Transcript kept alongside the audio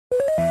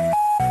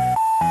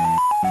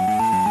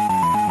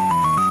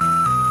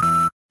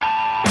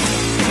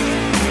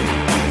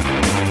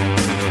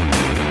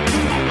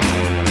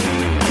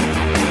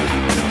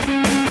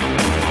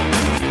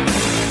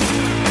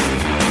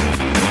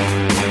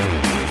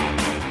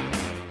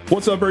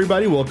What's up,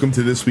 everybody? Welcome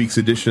to this week's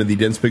edition of the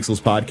Dense Pixels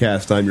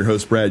podcast. I'm your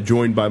host, Brad,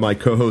 joined by my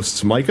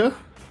co-hosts, Micah.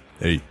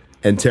 Hey.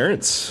 And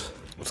Terrence.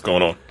 What's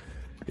going on?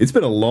 It's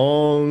been a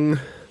long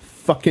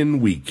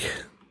fucking week,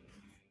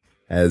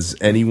 as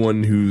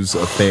anyone who's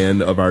a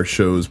fan of our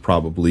shows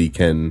probably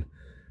can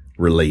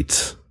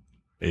relate.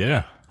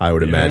 Yeah. I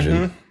would imagine.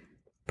 Mm-hmm.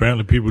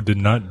 Apparently people did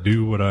not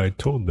do what I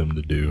told them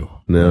to do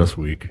last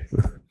week,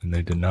 and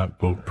they did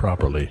not vote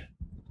properly.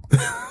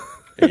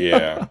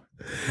 Yeah.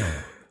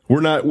 We're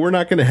not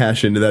going to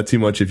hash into that too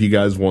much. If you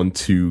guys want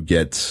to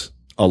get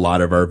a lot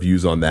of our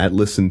views on that,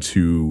 listen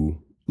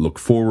to Look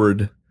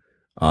Forward,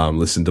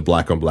 listen to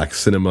Black on Black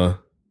Cinema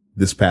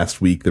this past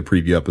week, the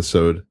preview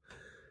episode,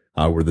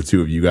 where the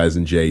two of you guys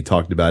and Jay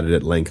talked about it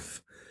at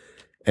length.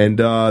 And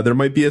there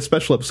might be a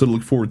special episode to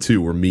look forward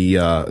to where me,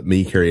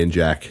 Carrie, and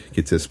Jack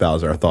get to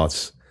espouse our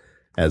thoughts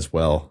as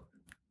well.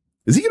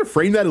 Is he going to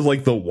frame that as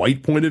like the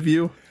white point of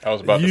view? I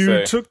was about to say.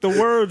 You took the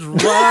words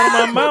right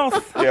out of my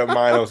mouth. Yeah,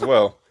 mine as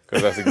well.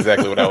 Because that's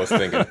exactly what I was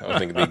thinking. I was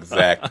thinking the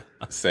exact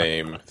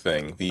same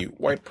thing. The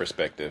white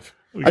perspective.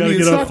 We got to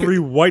get our three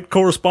white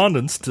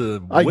correspondents to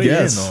weigh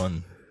guess.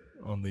 in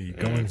on the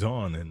goings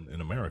on in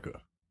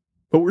America.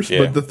 But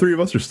but the three of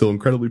us are still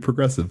incredibly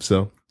progressive,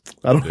 so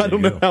I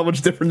don't know how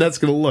much different that's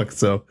going to look.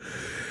 So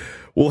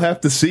we'll have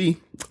to see.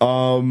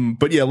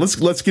 But yeah,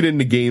 let's get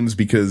into games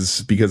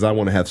because I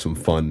want to have some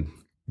fun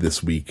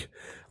this week.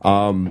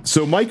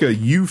 So Micah,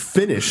 you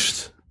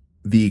finished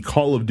the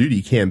Call of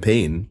Duty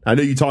campaign. I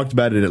know you talked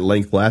about it at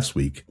length last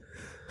week.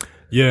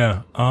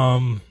 Yeah.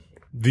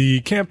 The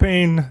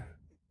campaign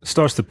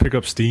starts to pick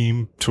up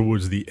steam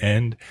towards the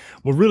end.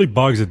 What really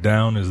bogs it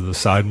down is the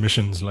side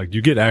missions. Like,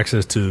 you get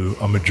access to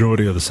a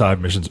majority of the side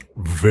missions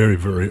very,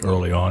 very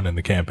early on in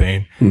the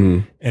campaign.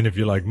 Mm-hmm. And if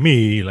you're like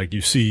me, like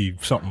you see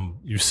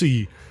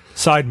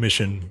side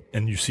mission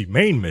and you see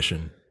main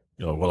mission,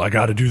 you're like, well, I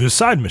got to do this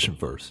side mission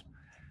first.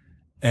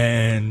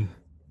 And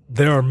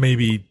there are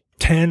maybe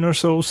 10 or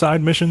so side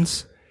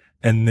missions.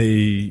 And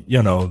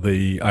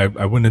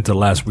I went into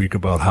last week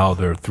about how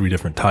there are 3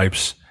 different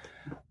types.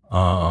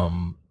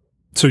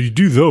 So you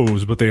do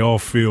those, but they all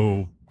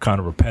feel kind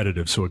of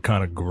repetitive. So it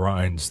kind of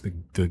grinds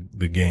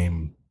the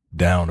game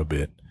down a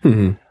bit.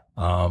 Mm-hmm.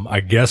 I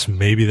guess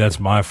maybe that's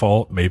my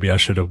fault. Maybe I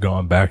should have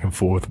gone back and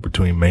forth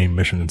between main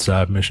mission and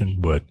side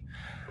mission, but,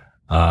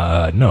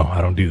 no,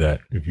 I don't do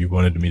that. If you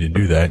wanted me to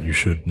do that, you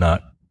should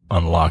not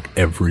unlock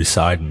every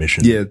side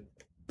mission. Yeah.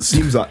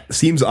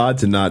 Seems odd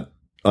to not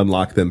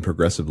unlock them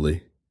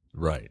progressively.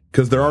 Right.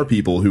 Because there are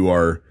people who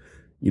are,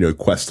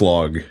 quest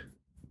log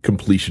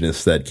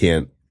completionists that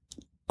can't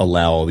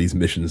allow all these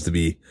missions to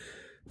be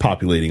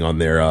populating on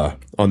their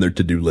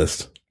to-do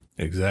list.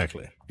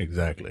 Exactly.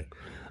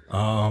 So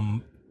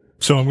I'm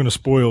going to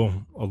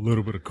spoil a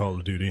little bit of Call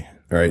of Duty.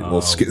 All right.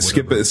 Well,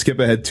 skip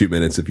ahead 2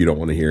 minutes if you don't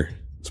want to hear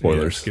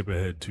spoilers. Yeah, skip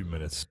ahead 2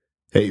 minutes.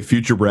 Hey,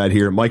 future Brad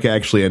here. Micah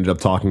actually ended up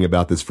talking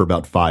about this for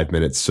about 5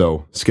 minutes,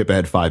 so skip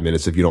ahead 5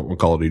 minutes if you don't want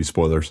Call of Duty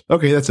spoilers.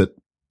 Okay, that's it.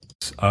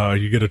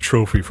 You get a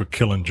trophy for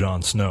killing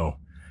Jon Snow,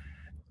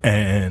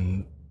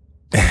 and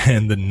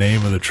the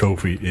name of the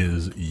trophy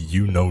is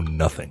You Know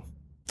Nothing.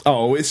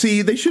 Oh, see,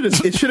 it should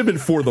have been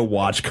For the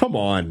Watch. Come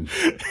on,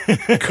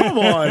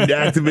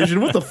 Activision,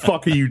 what the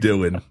fuck are you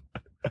doing?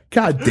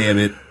 God damn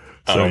it!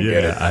 So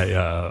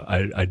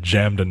I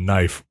jammed a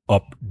knife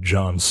up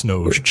Jon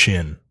Snow's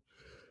chin.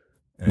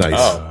 Nice.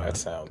 That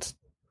sounds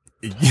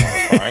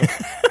horrifying.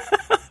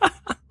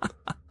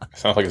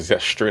 Sounds like it's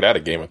got straight out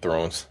of Game of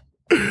Thrones.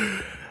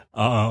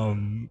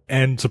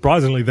 And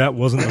surprisingly, that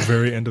wasn't the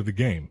very end of the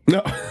game.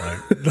 No,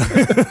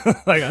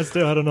 like I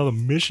still had another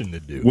mission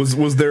to do.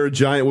 Was there a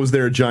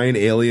giant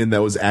alien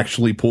that was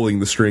actually pulling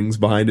the strings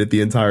behind it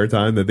the entire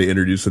time that they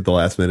introduced at the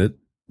last minute?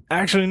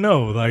 Actually,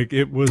 no. Like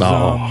it was,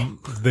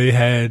 they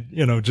had,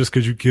 just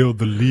because you killed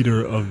the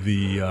leader of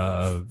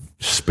the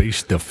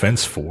Space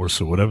Defense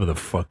Force or whatever the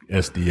fuck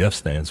SDF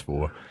stands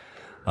for,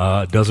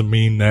 doesn't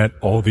mean that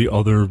all the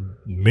other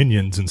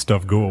minions and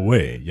stuff go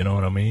away. You know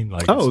what I mean?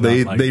 Like,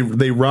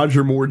 they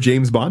Roger Moore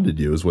James Bonded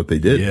you is what they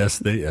did. Yes,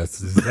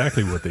 that's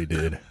exactly what they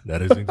did.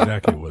 That is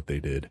exactly what they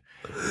did.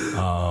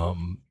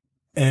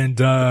 And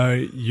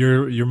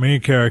your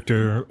main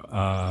character,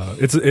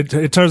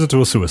 it turns into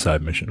a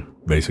suicide mission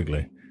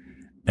basically,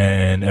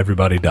 and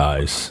everybody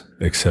dies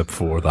except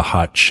for the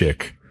hot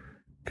chick,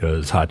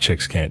 because hot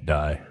chicks can't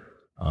die.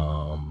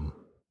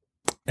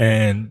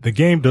 And the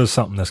game does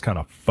something that's kind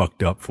of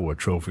fucked up for a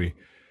trophy.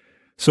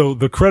 So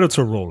the credits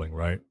are rolling,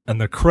 right? And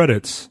the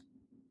credits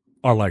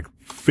are like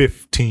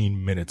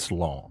 15 minutes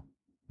long,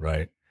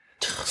 right?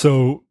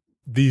 So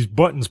these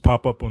buttons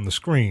pop up on the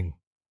screen.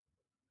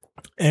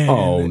 And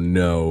oh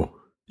no.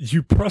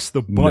 You press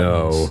the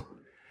buttons. No.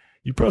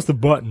 You press the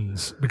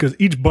buttons because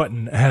each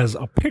button has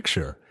a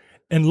picture.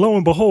 And lo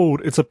and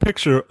behold, it's a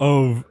picture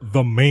of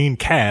the main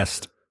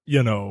cast,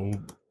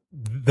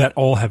 that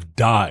all have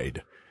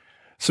died.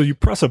 So you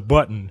press a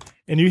button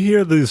and you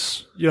hear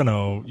this,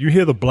 you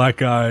hear the black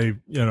guy,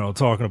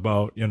 talking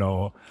about,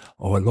 oh,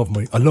 I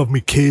love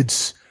me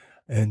kids.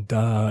 And,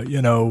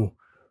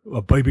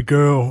 a baby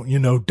girl,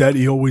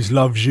 daddy always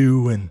loves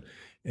you. And,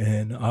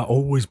 and I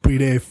always be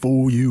there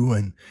for you,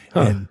 and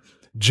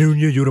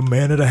Junior, you're the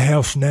man of the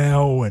house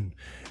now,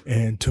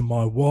 and to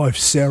my wife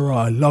Sarah,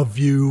 I love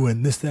you,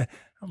 and this that.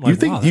 I'm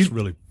like, wow, that's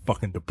really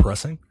fucking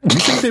depressing. You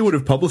think they would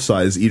have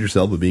publicized Idris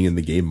Elba being in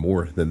the game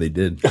more than they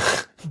did?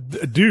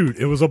 Dude,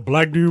 it was a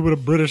black dude with a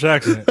British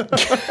accent.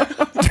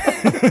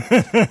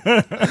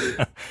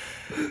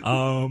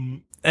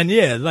 And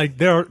yeah, like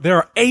there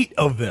are 8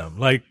 of them.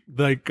 Like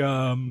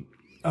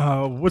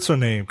what's her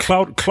name?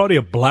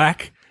 Claudia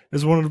Black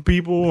is one of the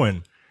people,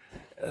 and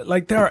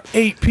like there are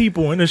 8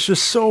 people, and it's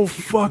just so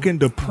fucking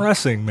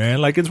depressing, man.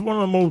 Like it's one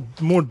of the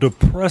more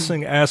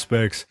depressing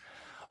aspects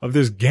of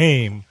this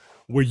game,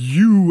 where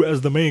you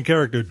as the main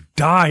character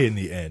die in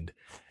the end,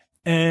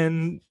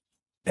 and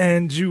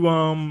you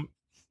and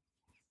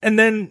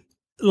then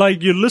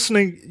like you're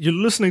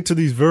listening to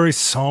these very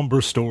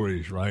somber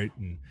stories, right?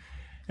 And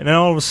then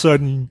all of a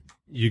sudden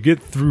you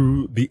get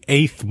through the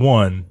 8th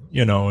one,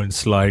 and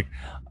it's like,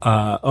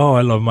 oh,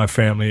 I love my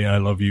family, I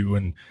love you,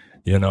 and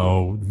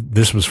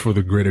this was for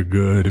the greater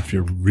good. If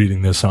you're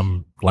reading this,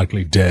 I'm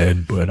likely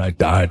dead, but I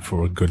died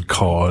for a good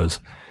cause.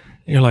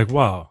 And you're like,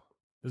 wow,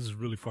 this is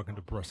really fucking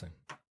depressing.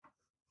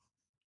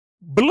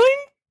 Bling!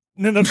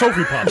 And then the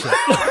trophy pops up.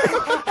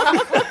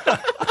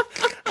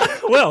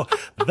 Well,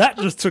 that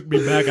just took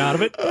me back out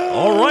of it.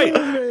 All right.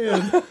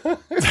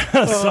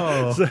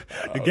 So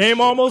the game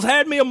almost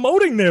had me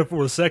emoting there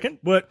for a second,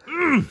 but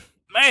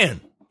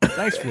man,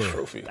 thanks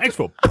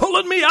for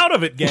pulling me out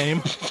of it,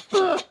 game.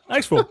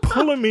 Thanks for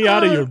pulling me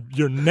out of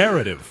your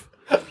narrative.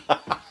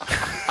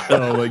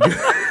 Oh my god.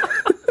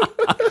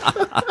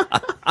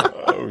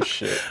 Oh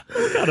shit.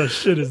 What kind of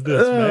shit is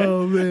this, man?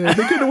 Oh man.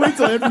 They couldn't wait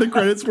till after the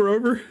credits were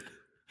over.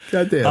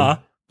 Goddamn.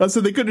 I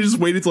said they could have just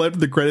waited till after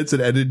the credits had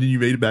ended and you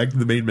made it back to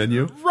the main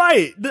menu.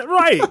 Right,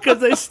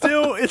 because it's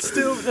still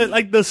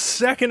like the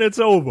second it's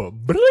over,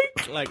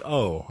 blink, like,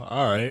 oh,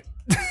 all right.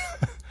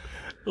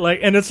 Like,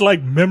 and it's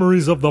like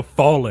Memories of the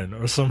Fallen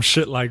or some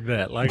shit like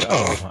that. Like,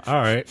 oh,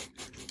 all right.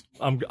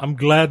 I'm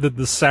glad that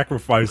the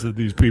sacrifice that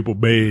these people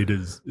made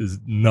is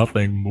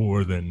nothing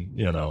more than,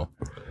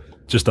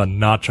 just a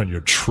notch on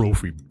your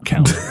trophy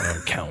count.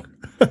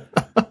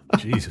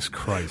 Jesus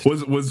Christ.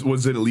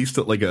 Was it at least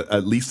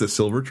at least a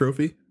silver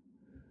trophy?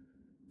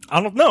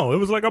 I don't know. It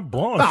was like a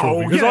bronze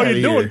trophy, because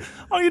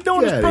all you're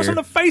doing is pressing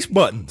the face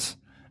buttons.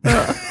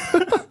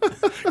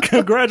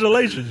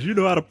 Congratulations, you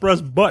know how to press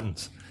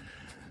buttons.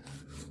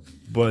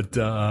 But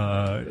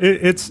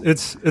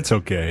it's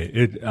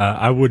okay.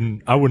 I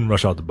wouldn't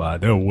rush out to buy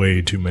it. There are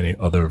way too many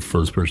other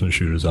first person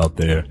shooters out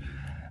there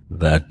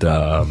that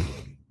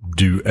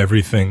do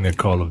everything that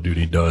Call of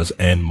Duty does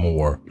and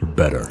more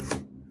better.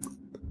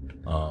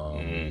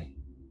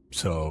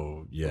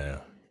 So yeah.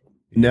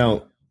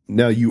 Now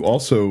you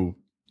also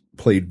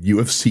played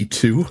UFC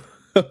 2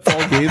 of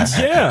all games.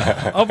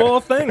 Yeah, of all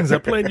things, I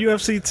played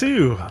UFC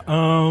 2.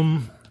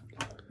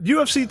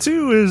 UFC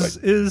 2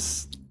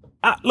 is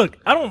look,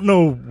 I don't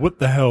know what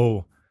the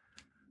hell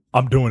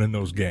I'm doing in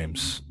those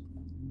games.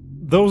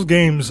 Those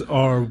games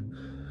are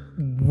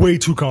way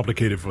too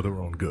complicated for their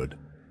own good.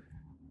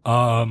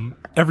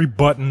 Every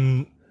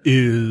button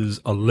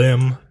is a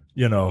limb,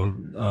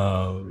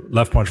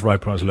 left punch,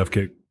 left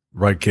kick,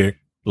 right kick,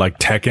 like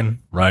Tekken,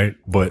 right?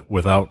 But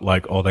without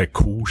like all that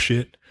cool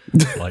shit,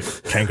 like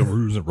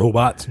kangaroos and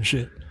robots and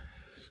shit.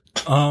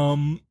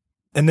 And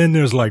then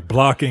there's like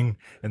blocking,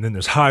 and then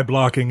there's high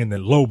blocking, and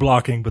then low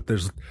blocking, but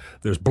there's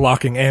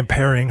blocking and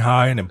parrying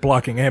high, and then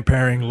blocking and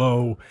parrying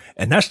low.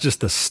 And that's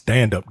just a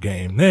stand-up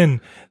game. Then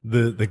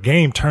the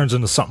game turns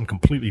into something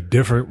completely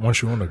different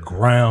once you're on the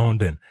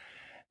ground,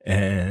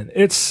 and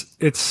it's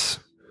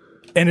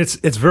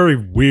very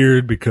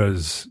weird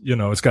because,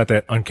 it's got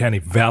that uncanny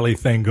valley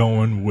thing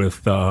going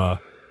with the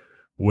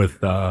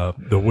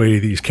way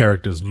these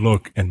characters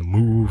look and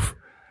move.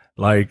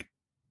 Like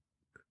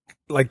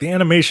the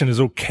animation is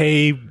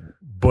okay,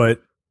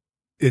 but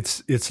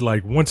it's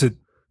like once it,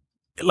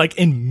 like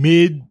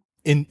in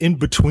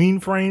between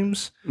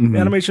frames, the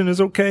animation is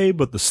okay,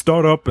 but the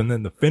startup and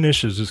then the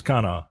finish is just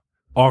kind of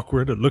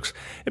awkward.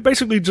 It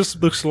basically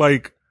just looks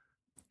like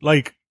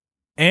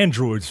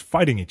androids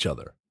fighting each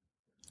other.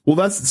 Well,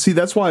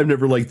 that's why I've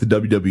never liked the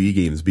WWE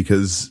games,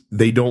 because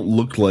they don't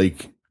look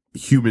like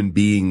human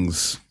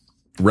beings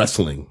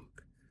wrestling.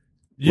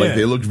 Yeah. Like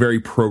they look very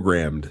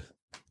programmed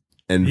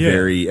and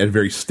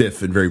very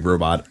stiff and very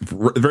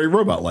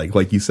robot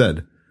like you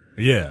said.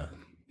 Yeah.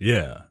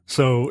 Yeah.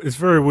 So it's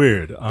very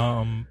weird.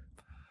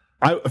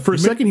 For a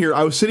second here,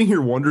 I was sitting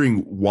here wondering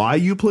why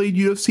you played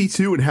UFC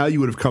 2 and how you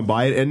would have come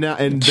by it, and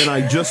then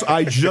I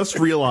just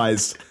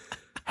realized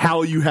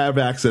how you have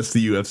access to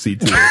UFC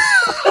 2.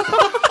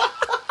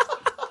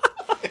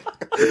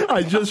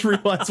 I just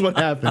realized what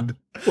happened.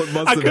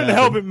 I couldn't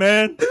help it,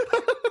 man.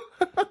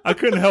 I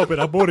couldn't help it.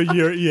 I bought a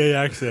year EA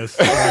access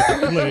so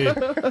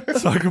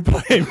I could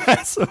play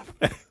Mass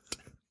Effect.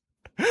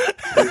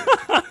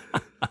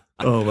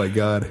 Oh my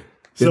god!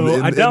 So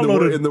I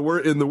downloaded.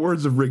 In the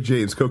words of Rick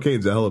James,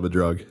 cocaine's a hell of a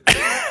drug.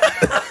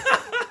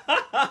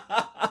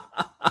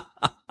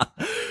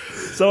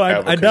 So I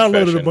have a downloaded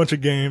a confession. bunch of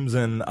games,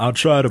 and I'll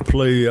try to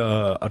play.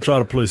 I'll try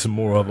to play some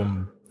more of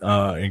them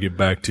and get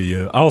back to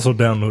you. I also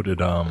downloaded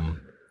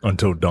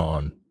Until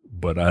Dawn,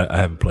 but I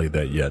haven't played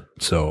that yet.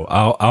 So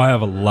I'll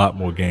have a lot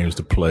more games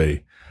to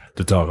play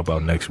to talk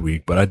about next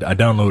week. But I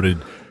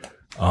downloaded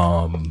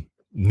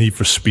Need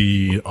for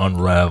Speed,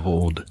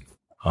 Unraveled.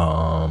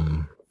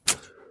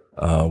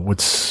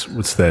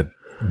 What's that?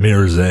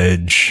 Mirror's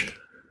Edge,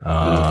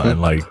 and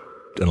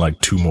like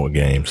 2 more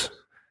games.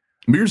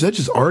 Mirror's Edge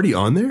is already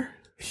on there?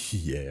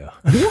 Yeah.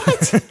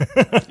 What?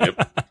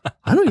 Yep.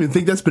 I don't even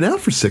think that's been out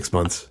for 6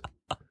 months.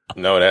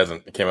 No, it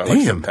hasn't. It came out like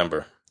Damn.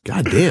 September.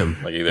 God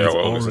damn. Like either It's August or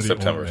already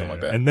September or on something like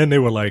there. that. And then they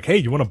were like, "Hey,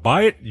 you want to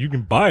buy it? You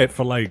can buy it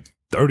for like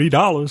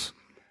 $30."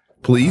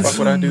 Please? Why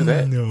would I do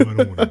that? No, I don't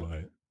want to buy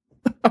it.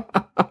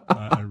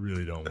 I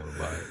really don't want to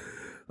buy it.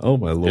 Oh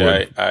my lord.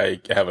 Yeah, I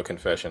have a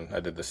confession. I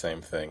did the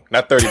same thing.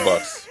 Not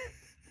 $30.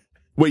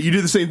 Wait, you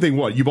did the same thing.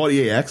 What? You bought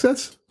EA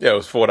Access? Yeah, it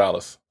was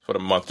 $4 for the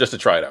month just to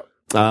try it out.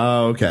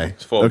 Oh, okay.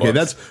 $4. Okay,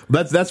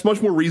 that's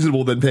much more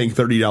reasonable than paying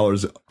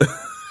 $30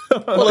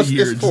 Well, a it's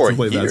year for just to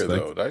play a year Mass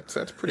Effect. though.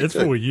 That's pretty It's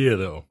good. for a year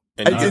though.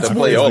 And you get It's to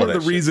more, play it's all more of the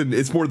that shit. reason.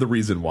 It's more the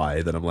reason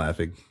why that I'm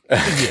laughing.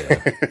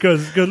 Yeah,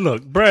 because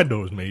look, Brad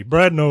knows me.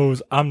 Brad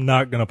knows I'm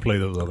not gonna play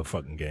those other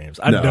fucking games.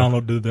 I No.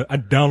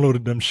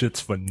 downloaded them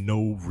shits for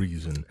no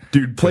reason.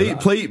 Dude, play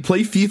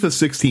FIFA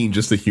 16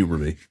 just to humor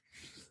me.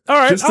 All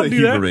right, Just I'll to do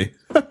humor that.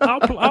 me.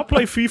 I'll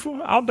play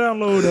FIFA. I'll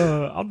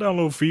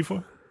download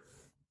FIFA.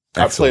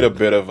 I played a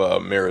bit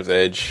of Mirror's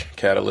Edge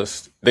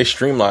Catalyst. They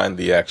streamlined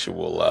the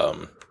actual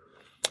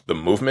the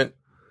movement,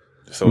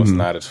 so it's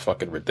not as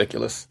fucking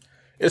ridiculous.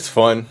 It's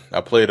fun.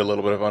 I played a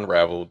little bit of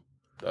Unraveled.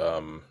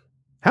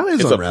 How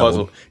is It's Unraveled? a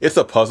puzzle. It's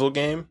a puzzle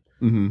game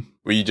Mm-hmm.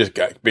 where you just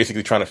got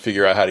basically trying to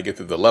figure out how to get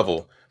through the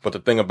level. But the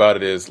thing about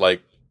it is,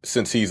 like,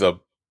 since he's a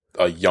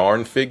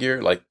yarn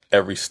figure, like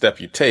every step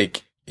you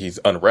take, he's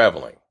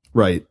unraveling.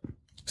 Right.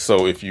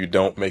 So if you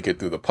don't make it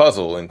through the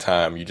puzzle in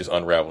time, you just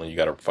unravel and you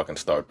got to fucking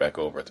start back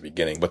over at the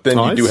beginning. But then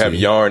Oh, you I do have see.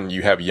 yarn.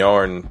 You have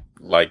yarn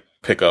like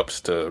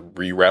pickups to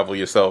re-ravel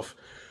yourself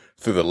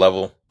through the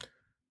level.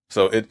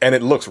 So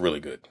it looks really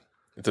good.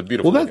 It's a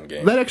beautiful Well, looking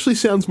game. that actually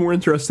sounds more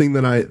interesting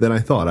than I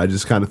thought. I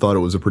just kind of thought it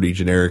was a pretty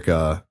generic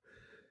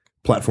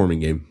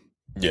platforming game.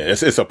 Yeah,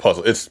 it's a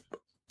puzzle. It's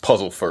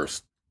puzzle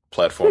first,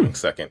 platforming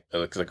second.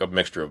 It's like a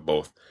mixture of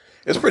both.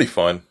 It's pretty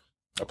fun.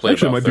 I played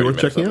Actually, it about might be 30 worth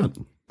minutes checking of out.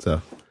 it.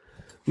 So,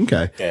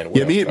 okay. And what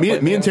Yeah, else? I played me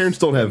and anything Terrence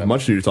don't else? have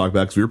much new to talk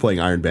about because we were playing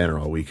Iron Banner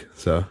all week.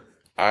 So,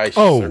 I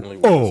certainly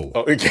was.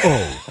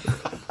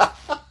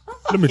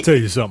 Let me tell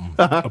you something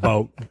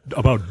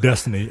about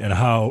Destiny and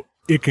how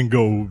it can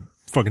go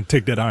fucking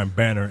take that Iron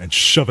Banner and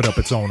shove it up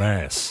its own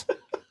ass.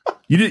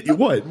 you did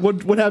what?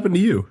 What happened to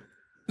you?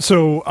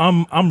 So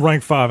I'm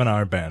rank 5 in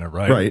Iron Banner,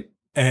 right? Right.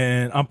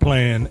 And I'm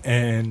playing,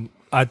 and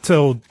I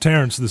tell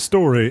Terrence the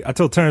story. I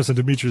tell Terrence and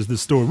Demetrius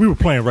this story. We were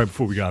playing right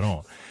before we got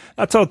on.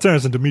 I tell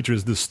Terrence and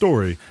Demetrius this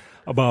story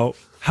about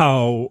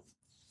how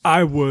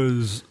I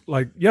was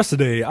like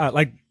yesterday.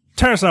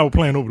 Terrence and I were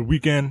playing over the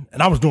weekend,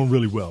 and I was doing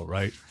really well,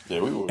 right?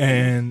 Yeah, we were.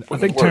 And I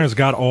think Terrence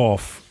got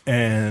off,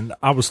 and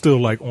I was still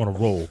like on a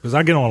roll because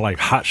I get on like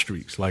hot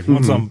streaks. Like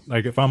once I'm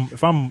like if I'm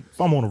on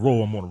a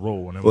roll, I'm on a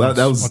roll. And then Well, once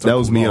that I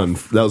was cool me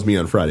off-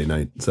 on Friday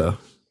night. So,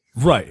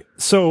 right.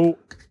 So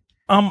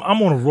I'm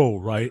on a roll,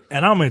 right,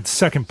 and I'm in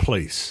second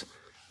place,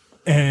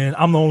 and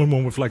I'm the only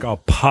one with like a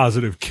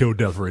positive kill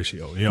death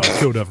ratio. You know,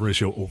 kill death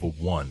ratio over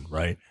 1,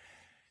 right?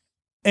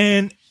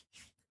 And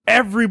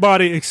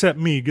everybody except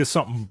me gets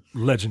something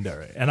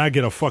legendary, and I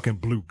get a fucking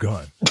blue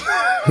gun.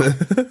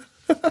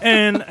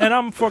 and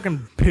I'm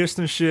fucking pissed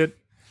and shit.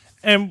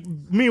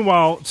 And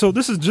meanwhile, so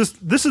this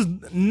is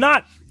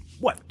not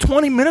what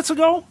 20 minutes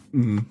ago.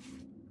 Mm-hmm.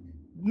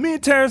 Me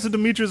and Terrence and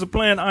Demetrius are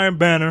playing Iron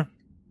Banner,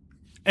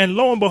 and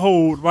lo and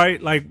behold,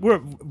 right, like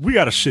we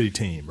got a shitty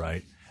team,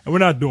 right, and we're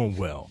not doing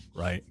well,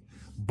 right.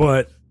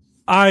 But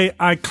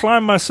I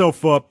climb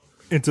myself up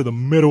into the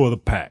middle of the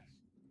pack,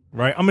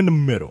 right. I'm in the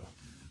middle.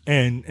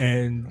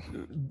 And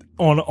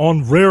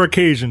on rare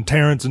occasion,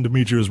 Terrence and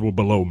Demetrius were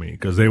below me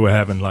because they were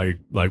having like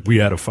we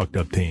had a fucked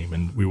up team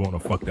and we want a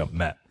fucked up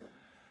map.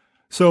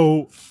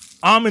 So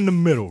I'm in the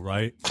middle,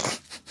 right?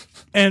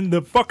 And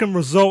the fucking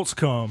results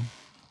come.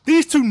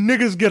 These two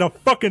niggas get a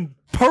fucking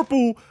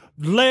purple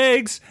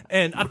legs,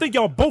 and I think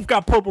y'all both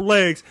got purple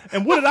legs.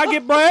 And what did I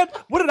get, Brad?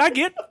 What did I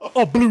get?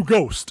 A blue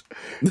ghost.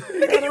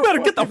 Nigga, you better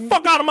get the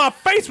fuck out of my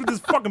face with this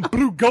fucking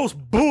blue ghost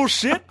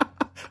bullshit.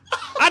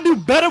 I do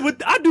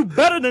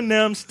better than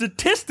them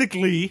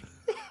statistically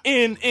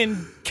in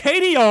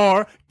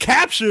KDR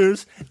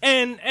captures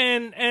and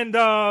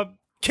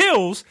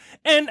kills,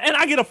 and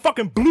I get a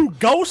fucking blue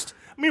ghost.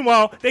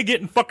 Meanwhile, they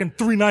getting fucking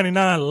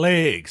 $3.99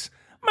 legs.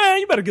 Man,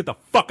 you better get the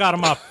fuck out of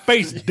my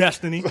face,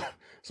 Destiny.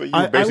 So you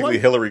were basically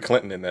like- Hillary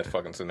Clinton in that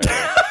fucking scenario.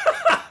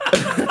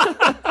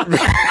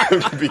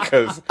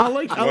 Because I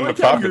like won the how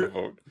popular you're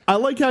vote. I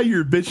like how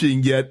you're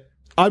bitching, yet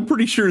I'm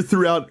pretty sure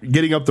throughout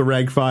getting up to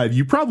rank 5,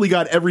 you probably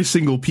got every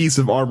single piece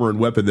of armor and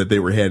weapon that they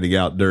were handing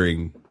out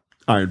during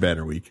Iron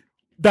Banner week.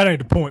 That ain't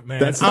the point, man.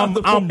 That's not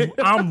the point.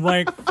 I'm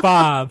ranked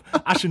 5.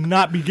 I should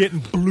not be getting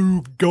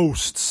blue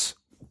ghosts.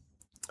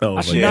 Oh,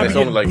 I should Yeah, not it's be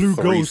only getting like blue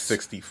ghosts.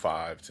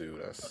 365 too.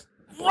 That's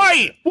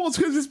Right. well, it's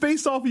because it's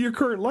based off of your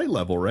current light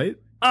level, right?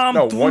 I'm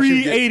No, once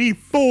you get-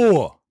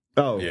 384.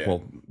 Oh, Yeah.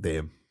 well,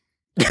 damn.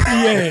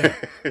 Yeah.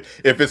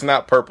 if it's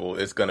not purple,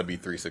 it's gonna be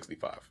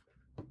 365.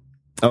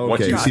 Oh,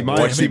 Once okay. you- See,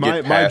 once you my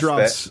get past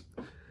drops.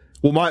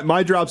 Well,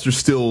 my drops are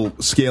still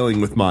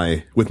scaling with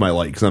my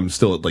light because I'm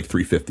still at like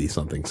 350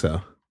 something.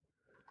 So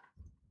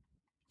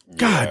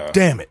God Yeah.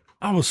 damn it.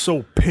 I was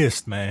so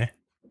pissed, man.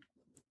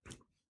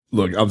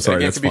 look, I'm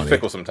sorry. It That's can be funny.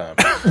 fickle sometimes.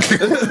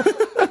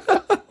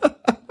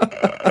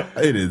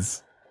 It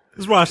is.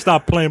 This is why I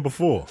stopped playing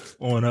before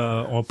on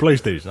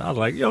PlayStation. I was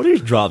like, yo,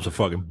 these drops are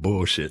fucking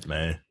bullshit,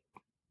 man.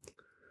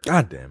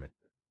 God damn it.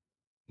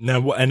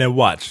 Now, and then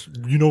watch.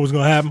 You know what's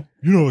going to happen?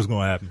 You know what's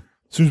going to happen.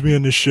 As soon as we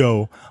end this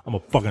show, I'm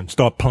going to fucking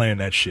start playing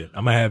that shit.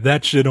 I'm going to have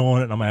that shit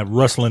on, and I'm going to have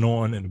wrestling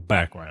on in the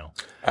background.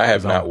 I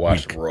have not I'm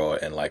watched weak. Raw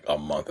in like a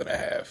month and a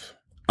half.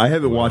 I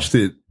haven't watched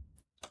it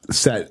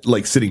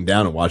sitting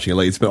down and watching it.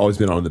 Like it's always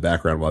been on in the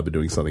background while I've been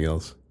doing something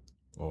else.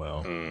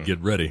 Well,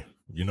 get ready.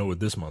 You know what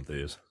this month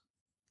is.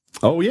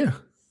 Oh yeah.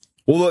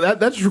 Well, that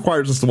just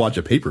requires us to watch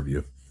a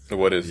pay-per-view.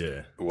 What is?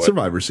 Yeah. What?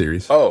 Survivor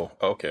Series. Oh,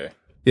 okay.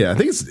 Yeah, I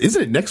think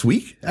isn't it next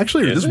week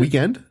actually, or Is this it?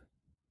 weekend?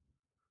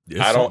 It's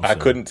I something, so.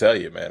 couldn't tell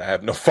you, man. I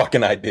have no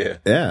fucking idea.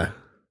 Yeah.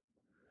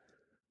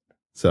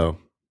 So,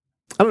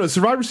 I don't know.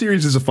 Survivor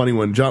Series is a funny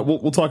one. John,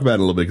 we'll talk about it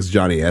a little bit because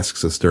Johnny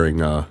asks us during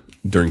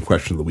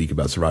Question of the Week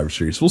about Survivor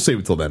Series. We'll save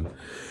it till then.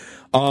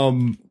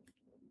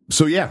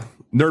 So yeah,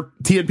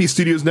 TNP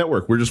Studios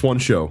Network. We're just one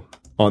show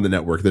on the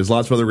network. There's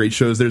lots of other great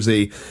shows. There's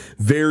a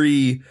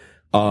very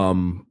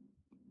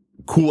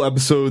cool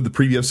episode, the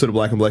preview episode of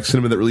Black and Black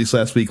Cinema that released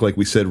last week, like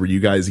we said, where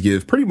you guys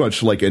give pretty much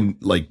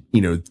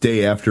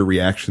day after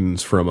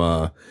reactions from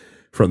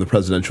the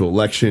presidential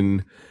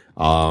election.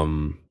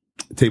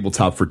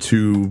 Tabletop for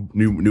Two,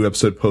 new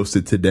episode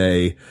posted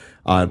today.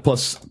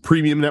 Plus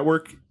Premium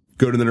Network.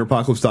 Go to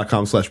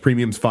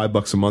thenerdpocalypse.com/premiums,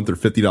 $5 a month or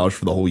 $50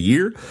 for the whole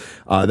year.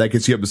 That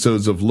gets you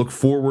episodes of Look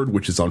Forward,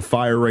 which is on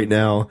fire right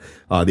now.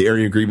 The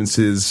Airing of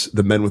Grievances,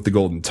 The Men with the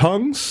Golden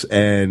Tongues,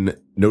 and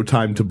No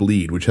Time to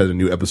Bleed, which has a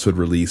new episode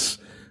release,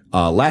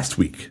 last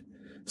week.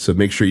 So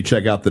make sure you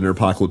check out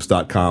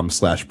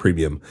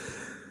thenerdpocalypse.com/premium.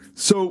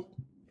 So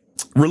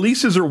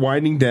releases are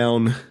winding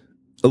down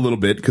a little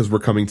bit because we're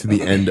coming to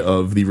the end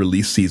of the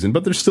release season,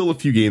 but there's still a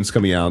few games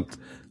coming out,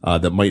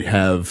 that might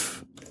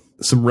have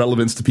some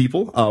relevance to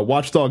people.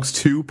 Watch Dogs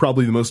 2,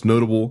 probably the most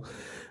notable,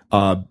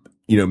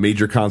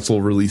 major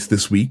console release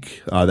this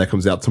week. That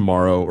comes out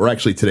tomorrow, or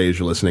actually today as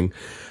you're listening.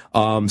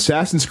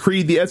 Assassin's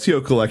Creed, the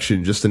Ezio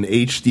Collection, just an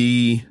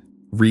HD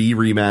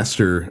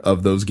remaster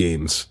of those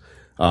games,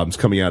 is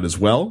coming out as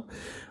well.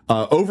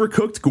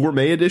 Overcooked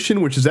Gourmet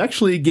Edition, which is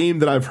actually a game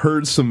that I've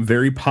heard some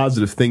very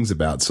positive things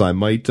about. So I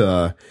might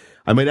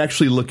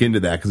actually look into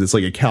that because it's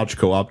like a couch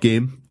co-op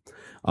game.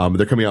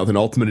 They're coming out with an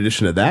Ultimate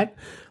Edition of that.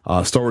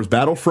 Star Wars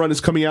Battlefront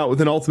is coming out with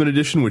an Ultimate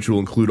Edition, which will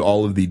include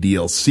all of the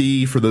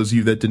DLC. For those of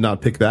you that did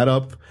not pick that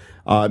up,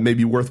 it may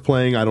be worth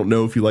playing. I don't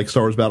know if you like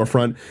Star Wars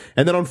Battlefront.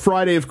 And then on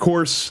Friday, of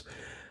course,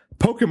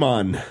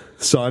 Pokemon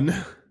Sun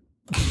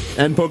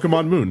and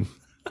Pokemon Moon.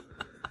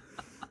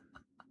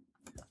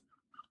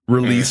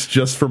 Released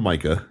just for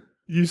Micah.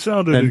 You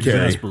sounded And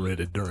Carrie.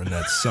 exasperated during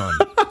that sun.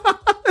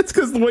 That's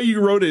because the way you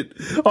wrote it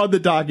on the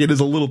docket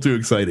is a little too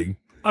exciting.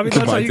 I mean, for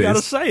that's my how you gotta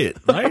taste. say it,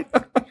 right?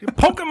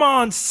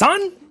 Pokemon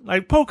Sun?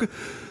 Like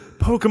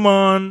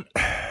Pokemon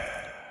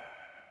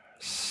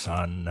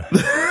Sun.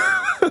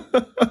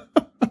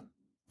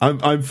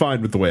 I'm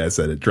fine with the way I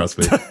said it. Trust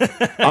me.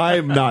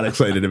 I'm not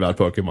excited about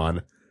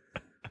Pokemon.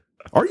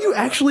 Are you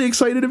actually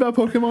excited about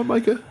Pokemon,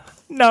 Micah?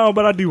 No,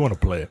 but I do want to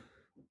play it.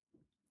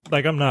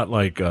 Like, I'm not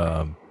like,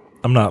 oh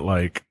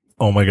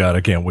my God,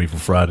 I can't wait for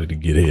Friday to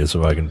get here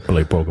so I can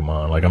play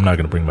Pokemon. Like, I'm not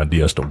going to bring my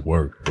DS to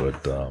work,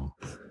 but,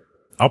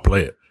 I'll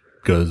play it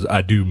because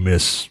I do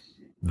miss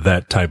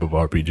that type of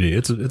RPG.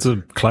 It's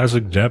a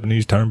classic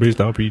Japanese turn-based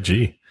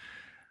RPG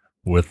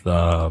with,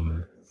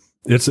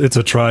 it's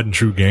a tried and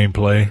true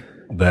gameplay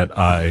that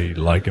I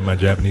like in my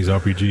Japanese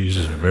RPGs. It's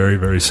just very,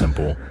 very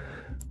simple.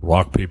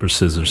 Rock, paper,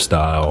 scissors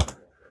style.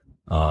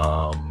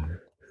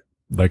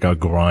 Like a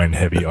grind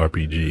heavy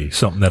RPG,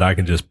 something that I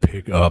can just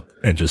pick up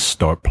and just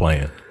start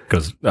playing.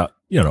 Cause,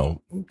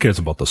 who cares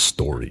about the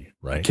story,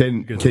 right?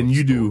 Can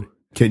you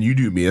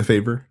do me a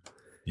favor?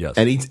 Yes.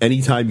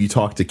 Anytime you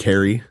talk to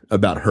Carrie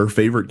about her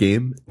favorite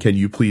game, can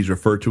you please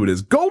refer to it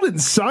as Golden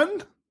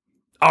Sun?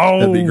 Oh,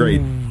 that'd be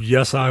great.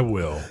 Yes, I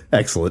will.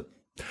 Excellent.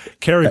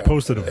 Carrie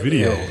posted a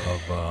video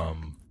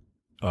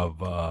of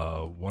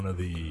one of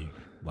the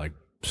like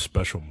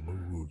special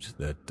moves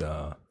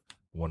that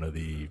one of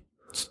the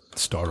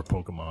starter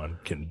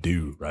Pokemon can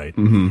do, right?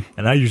 Mm-hmm.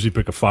 And I usually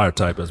pick a fire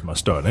type as my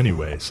start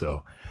anyway,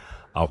 so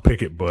I'll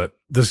pick it. But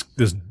this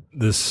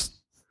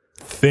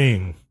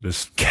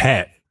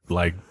cat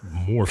like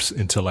morphs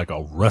into like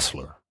a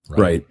wrestler,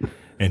 Right.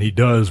 And he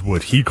does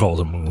what he calls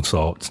a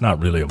moonsault. It's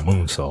not really a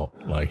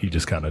moonsault. Like, he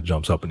just kind of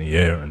jumps up in the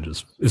air and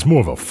it's more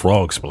of a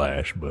frog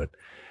splash, but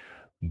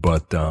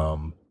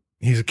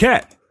he's a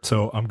cat.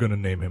 So I'm going to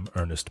name him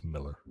Ernest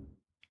Miller.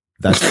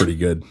 That's pretty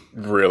good.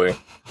 Really?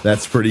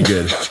 That's pretty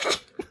good.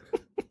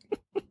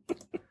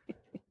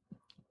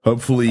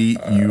 Hopefully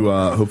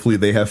hopefully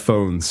they have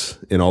phones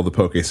in all the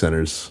Poke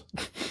Centers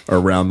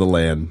around the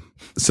land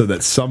so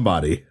that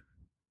somebody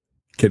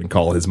can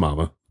call his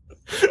mama.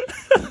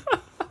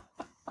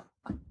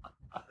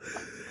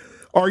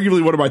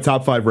 Arguably one of my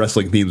top 5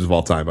 wrestling themes of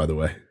all time, by the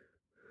way.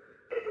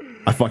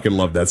 I fucking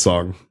love that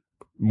song.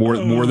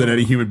 More than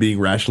any human being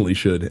rationally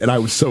should. And I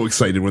was so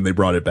excited when they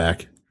brought it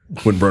back,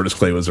 when Brodus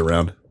Clay was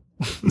around.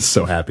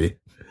 So happy.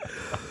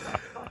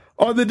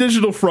 On the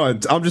digital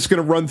front, I'm just going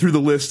to run through the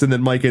list, and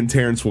then Mike and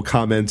Terrence will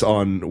comment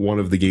on one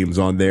of the games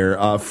on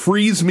there.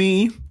 Freeze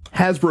Me,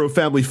 Hasbro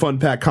Family Fun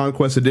Pack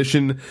Conquest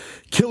Edition,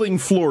 Killing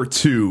Floor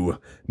 2,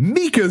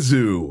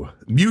 Mikazoo,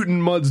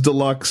 Mutant Muds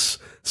Deluxe,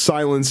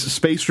 Silence,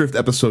 Space Drift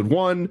Episode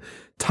 1,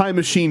 Time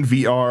Machine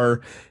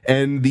VR,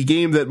 and the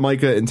game that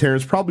Micah and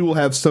Terrence probably will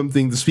have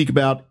something to speak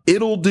about,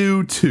 It'll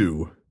Do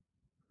 2.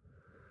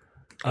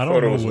 I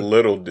thought it was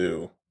Little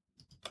Do.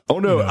 Oh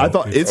no, I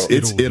thought it's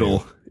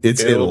It'll.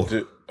 It's It'll.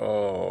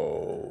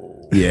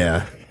 Oh.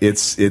 Yeah,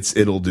 it's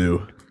It'll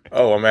Do.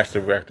 Oh, I'm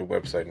actually back to the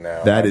website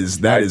now. That is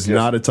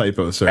not a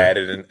typo, sir.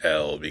 Added an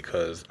L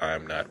because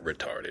I'm not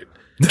retarded.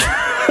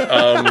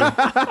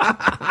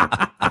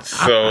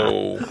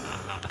 So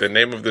the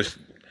name of this,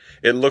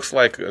 it looks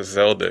like a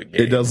Zelda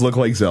game. It does look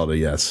like Zelda,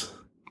 yes.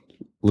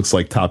 Looks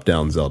like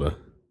top-down Zelda.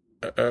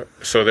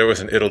 So there was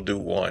an It'll Do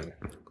 1.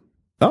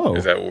 Oh.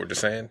 Is that what we're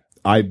just saying?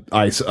 I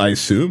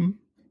assume.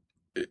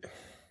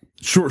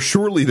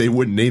 Surely they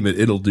wouldn't name it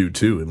It'll Do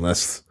 2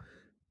 unless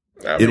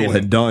It'll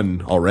had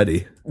done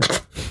already.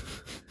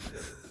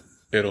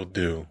 It'll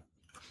Do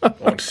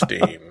on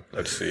Steam.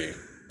 Let's see.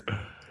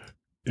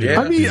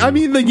 Yeah. I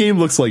mean, the game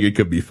looks like it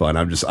could be fun.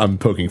 I'm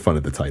poking fun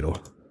at the title.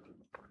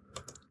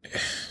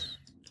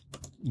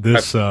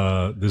 This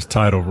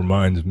title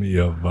reminds me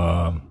of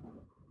a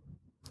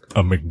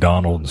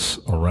McDonald's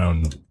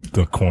around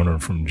the corner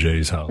from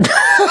Jay's house.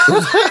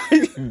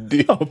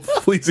 Oh,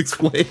 please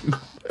explain.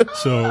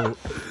 So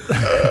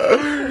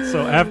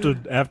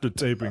after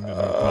taping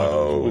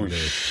the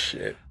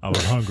shit, I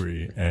was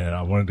hungry and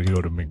I wanted to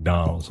go to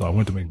McDonald's. So I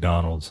went to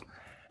McDonald's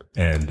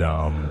and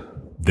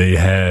they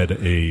had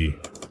a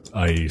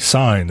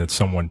sign that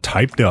someone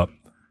typed up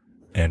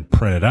and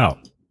printed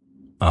out.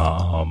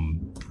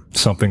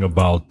 Something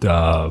about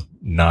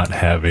not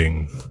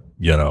having,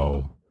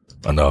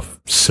 enough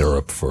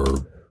syrup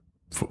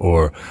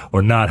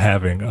or not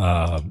having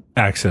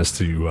access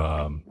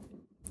to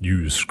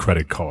use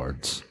credit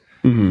cards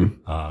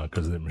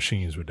because the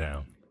machines were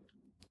down,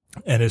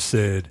 and it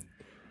said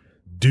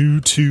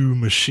due to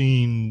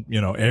machine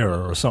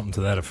error or something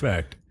to that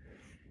effect,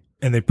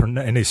 and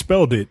they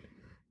spelled it.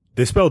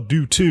 They spelled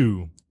due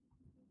to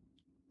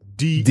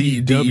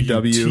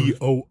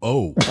DEWTOO.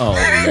 Oh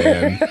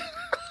man,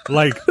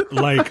 like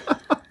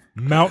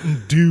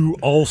Mountain Dew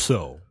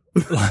also.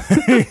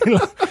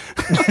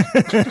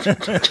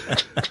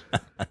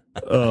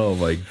 Oh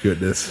my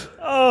goodness.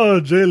 Oh,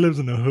 Jay lives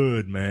in the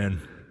hood,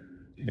 man.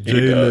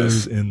 Jay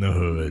lives in the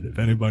hood. If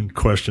anyone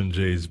questions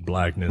Jay's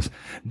blackness,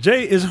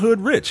 Jay is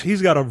hood rich.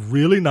 He's got a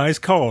really nice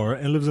car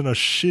and lives in a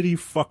shitty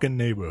fucking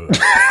neighborhood.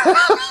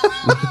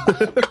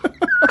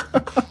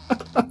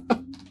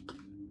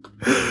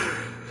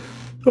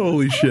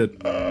 Holy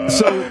shit.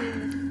 So,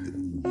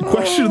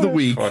 question of the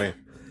week. Funny.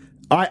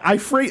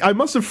 I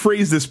must have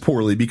phrased this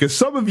poorly because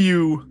some of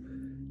you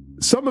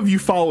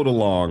followed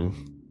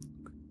along,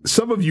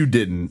 some of you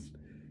didn't,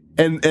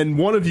 and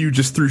one of you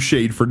just threw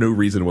shade for no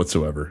reason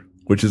whatsoever,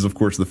 which is of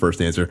course the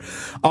first answer.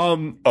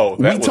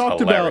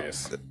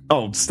 Hilarious.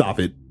 Stop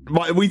it.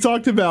 We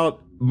talked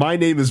about My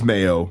Name is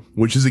Mayo,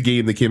 which is a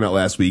game that came out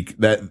last week.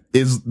 The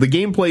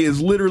gameplay is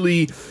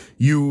literally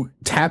you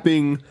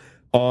tapping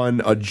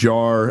on a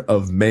jar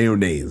of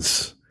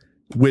mayonnaise,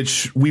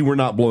 which we were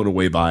not blown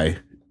away by.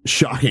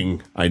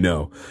 Shocking, I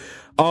know.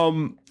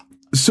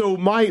 So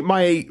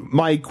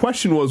my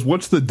question was,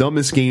 what's the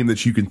dumbest game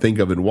that you can think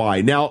of and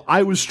why? Now,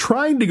 I was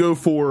trying to go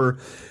for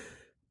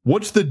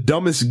what's the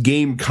dumbest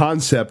game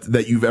concept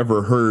that you've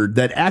ever heard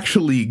that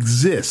actually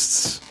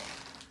exists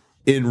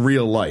in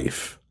real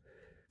life.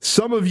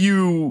 Some of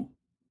you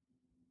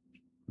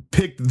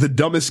picked the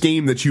dumbest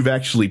game that you've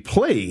actually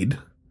played,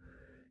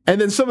 and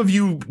then some of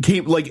you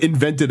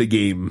invented a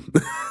game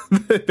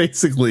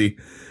basically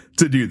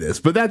to do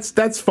this. But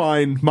that's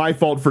fine. My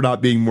fault for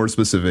not being more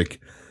specific.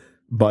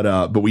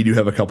 But we do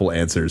have a couple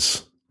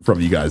answers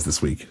from you guys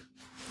this week.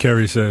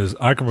 Kerry says,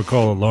 I can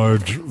recall a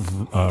large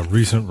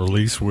recent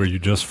release where you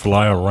just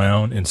fly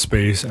around in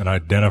space and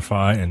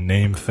identify and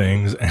name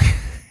things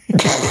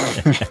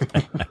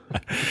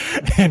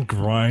and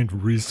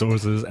grind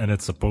resources, and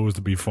it's supposed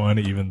to be fun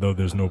even though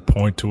there's no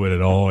point to it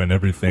at all and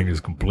everything is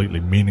completely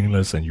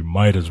meaningless, and you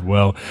might as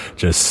well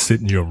just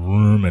sit in your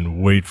room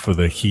and wait for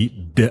the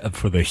heat death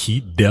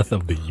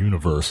of the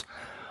universe.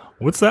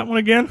 What's that one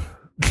again?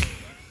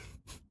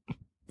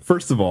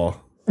 First of all,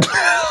 the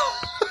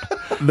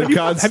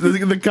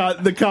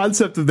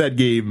concept of that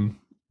game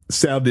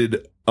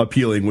sounded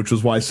appealing, which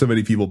was why so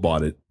many people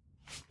bought it.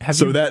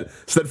 That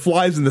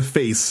flies in the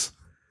face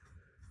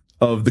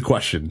of the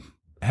question.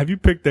 Have you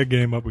picked that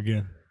game up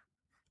again?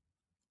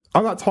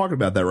 I'm not talking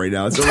about that right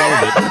now. It's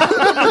irrelevant.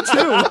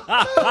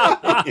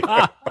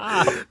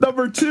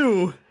 Number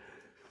two,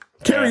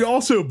 Carrie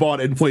also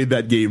bought and played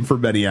that game for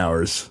many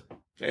hours.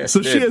 Yeah,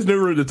 so she has no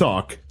room to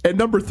talk. And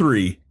number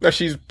three. No,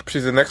 she's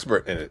an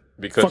expert in it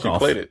because she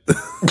played it.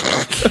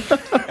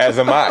 As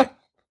am I.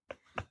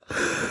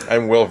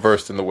 I'm well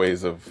versed in the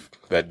ways of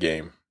that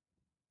game.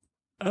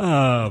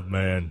 Oh,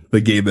 man. The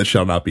game that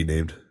shall not be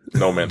named.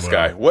 No Man's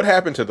Sky. What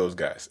happened to those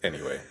guys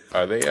anyway?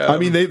 Are they? I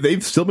mean,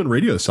 they've still been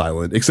radio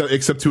silent,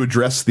 except to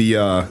address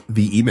the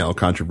email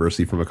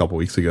controversy from a couple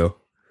weeks ago.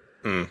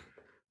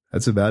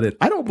 That's about it.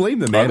 I don't blame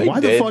them, man.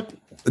 Why dead? The fuck?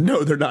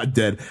 No, they're not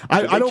dead.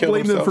 I don't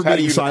blame them for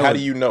being silent. How do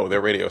you know they're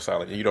radio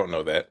silent? You don't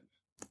know that.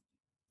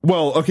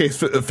 Well, okay,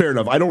 fair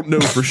enough. I don't know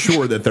for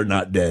sure that they're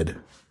not dead,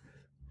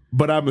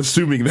 but I'm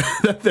assuming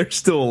that they're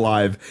still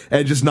alive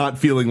and just not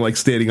feeling like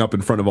standing up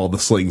in front of all the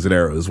slings and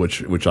arrows,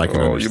 which I can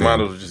understand. You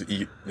might as well just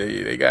eat.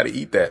 They got to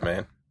eat that,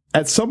 man.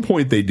 At some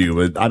point they do,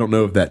 but I don't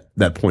know if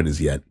that point is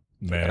yet.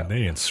 Man,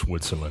 they in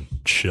Switzerland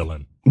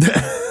chilling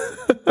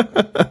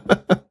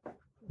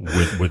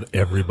with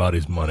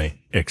everybody's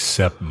money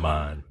except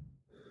mine.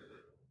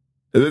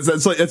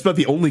 That's about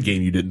the only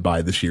game you didn't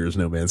buy this year is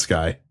No Man's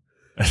Sky.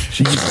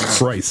 Jesus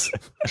Christ.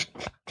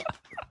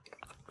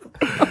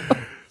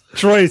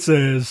 Trey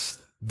says,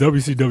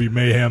 WCW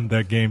Mayhem,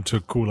 that game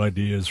took cool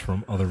ideas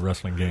from other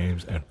wrestling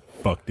games and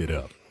fucked it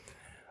up.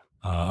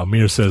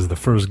 Amir says, the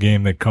first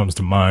game that comes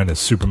to mind is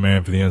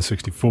Superman for the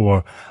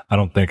N64. I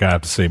don't think I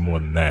have to say more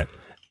than that.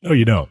 No,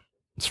 you don't.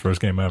 It's the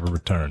first game I ever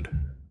returned.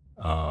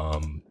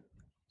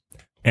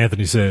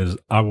 Anthony says,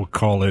 I will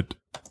call it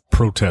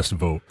protest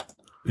vote.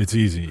 It's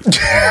easy.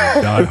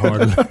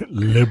 Die-hard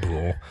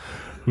liberal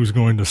who's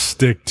going to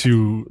stick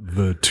to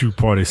the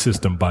two-party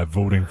system by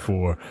voting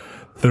for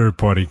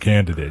third-party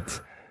candidates.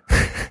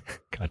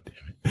 God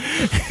damn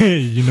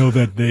it. You know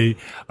that they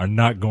are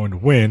not going to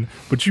win,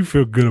 but you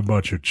feel good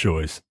about your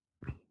choice.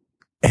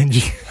 And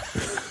you,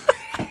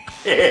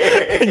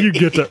 and you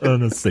get to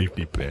earn a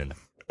safety pin.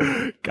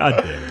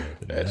 God damn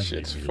it. That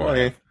shit's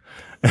funny.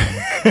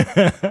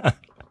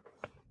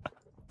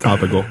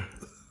 Topical.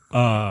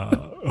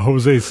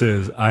 Jose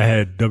says, I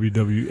had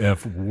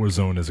WWF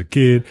Warzone as a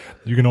kid.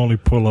 You can only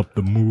pull up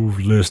the move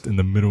list in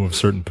the middle of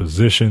certain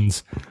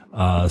positions.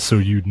 So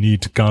you'd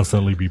need to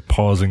constantly be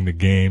pausing the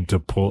game to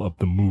pull up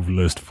the move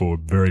list for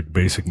very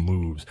basic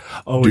moves.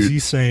 Oh, dude, is he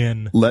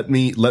saying? Let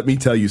me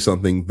tell you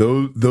something.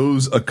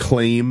 Those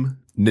Acclaim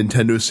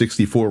Nintendo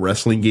 64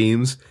 wrestling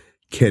games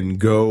can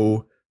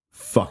go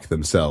fuck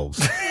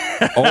themselves.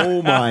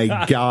 Oh my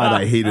God,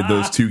 I hated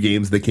those two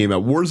games that came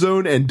out.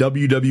 Warzone and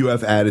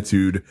WWF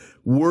Attitude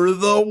were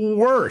the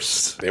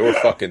worst. They were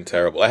fucking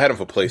terrible. I had them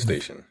for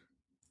PlayStation.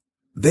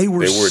 They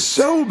were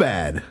so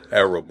bad.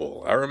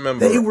 Terrible. I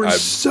remember they were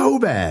so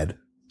bad.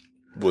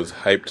 Was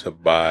hyped to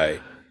buy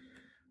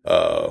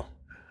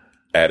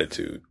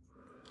Attitude.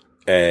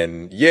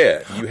 And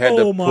yeah, you had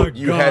to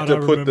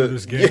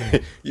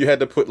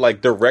put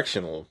like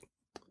directional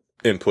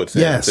inputs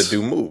in to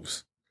do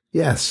moves.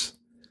 Yes.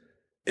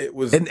 It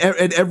was, and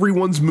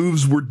everyone's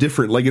moves were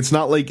different. Like, it's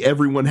not like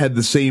everyone had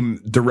the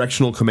same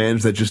directional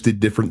commands that just did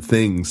different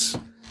things.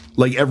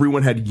 Like,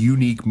 everyone had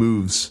unique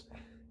moves,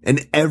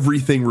 and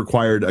everything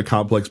required a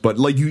complex. But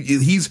like,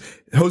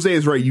 Jose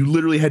is right. You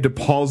literally had to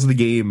pause the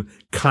game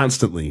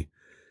constantly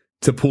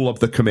to pull up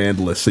the command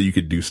list so you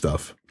could do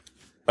stuff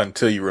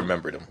until you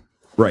remembered them.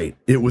 Right.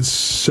 It was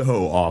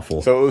so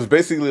awful. So it was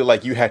basically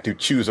like you had to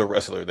choose a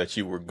wrestler that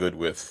you were good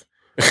with,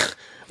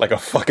 like a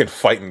fucking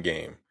fighting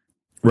game.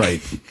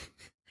 Right.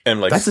 And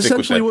like that's stick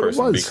with that what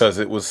person it was. Because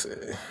it was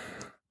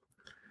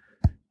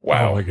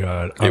wow. Oh my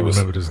God. I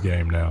remember this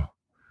game now.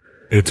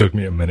 It took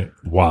me a minute.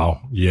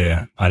 Wow.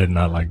 Yeah. I did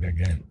not like that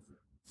game.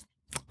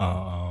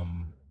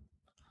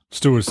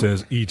 Stewart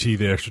says, E.T.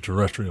 the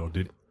Extraterrestrial.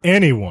 Did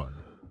anyone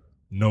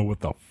know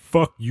what the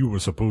fuck you were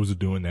supposed to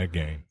do in that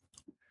game?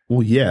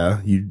 Well,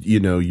 yeah.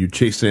 You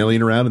chased an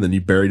alien around and then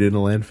you buried it in a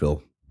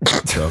landfill.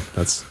 So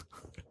that's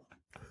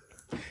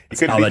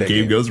how that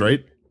game goes,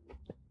 right?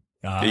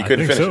 You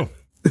couldn't finish it.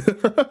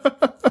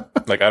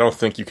 Like, I don't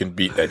think you can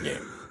beat that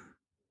game.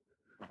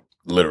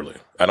 Literally.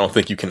 I don't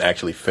think you can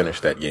actually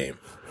finish that game.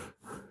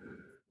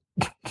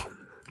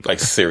 Like,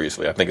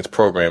 seriously. I think it's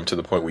programmed to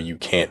the point where you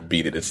can't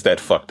beat it. It's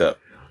that fucked up.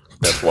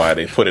 That's why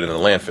they put it in a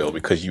landfill,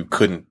 because you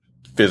couldn't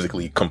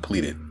physically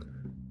complete it.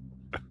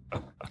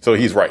 So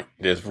he's right.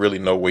 There's really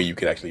no way you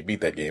could actually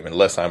beat that game,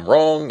 unless I'm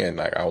wrong,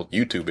 and I'll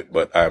YouTube it,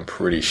 but I'm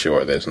pretty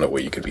sure there's no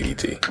way you could beat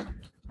E.T.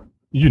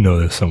 You know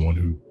there's someone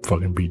who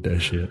fucking beat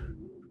that shit.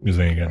 Because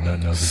they ain't got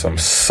nothing else to do. Some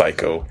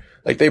psycho.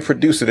 Like, they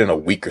produced it in a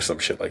week or some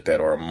shit like that,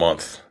 or a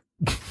month.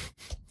 It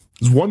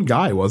was one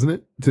guy, wasn't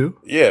it, too?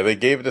 Yeah, they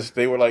gave it this.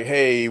 They were like,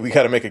 hey, we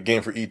got to make a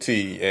game for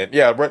E.T. And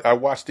yeah, I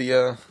watched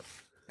the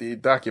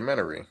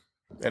documentary.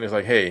 And it's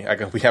like, hey,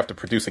 we have to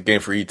produce a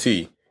game for ET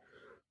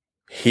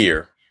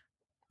here.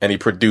 And he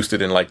produced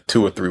it in like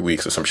 2 or 3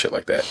 weeks or some shit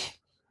like that.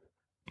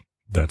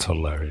 That's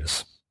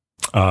hilarious.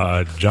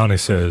 Johnny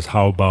says,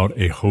 how about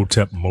a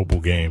Hotep mobile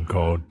game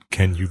called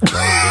Can You Burn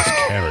This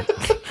Carrot?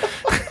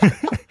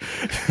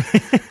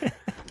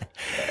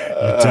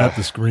 You tap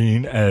the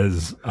screen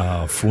as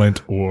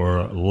flint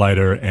or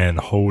lighter and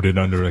hold it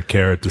under a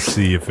carrot to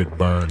see if it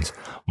burns.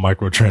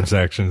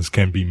 Microtransactions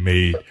can be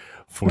made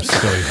for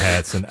silly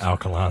hats and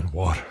alkaline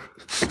water.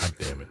 God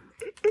damn it.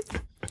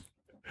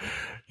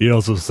 He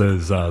also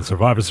says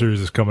Survivor Series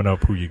is coming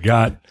up. Who you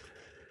got?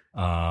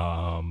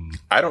 I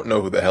don't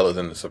know who the hell is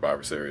in the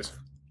Survivor Series.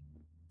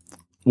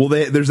 Well,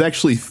 there's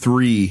actually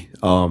 3.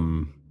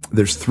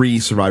 There's 3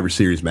 Survivor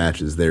Series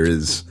matches. There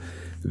is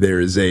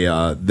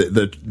a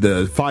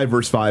the 5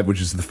 versus 5,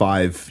 which is the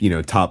 5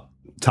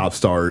 top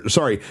stars.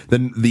 Sorry,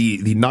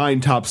 the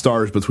 9 top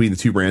stars between the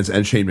 2 brands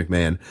and Shane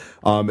McMahon.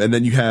 And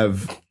then you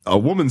have a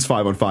women's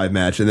 5-on-5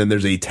 match, and then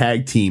there's a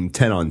tag team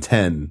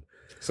 10-on-10.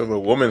 So the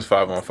women's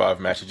 5-on-5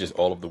 match is just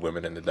all of the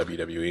women in the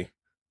WWE.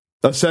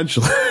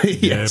 Essentially,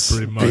 yes, yeah,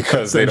 pretty much.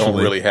 Because they don't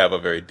really have a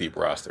very deep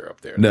roster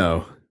up there.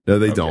 No,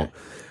 they don't.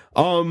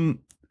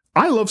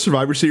 I love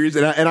Survivor Series,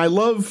 and I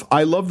love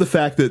the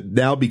fact that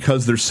now,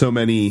 because there's so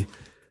many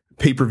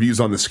pay-per-views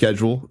on the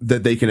schedule,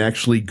 that they can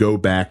actually go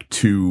back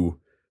to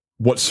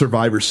what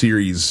Survivor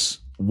Series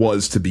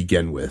was to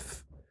begin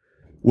with,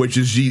 which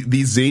is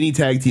these zany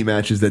tag team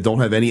matches that don't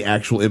have any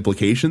actual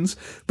implications,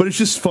 but it's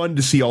just fun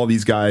to see all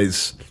these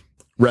guys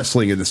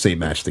wrestling in the same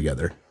match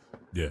together.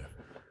 Yeah.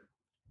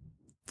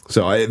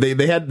 So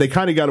they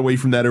kind of got away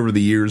from that over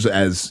the years,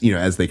 as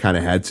they kind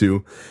of had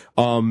to.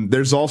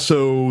 There's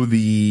also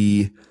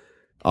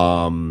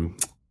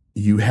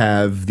you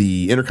have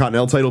the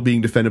Intercontinental title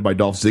being defended by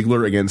Dolph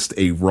Ziggler against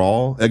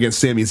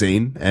Sami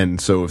Zayn. And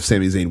so if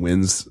Sami Zayn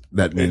wins,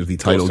 that means the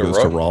title goes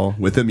to Raw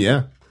with him.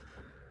 Yeah.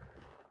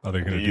 Are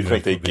they going to do you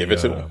think they give it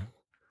to him?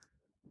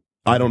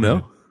 I don't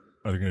know.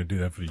 Are they going to do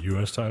that for the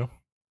U.S. title?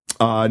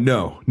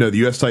 No, the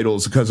U.S. title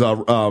is because,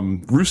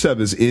 Rusev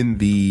is in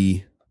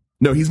the,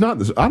 no, he's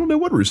not. I don't know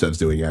what Rusev's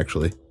doing,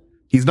 actually.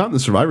 He's not in the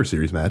Survivor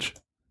Series match.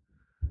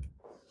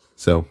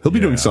 So he'll be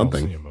doing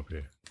something. I'll see him up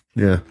here.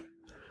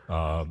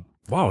 Yeah.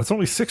 Wow, it's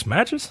only 6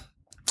 matches?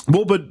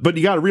 Well, but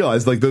you got to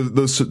realize, like,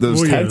 those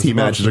tag team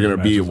matches are going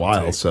to be a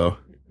while, so.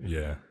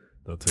 Yeah,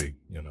 they'll take,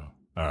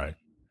 All right.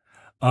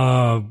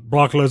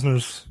 Brock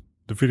Lesnar's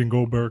defeating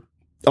Goldberg.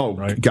 Oh,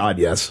 right? God,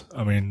 yes.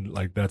 I mean,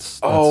 like, that's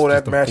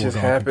that match is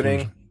happening.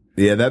 Conclusion.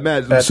 Yeah, that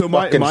match. That so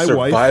my wife,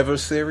 Survivor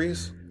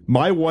Series.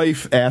 My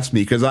wife asked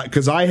me,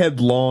 because I had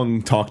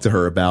long talked to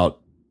her about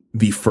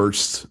the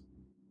first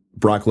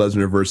Brock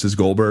Lesnar versus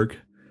Goldberg.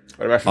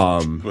 But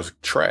it was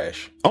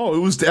trash. Oh, it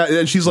was,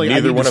 and she's like,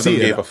 neither I need one to of them see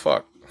gave it. a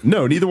fuck.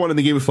 No, neither one of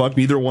them gave a fuck.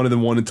 Neither one of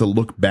them wanted to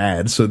look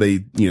bad, so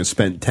they,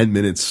 spent 10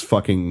 minutes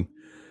fucking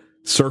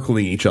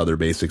circling each other,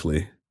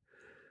 basically.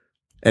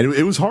 And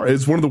it was hard.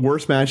 It's one of the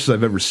worst matches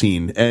I've ever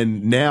seen.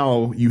 And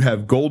now you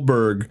have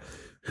Goldberg,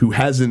 who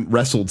hasn't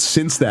wrestled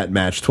since that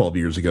match 12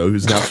 years ago,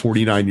 who's now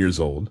 49 years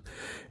old.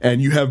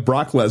 And you have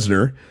Brock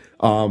Lesnar,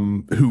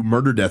 who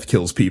murder death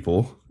kills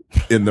people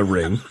in the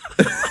ring.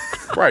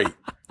 Right.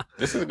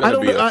 This is going to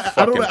be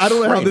I don't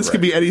know how this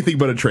could be anything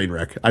but a train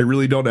wreck. I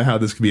really don't know how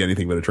this could be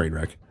anything but a train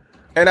wreck.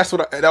 And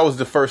that was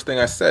the first thing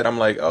I said. I'm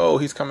like, oh,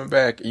 he's coming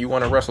back. You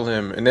want to wrestle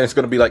him. And then it's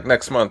going to be like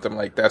next month. I'm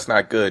like, that's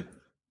not good.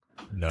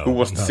 No. Who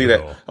wants to see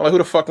that? All. I'm like, who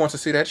the fuck wants to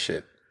see that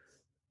shit?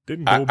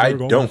 Didn't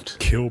Goldberg almost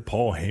kill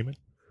Paul Heyman?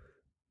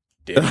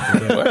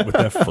 With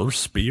that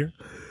first spear?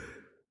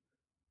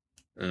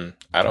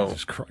 I don't.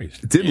 Jesus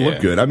Christ. It didn't look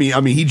good. I mean,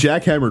 he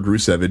jackhammered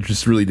Rusev. It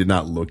just really did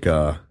not look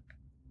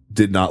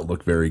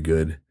very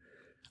good.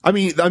 I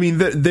mean,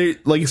 they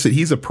like I said,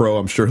 he's a pro.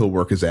 I'm sure he'll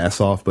work his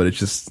ass off, but it's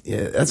just,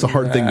 that's a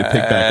hard thing to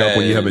pick back up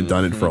when you haven't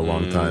done it for a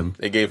long time.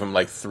 They gave him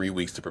like 3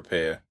 weeks to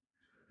prepare.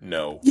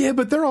 No. Yeah,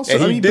 but they're also,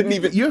 and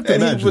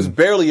he was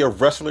barely a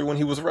wrestler when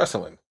he was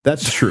wrestling.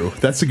 That's true.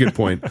 That's a good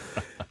point.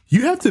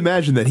 You have to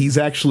imagine that he's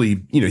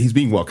actually, he's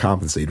being well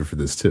compensated for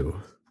this too.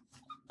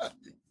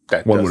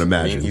 That one would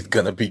imagine mean he's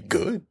gonna be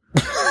good.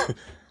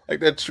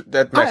 Like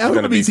that match is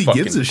gonna be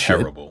fucking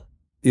terrible.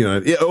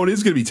 It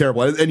is gonna be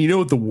terrible. And you know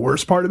what the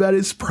worst part of that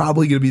is?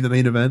 Probably gonna be the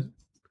main event.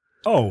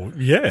 Oh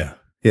yeah,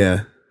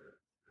 yeah.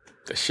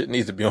 That shit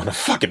needs to be on a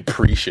fucking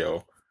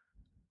pre-show.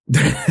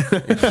 Get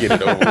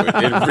it over with.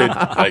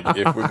 Like,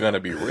 if we're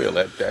gonna be real,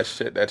 that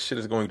shit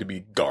is going to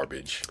be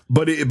garbage.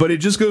 But it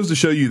just goes to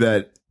show you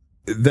that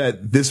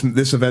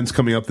this event's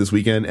coming up this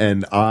weekend,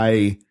 and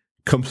I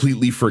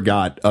completely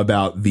forgot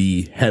about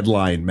the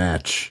headline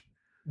match.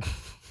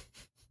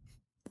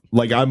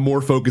 Like, I'm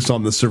more focused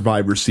on the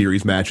Survivor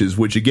Series matches,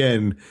 which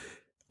again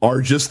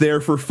are just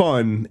there for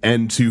fun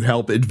and to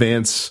help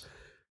advance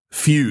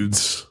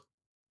feuds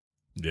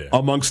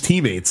amongst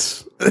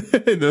teammates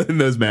in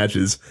those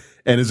matches,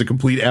 and is a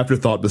complete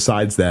afterthought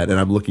besides that. And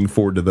I'm looking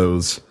forward to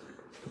those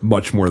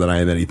much more than I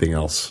am anything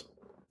else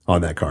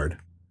on that card.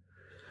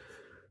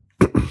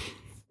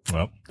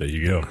 Well, there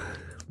you go.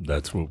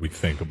 That's what we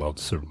think about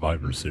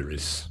Survivor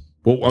Series.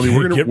 Well, I mean,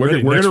 we're gonna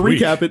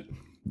recap it.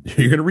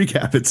 You're gonna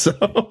recap it, so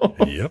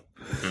yep.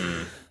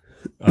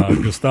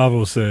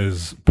 Gustavo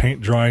says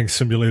Paint Drying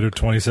Simulator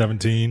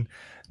 2017.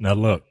 Now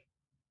look,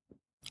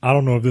 I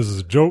don't know if this is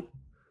a joke.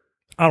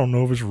 I don't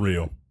know if it's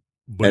real.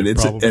 But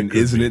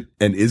isn't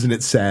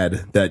it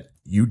sad that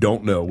you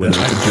don't know whether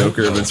it's a joke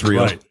or if it's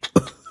real? Right.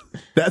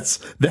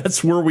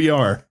 That's where we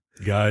are,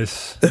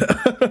 guys.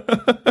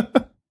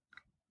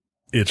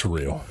 It's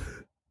real.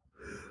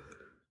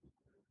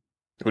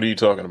 What are you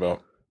talking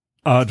about?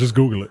 Just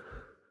Google it.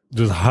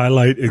 Just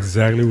highlight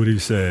exactly what he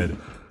said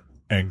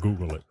and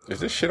Google it. Is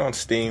this shit on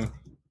Steam?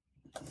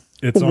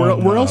 It's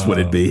where else would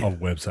it be? A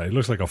website. It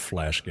looks like a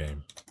Flash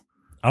game.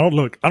 I don't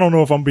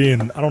know if I'm being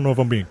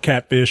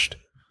catfished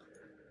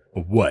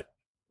or what,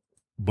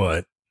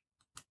 but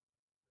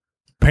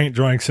Paint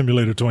Drying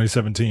Simulator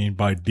 2017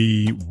 by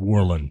D.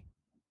 Worland.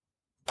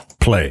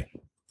 Play.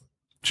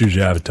 Choose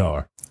your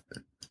avatar.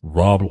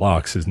 Rob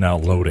Locks is now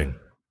loading.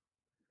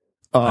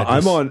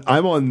 I'm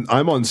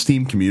on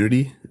Steam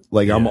Community.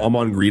 Like I'm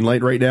on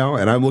Greenlight right now,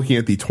 and I'm looking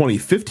at the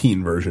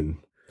 2015 version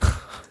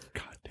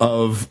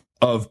of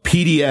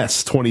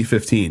PDS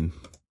 2015.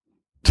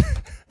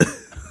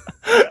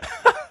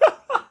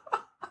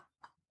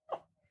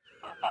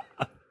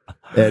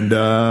 And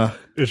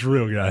it's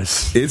real,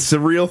 guys. It's a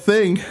real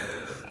thing.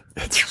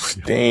 It's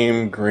real.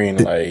 Steam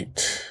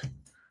Greenlight.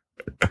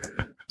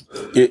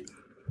 I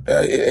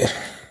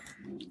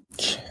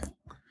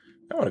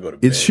want to go to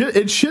bed.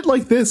 It's shit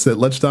like this that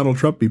lets Donald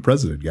Trump be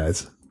president,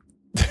 guys.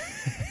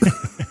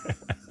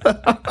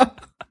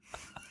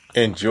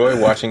 Enjoy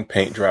watching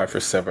paint dry for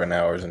 7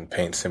 hours in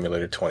Paint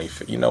Simulator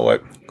 20. You know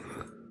what?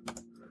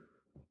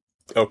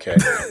 Okay.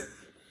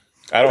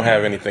 I don't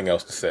have anything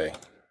else to say.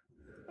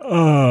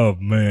 Oh,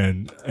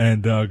 man.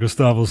 And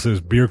Gustavo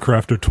says, Beer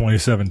Crafter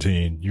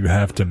 2017, you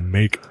have to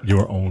make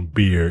your own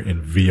beer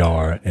in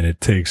VR, and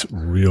it takes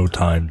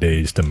real-time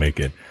days to make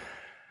it.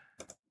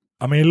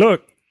 I mean,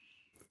 look,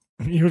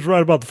 he was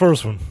right about the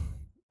first one.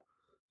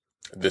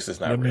 This is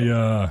not real.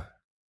 Let me,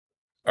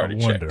 already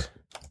checked.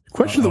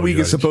 Question of the week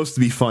is supposed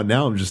to be fun.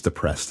 Now I'm just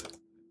depressed.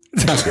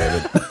 God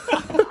damn it.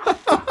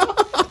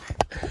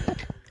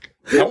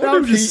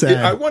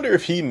 I wonder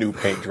if he knew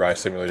Paint Dry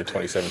Simulator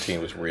 2017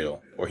 was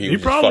real, or he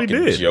was probably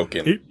just fucking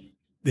joking.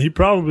 He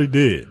probably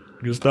did.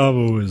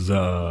 Gustavo is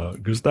a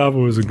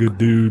good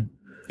dude.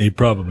 He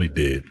probably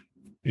did.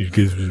 He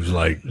was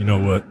like, you know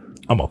what?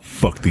 I'm gonna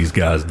fuck these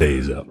guys'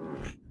 days up.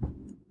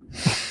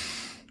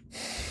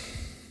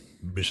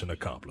 Mission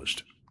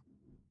accomplished.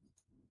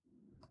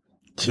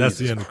 That's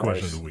the end of the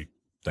question of the week.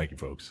 Thank you,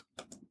 folks.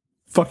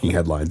 Fucking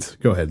headlines.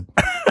 Go ahead.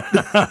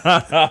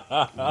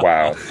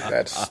 Wow,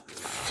 that's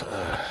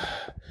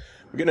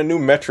we're getting a new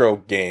Metro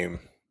game.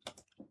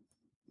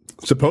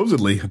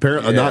 Supposedly,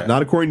 apparently,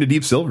 not according to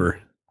Deep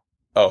Silver.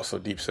 Oh, so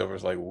Deep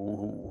Silver's like,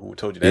 who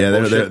told you that? Yeah,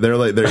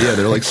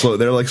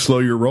 they're like slow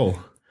your roll.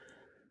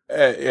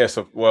 Yeah.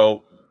 So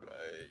well,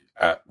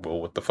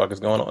 what the fuck is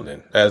going on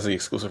then? As the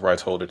exclusive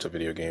rights holder to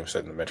video games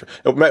set in the Metro.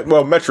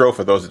 Well, Metro,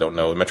 for those that don't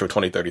know, Metro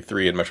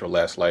 2033 and Metro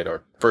Last Light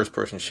are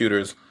first-person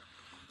shooters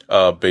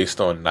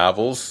based on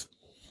novels,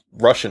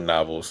 Russian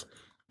novels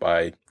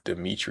by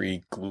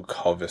Dmitry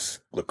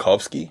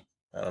Glukhovsky.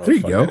 I don't know. There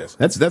you go.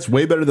 That's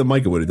way better than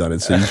Micah would have done it.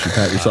 So you should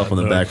pat yourself on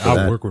the back for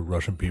that. I work with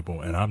Russian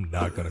people, and I'm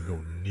not going to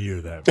go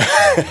near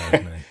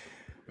that.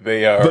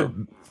 They are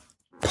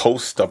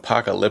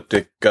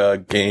post-apocalyptic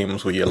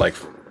games where you're like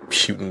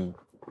shooting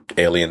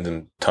aliens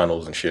in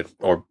tunnels and shit,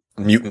 or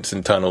mutants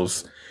in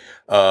tunnels.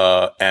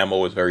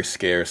 Ammo is very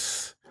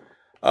scarce.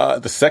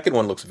 The second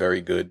one looks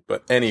very good,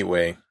 but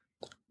anyway,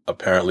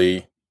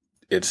 apparently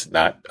it's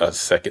not a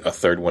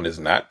third one is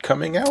not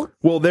coming out.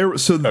 Well,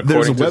 there's a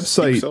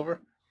website.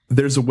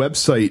 There's a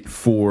website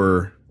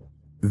for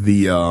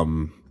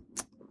the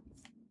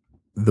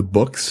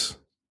books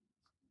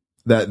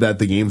that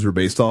the games were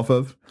based off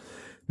of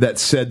that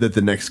said that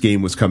the next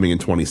game was coming in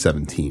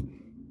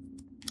 2017.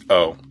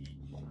 Oh.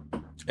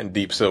 And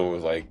Deep Silver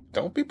was like,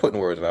 "Don't be putting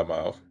words in my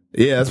mouth."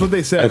 Yeah, that's what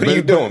they said. What are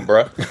you doing,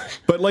 bro?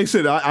 But like I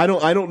said, I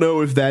don't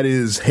know if that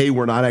is, hey,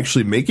 we're not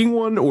actually making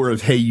one, or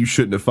if, hey, you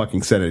shouldn't have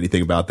fucking said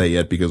anything about that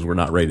yet because we're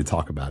not ready to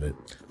talk about it.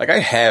 Like, I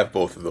have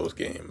both of those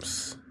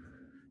games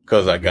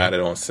because I got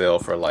it on sale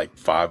for like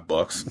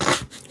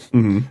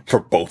 $5 for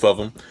both of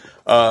them.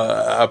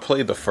 I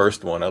played the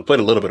first one. I played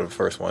a little bit of the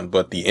first one,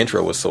 but the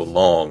intro was so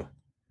long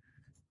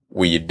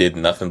where you did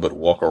nothing but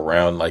walk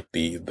around like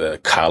the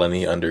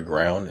colony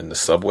underground in the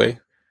subway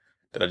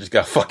that I just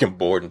got fucking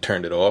bored and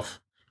turned it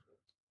off.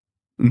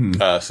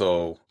 Mm-hmm.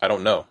 So I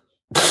don't know.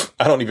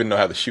 I don't even know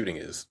how the shooting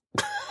is.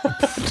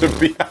 To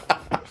be,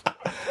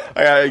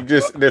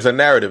 there's a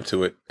narrative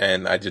to it,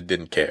 and I just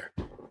didn't care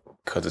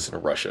because it's in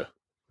Russia,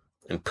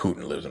 and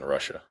Putin lives in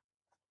Russia.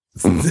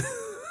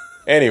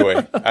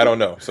 Anyway, I don't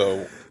know.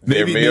 So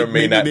there may or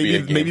may not be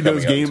a game.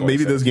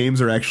 Maybe those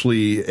games are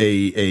actually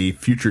a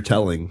future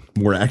telling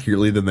more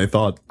accurately than they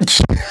thought.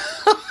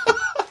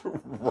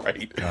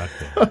 Right. God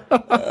damn.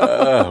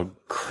 Oh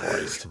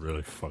Christ! It's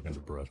really fucking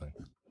depressing.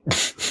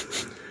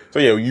 So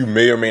yeah, you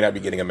may or may not be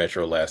getting a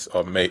Metro Last,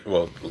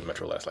 Metro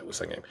Last Light was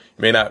the second game.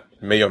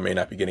 May or may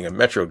not be getting a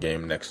Metro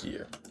game next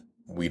year.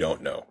 We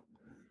don't know.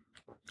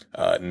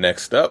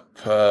 Next up,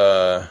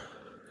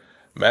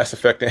 Mass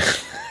Effect.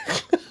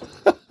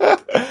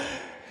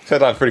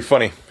 Headline's pretty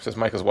funny. It says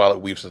Michael's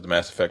wallet weeps as the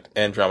Mass Effect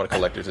Andromeda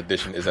Collector's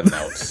Edition is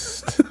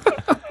announced.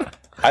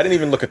 I didn't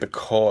even look at the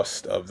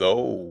cost of the.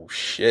 Oh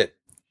shit!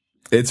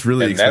 It's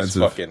really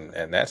expensive.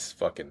 That's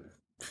fucking.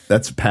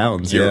 That's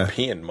pounds.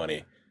 European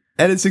money.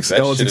 And it's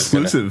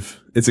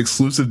exclusive. It's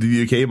exclusive to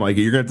the UK, Mike.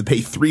 You're gonna have to pay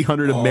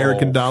 $300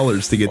 American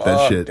dollars to get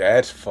that shit.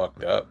 That's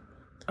fucked up.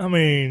 I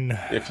mean,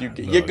 if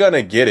you're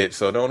gonna get it,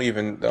 so don't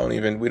even.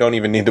 We don't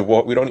even need to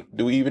walk.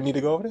 Do we even need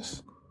to go over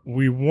this?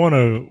 We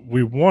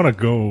wanna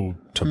go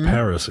to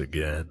Paris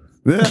again.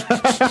 If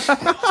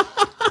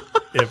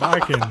I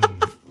can,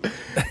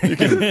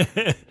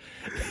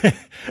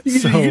 you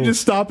can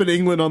just stop in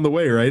England on the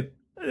way, right?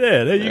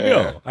 Yeah, there you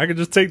go. I can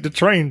just take the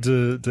train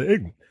to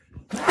England.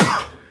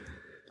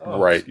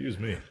 Right. Excuse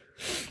me.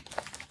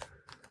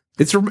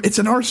 It's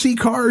an RC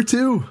car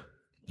too.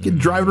 You can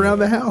drive around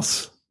the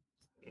house.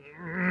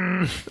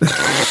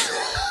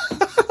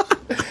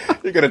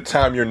 You're gonna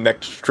time your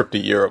next trip to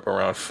Europe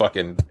around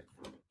fucking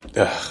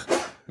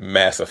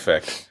Mass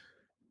Effect.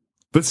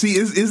 But see,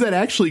 is that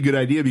actually a good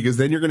idea? Because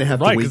then you're going to have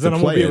to wait to then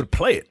I won't be able to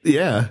play it.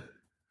 Yeah.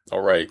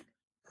 All right.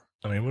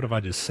 I mean, what if I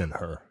just send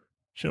her?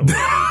 She don't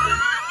really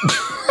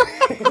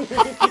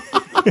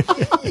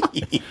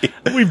need me.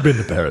 We've been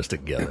to Paris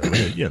together.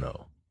 We're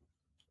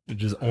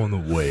just on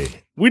the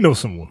way. We know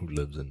someone who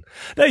lives in.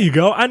 There you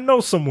go. I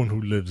know someone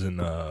who lives in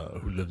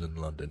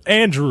London.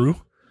 Andrew,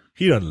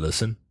 he doesn't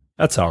listen.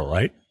 That's all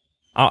right.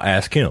 I'll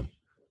ask him.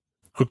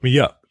 Hook me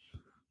up.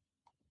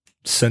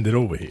 Send it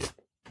over here.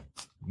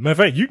 Matter of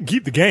fact, you can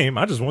keep the game.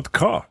 I just want the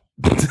car.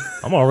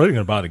 I'm already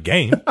going to buy the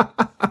game.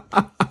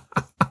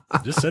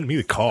 Just send me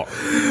the car.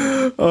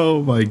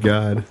 Oh my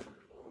god,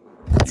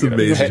 it's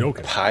amazing.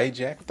 Joking. Pie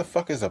Jack? What the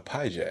fuck is a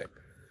Pie Jack?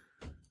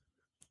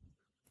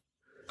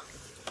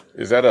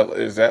 Is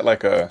that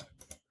like a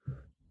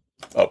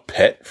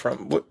pet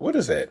from what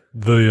is that?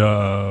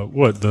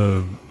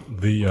 The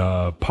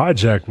Pie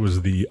Jack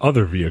was the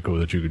other vehicle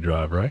that you could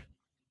drive, right?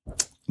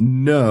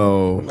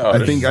 No,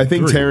 I think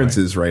Terrence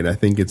is right. I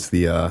think it's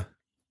the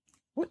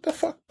what the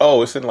fuck?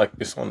 Oh, it's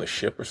on the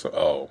ship or so.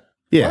 Oh,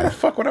 yeah. Why the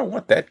fuck would I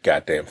want that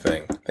goddamn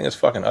thing? I think it's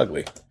fucking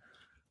ugly.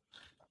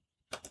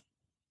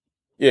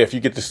 Yeah, if you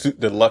get the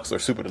deluxe or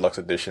super deluxe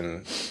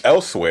edition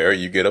elsewhere,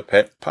 you get a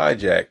pet Pie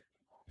Jack,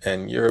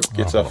 and Europe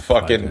gets a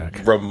fucking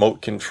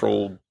remote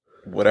controlled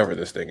whatever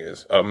this thing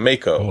is, a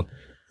Mako.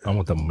 I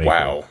want the Mako.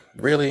 Wow,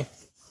 really?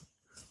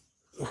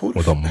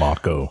 With a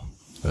Mako,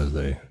 as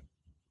they.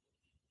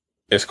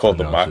 It's called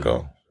the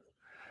Mako.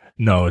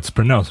 No, it's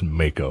pronounced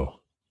Mako,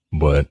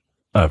 but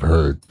I've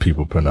heard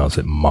people pronounce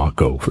it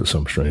Mako for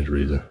some strange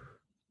reason.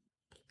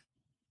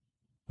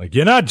 Like,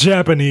 you're not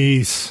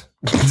Japanese.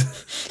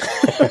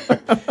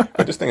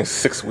 This thing is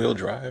 6-wheel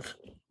drive,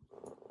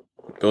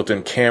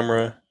 built-in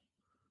camera.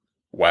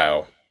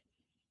 Wow.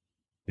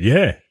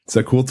 Yeah, it's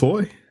a cool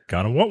toy.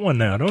 Kind of want one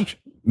now, don't you?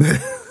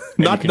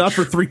 not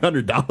for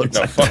 $300. No,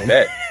 fuck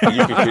that.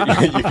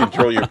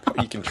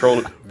 You control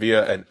it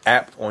via an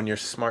app on your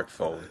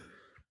smartphone.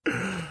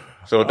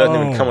 So it doesn't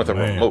even come with a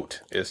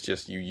remote. It's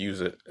just you use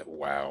it.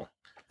 Wow.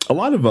 A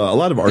lot of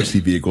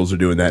RC vehicles are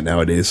doing that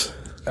nowadays.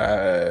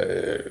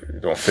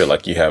 Don't feel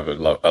like you have a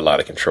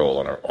lot of control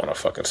on a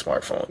fucking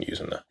smartphone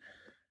using the.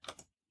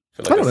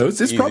 I don't know.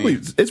 It's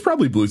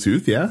probably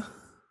Bluetooth. Yeah.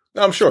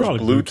 No, I'm sure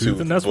it's Bluetooth,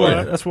 and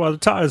that's why the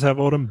tires have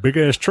all them big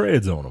ass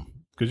treads on them,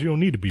 because you don't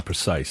need to be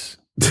precise.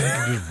 You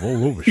can just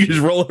roll over. You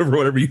just roll over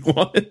whatever you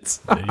want.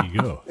 There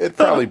you go. It's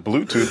probably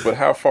Bluetooth, but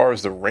how far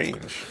is the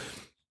range?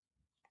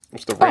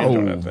 What's the range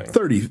on that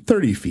thing?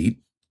 30 feet.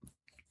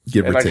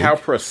 Give or take. How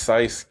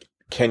precise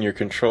can your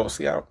control?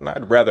 See,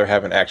 I'd rather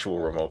have an actual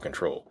remote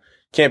control.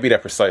 Can't be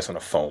that precise on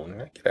a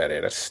phone. Get out of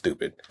here. That's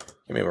stupid.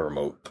 Give me a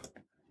remote.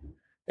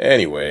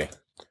 Anyway,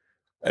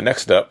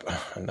 next up,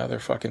 another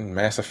fucking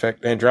Mass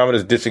Effect. Andromeda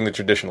is ditching the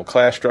traditional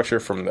class structure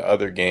from the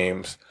other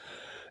games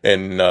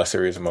in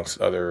series,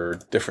 amongst other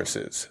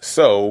differences.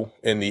 So,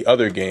 in the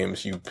other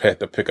games, you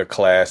had to pick a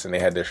class and they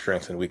had their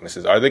strengths and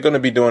weaknesses. Are they going to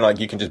be doing like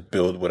you can just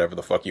build whatever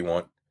the fuck you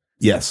want?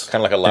 Yes.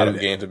 Kind of like a lot of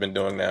games have been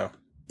doing now.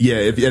 Yeah,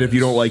 if you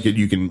don't like it,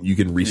 you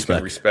can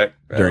respect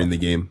during the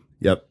game.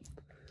 Yep.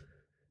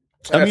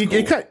 I mean,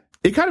 cool.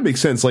 It kind of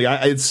makes sense. Like,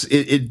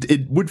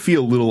 it would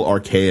feel a little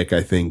archaic,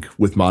 I think,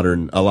 with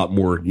a lot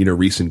more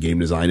recent game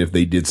design if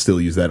they did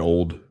still use that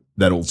old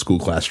school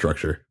class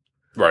structure.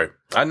 Right.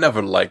 I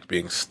never liked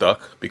being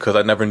stuck because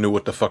I never knew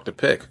what the fuck to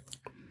pick.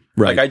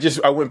 Right. Like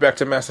I went back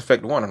to Mass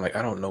Effect 1. I'm like,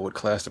 I don't know what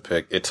class to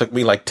pick. It took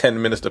me like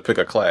 10 minutes to pick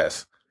a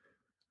class.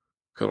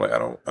 Cause like, I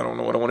don't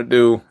know what I want to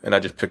do. And I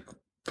just picked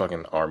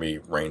fucking Army,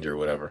 Ranger,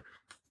 whatever.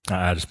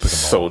 I just picked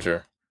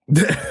Soldier.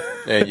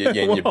 And you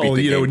beat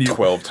the game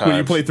 12 times. When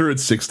you play through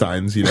it 6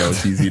 times,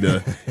 it's easy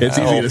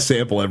to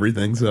sample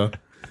everything. So,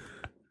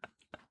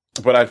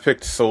 but I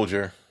picked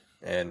Soldier,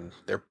 and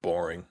they're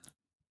boring.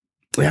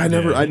 Yeah, I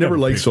never never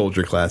liked pick-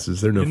 soldier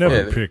classes. They're no You fun.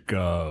 never pick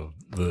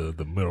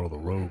the middle of the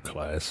road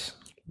class.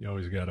 You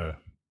always gotta.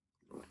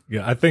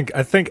 Yeah,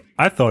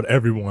 I thought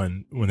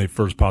everyone when they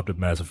first popped up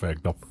Mass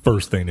Effect, the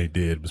first thing they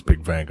did was pick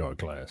Vanguard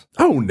class.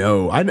 Oh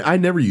no, I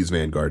never use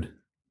Vanguard.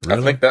 I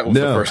think that was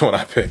the No. first one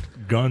I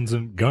picked. Guns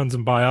and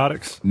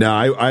biotics. No,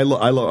 I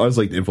was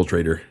like the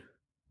Infiltrator,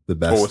 the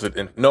best. Or was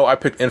it? No, I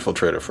picked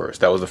Infiltrator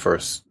first. That was the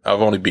first.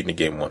 I've only beaten the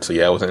game once, so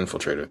yeah, I was an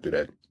Infiltrator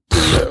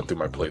through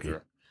my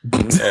playthrough.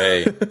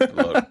 Hey,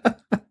 look.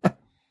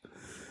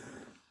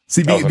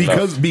 See, That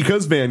was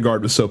because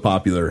Vanguard was so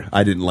popular,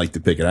 I didn't like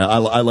to pick it. I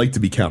like to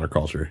be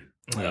counterculture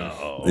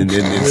Oh, and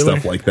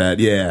stuff like that.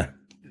 Yeah.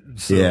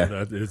 So Yeah.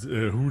 that is,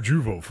 who'd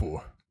you vote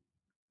for?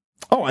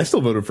 Oh, I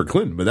still voted for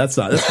Clinton, but that's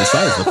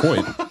besides the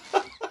point.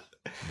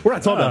 We're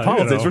not talking about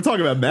politics. We're talking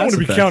about I Mass want to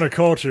be Effect.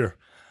 counterculture.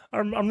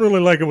 I'm really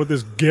liking what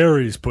this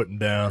Gary's putting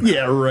down.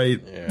 Yeah,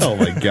 right. Yeah. Oh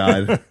my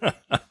god.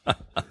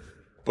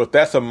 But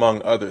that's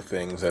among other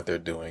things that they're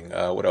doing.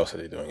 What else are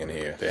they doing in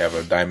here? They have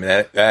a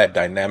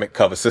dynamic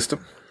cover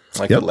system,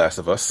 like Yep. The Last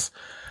of Us.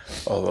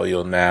 Although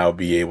you'll now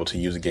be able to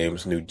use the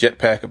game's new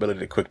jetpack ability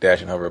to quick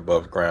dash and hover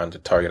above ground to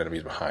target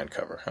enemies behind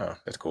cover. Huh,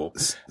 that's cool.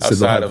 So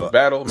Outside they'll have, of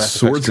battle, Mass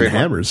swords Effect's and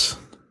trademark hammers.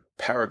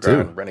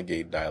 Paragon Too.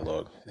 Renegade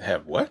dialogue.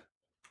 Have what?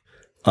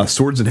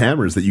 Swords and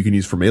hammers that you can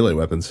use for melee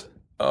weapons.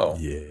 Oh,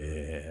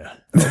 Yeah.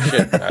 oh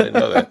shit! I didn't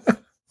know that.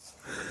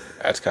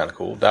 That's kind of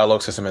cool.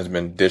 Dialogue system has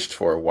been ditched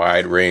for a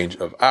wide range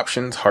of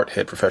options: hard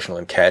hit, professional,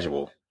 and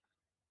casual.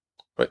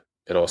 But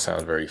it all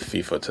sounds very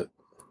FIFA to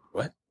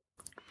what?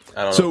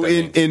 I don't know. So what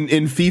that means.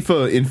 in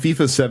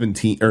FIFA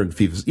 17 or in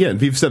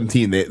FIFA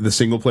 17, the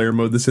single player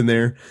mode that's in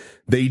there,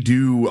 they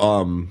do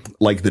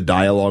like the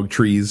dialogue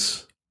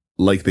trees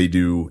like they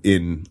do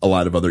in a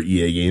lot of other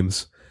EA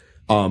games.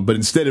 But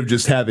instead of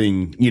just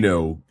having,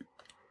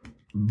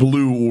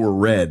 blue or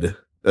red,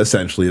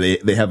 essentially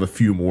they have a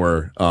few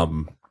more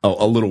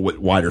a little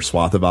wider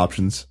swath of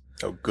options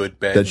Oh, good,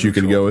 bad, that you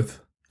can neutral. go with.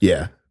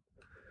 Yeah.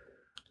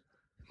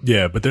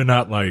 Yeah, but they're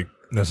not like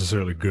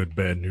necessarily good,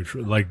 bad,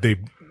 neutral. Like they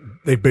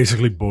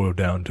basically boil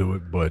down to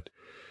it, but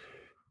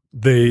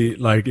they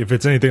like if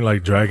it's anything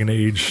like Dragon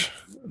Age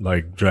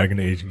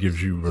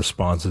gives you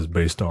responses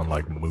based on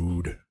like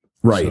mood.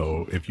 Right.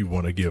 So if you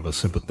want to give a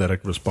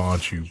sympathetic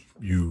response,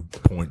 you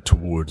point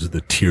towards the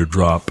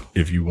teardrop.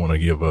 If you want to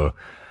give a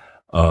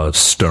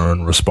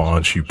stern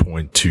response, you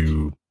point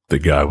to the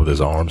guy with his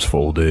arms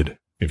folded.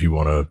 If you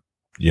want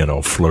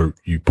to, flirt,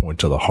 you point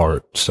to the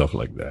heart, stuff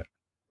like that.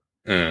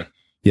 Mm.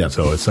 Yeah.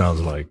 So it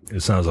sounds like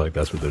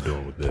that's what they're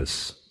doing with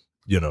this,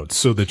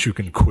 so that you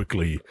can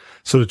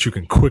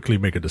quickly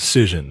make a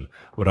decision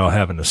without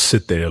having to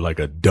sit there like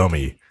a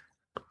dummy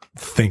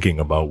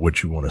thinking about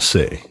what you want to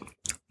say.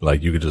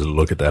 Like you could just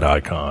look at that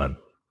icon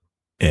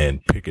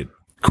and pick it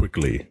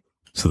quickly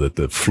so that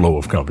the flow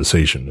of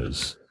conversation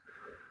is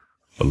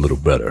a little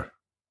better.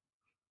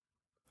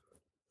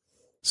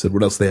 So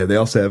what else they have? They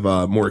also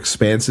have more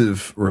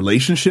expansive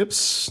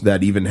relationships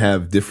that even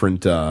have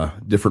different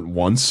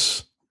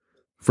wants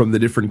from the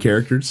different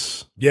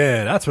characters.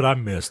 Yeah, that's what I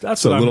missed.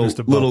 That's So what a I missed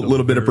about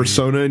little bit of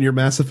persona in your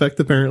Mass Effect,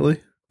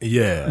 apparently.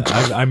 Yeah,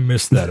 I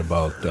missed that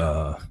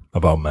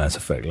about Mass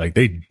Effect. Like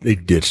they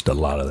ditched a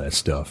lot of that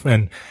stuff,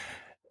 and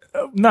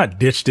not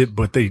ditched it,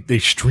 but they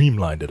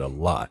streamlined it a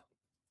lot.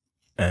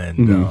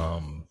 And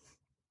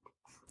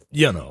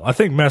I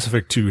think Mass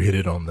Effect 2 hit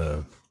it on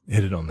the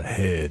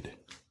head.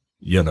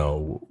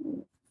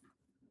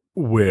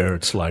 Where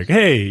it's like,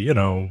 hey,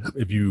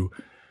 if you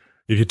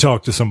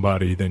talk to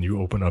somebody, then you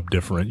open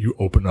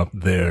up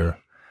their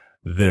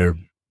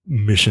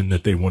mission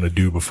that they want to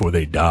do before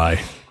they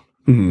die.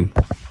 Mm-hmm.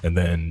 And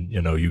then,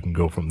 you can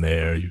go from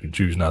there. You can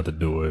choose not to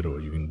do it or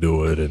you can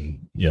do it.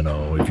 And,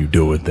 if you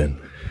do it, then,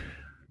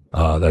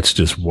 that's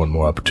just one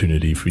more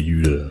opportunity for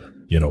you to,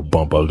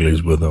 bump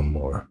uglies with them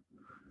or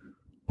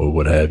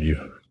what have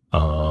you.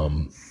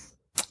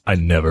 I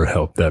never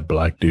helped that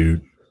black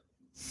dude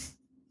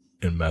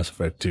in Mass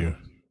Effect 2.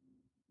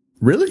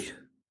 Really?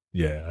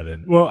 Yeah, I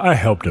didn't. Well, I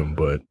helped him,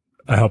 but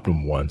I helped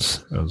him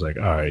once. I was like,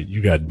 all right,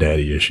 you got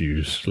daddy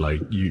issues. Like,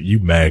 you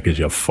mad because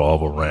your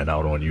father ran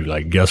out on you.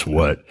 Like, guess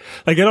what?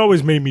 Like, it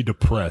always made me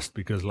depressed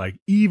because, like,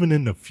 even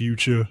in the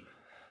future,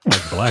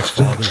 like, black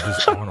fathers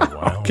just aren't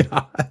around.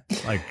 God.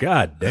 Like,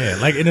 god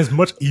damn. Like, and it's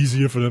much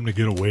easier for them to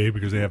get away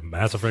because they have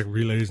Mass Effect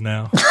relays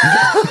now.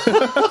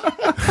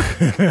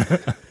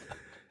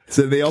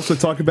 So they also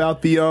talk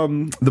about the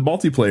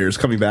multiplayer is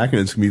coming back,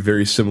 and it's going to be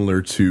very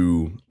similar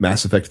to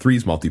Mass Effect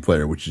 3's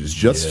multiplayer, which is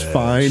just Yes.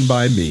 fine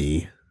by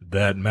me.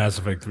 That Mass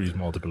Effect 3's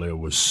multiplayer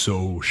was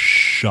so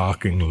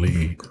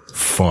shockingly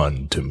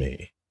fun to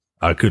me.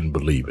 I couldn't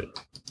believe it.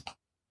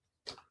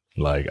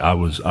 Like I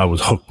was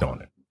hooked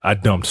on it. I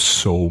dumped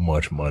so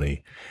much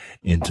money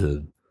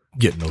into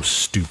getting those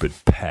stupid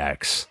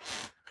packs.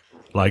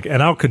 Like,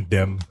 and I'll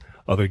condemn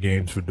other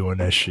games for doing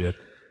that shit.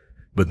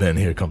 But then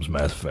here comes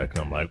Mass Effect,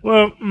 and I'm like,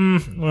 well,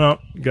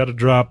 got to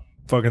drop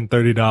fucking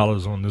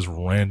 $30 on this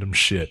random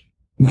shit.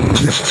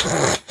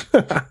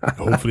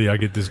 Hopefully I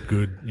get this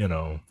good,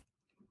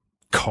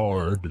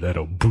 card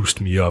that'll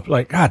boost me up.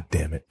 Like, God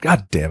damn it.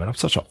 I'm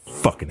such a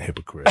fucking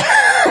hypocrite.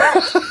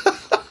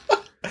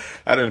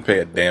 I didn't pay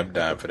a damn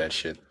dime for that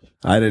shit.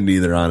 I didn't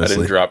either, honestly. I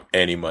didn't drop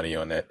any money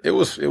on that. It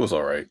was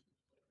all right.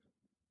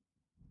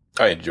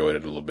 I enjoyed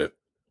it a little bit.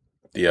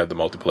 The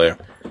multiplayer.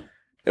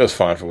 It was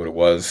fine for what it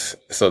was.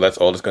 So that's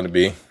all it's going to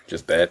be.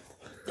 Just that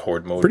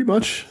horde mode. Pretty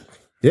much.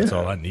 Yeah. That's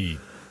all I need.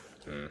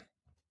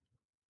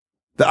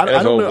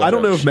 I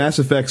don't know if Mass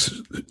Effect's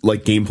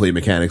like gameplay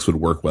mechanics would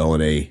work well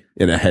in a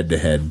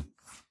head-to-head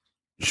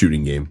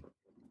shooting game.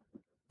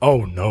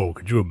 Oh no!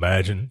 Could you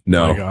imagine?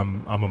 No. Like,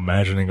 I'm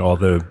imagining all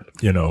the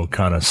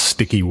kind of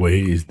sticky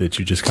ways that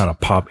you just kind of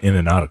pop in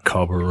and out of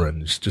cover,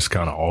 and it's just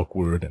kind of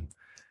awkward. And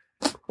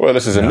well,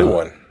 this is a new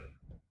one.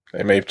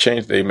 They may have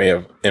changed. They may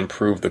have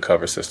improved the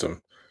cover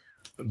system.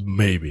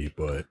 Maybe,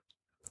 but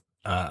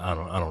I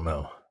don't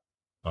know.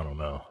 I don't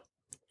know.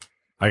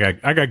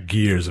 I got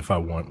gears if I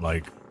want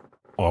like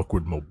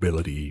awkward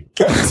mobility,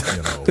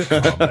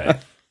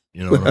 combat.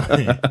 You know what I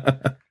mean?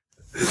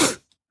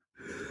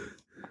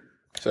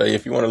 So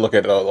if you want to look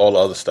at all the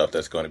other stuff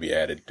that's going to be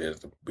added, there's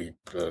the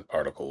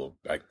article,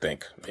 I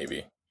think,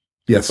 maybe.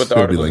 Yes. Put the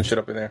articles and shit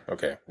up in there?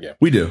 Okay, yeah.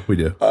 We do.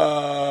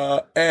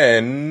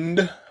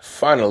 And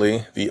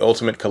finally, the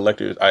ultimate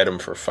collector's item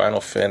for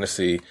Final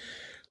Fantasy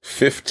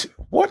 15.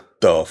 What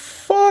the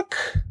fuck?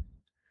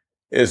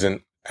 Is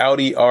an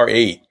Audi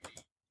R8.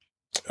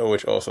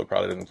 Which also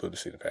probably didn't include the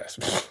season pass.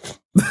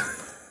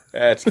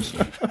 That's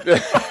cute.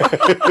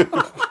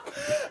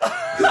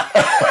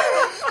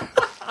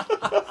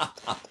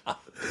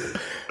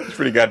 It's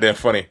pretty goddamn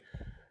funny.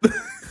 Could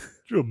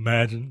you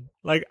imagine?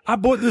 Like, I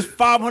bought this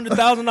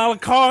 $500,000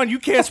 car and you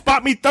can't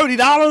spot me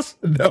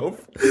 $30? No,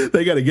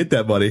 they got to get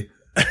that money.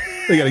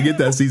 They got to get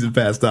that season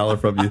pass dollar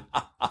from you.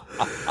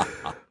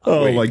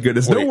 Oh my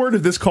goodness! No word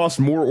if this costs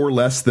more or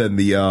less than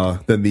the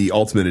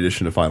Ultimate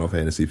Edition of Final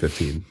Fantasy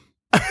 15.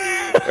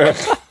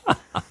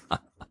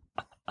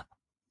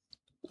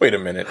 Wait a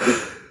minute.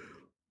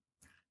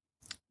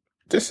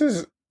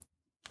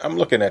 I'm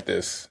looking at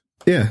this.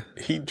 Yeah.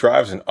 He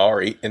drives an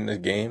R8 in the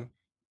game?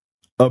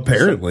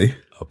 Apparently.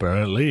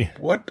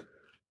 What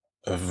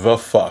the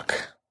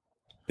fuck?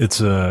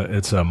 It's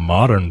a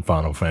modern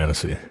Final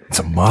Fantasy. It's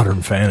a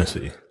modern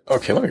fantasy.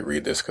 Okay, let me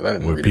read this because I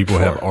didn't where read people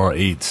it have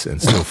R8s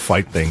and still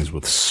fight things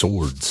with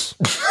swords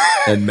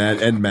and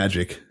magic. And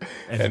magic.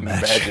 And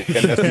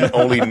that's the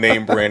only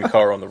name brand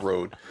car on the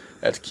road.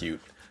 That's cute.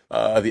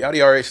 The Audi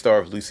R8 star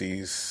of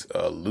Lucy's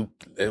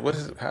what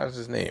is it? How's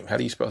his name? How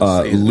do you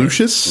spell his name?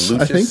 Lucius,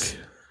 I think.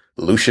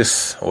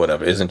 Lucius, or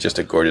whatever, isn't just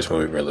a gorgeous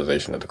movie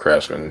realization of the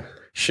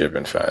craftsmanship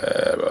and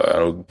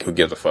who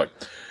gives a fuck.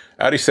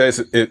 Audi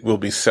says it will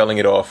be selling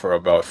it off for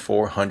about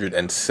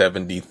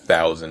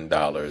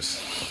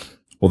 $470,000.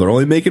 Well, they're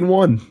only making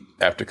one.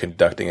 After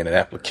conducting an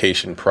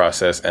application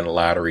process and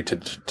lottery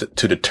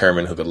to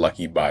determine who the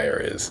lucky buyer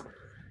is.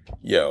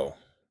 Yo.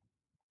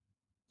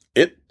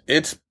 It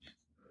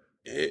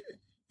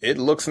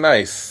looks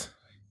nice.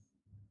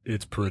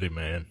 It's pretty,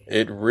 man.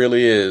 It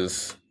really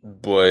is.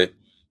 But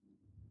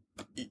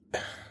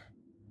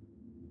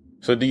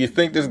so do you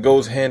think this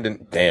goes hand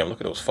in damn, look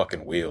at those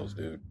fucking wheels,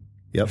 dude.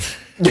 Yep.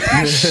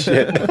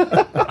 Shit.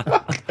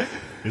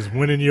 It's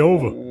winning you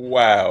over.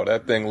 Wow,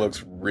 that thing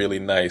looks really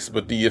nice.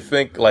 But do you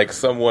think like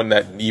someone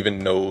that even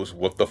knows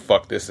what the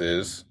fuck this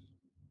is?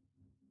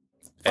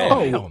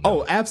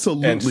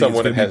 Absolutely. And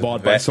someone that has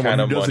bought that by someone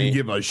kind of who doesn't money,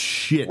 give a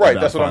shit. Right,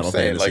 about that's what Final I'm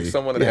saying. Fantasy. Like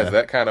someone that has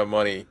that kind of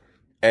money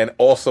and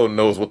also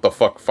knows what the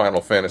fuck Final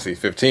Fantasy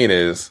 15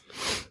 is.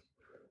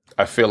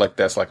 I feel like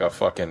that's like a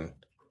fucking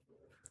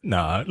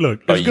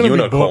look, it's gonna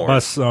be bought by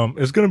some.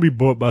 It's gonna be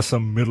bought by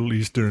some Middle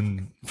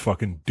Eastern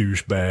fucking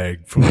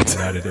douchebag from the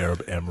United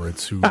Arab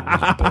Emirates who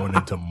was born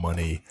into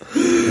money.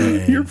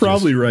 You're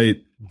probably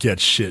right.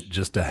 Get shit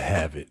just to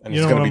have it. And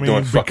you know what I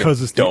mean?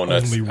 Because it's the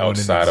donuts only one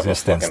in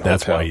existence.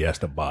 That's why he has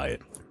to buy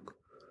it.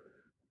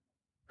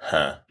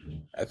 Huh?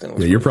 I think.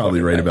 Yeah, you're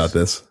probably right about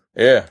this.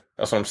 Yeah,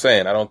 that's what I'm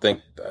saying. I don't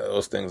think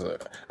those things are.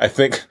 I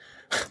think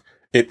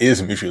it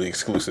is mutually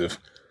exclusive.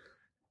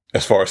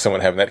 As far as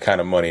someone having that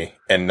kind of money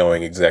and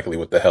knowing exactly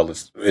what the hell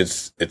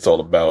it's all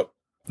about.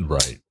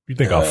 Right. You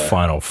think a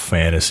Final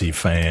Fantasy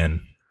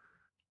fan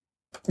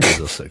is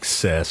a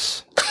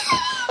success?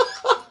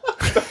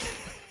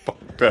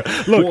 Look,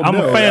 I'm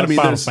a fan of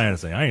Final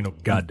Fantasy. I ain't no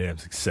goddamn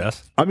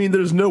success. I mean,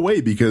 there's no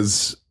way,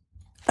 because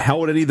how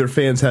would any of their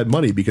fans had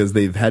money? Because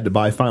they've had to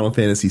buy Final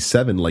Fantasy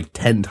VII like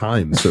 10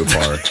 times so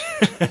far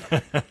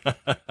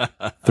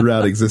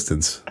throughout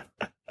existence.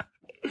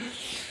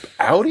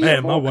 Audi?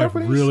 Man, my wife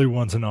really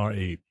wants an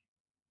R8.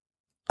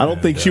 I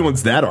don't think she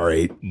wants that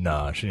R8.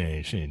 Nah, she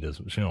ain't this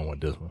one. She don't want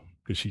this one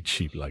because she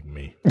cheap like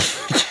me.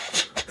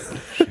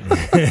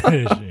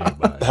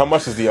 How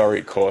much does the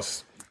R8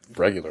 cost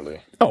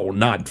regularly? Oh,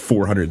 not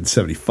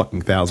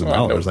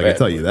 $470,000. I can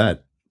tell you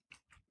that.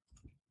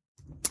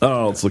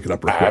 Oh, let's look it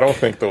up real quick. I don't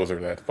think those are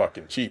that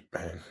fucking cheap,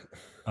 man.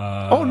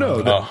 Oh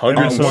no,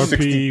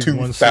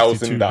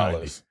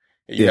 $162,000.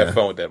 You have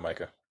fun with that,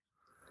 Micah.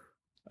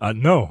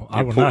 No,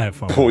 I will not have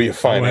fun. Pull your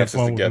finances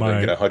together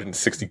and get a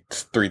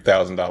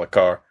 $163,000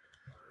 car.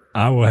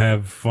 I will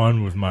have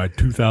fun with my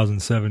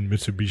 2007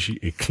 Mitsubishi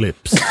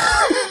Eclipse.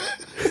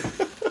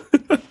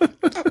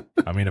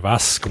 I mean, if I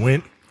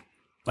squint,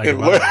 like if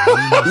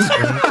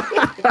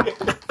I squint,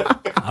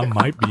 I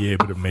might be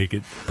able to make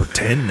it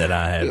pretend that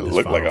I have this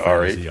look like an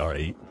R8.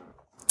 R8.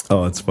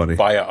 Oh, that's funny.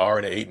 Buy an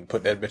R8 and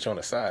put that bitch on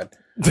the side.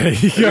 There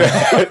you go.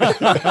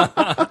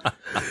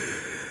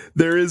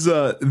 There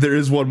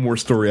is one more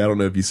story. I don't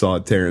know if you saw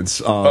it,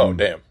 Terrence. Oh,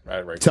 damn.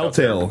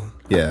 Telltale.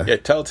 Yeah. Yeah,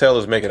 Telltale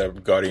is making a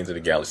Guardians of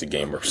the Galaxy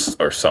game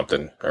or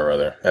something or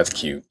other. That's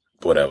cute.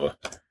 Whatever.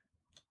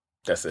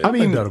 That's it. I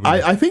mean,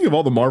 I think of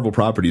all the Marvel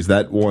properties,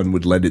 that one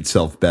would lend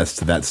itself best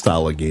to that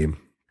style of game.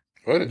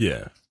 What?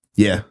 Yeah.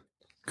 Yeah.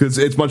 Because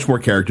it's much more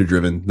character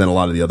driven than a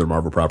lot of the other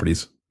Marvel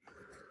properties.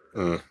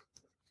 Mm.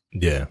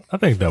 Yeah, I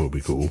think that would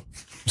be cool.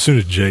 As soon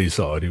as Jay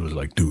saw it, he was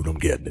like, dude, I'm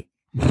getting it.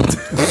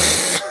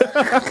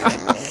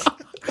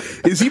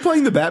 Is he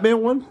playing the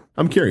Batman one?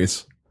 I'm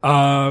curious.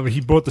 He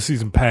bought the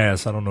season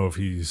pass. I don't know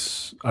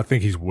if I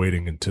think he's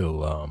waiting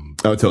until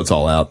until it's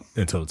all out.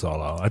 Until it's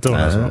all out. I told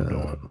him that's what I'm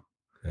doing.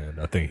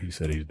 And I think he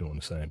said he's doing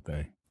the same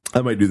thing.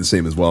 I might do the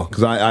same as well.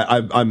 Because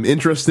I'm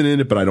interested in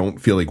it, but I don't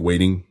feel like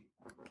waiting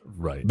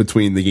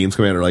between the games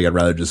coming out. Or like I'd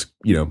rather just,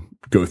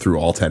 go through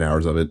all 10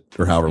 hours of it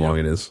or however long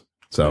it is.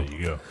 So there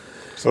you go.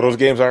 So those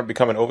games aren't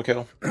becoming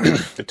overkill?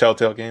 The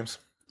Telltale games?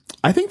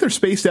 I think they're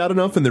spaced out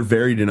enough and they're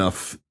varied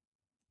enough.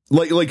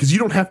 Like, because you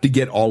don't have to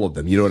get all of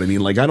them. You know what I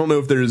mean? Like, I don't know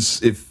if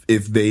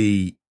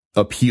they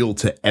appeal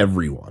to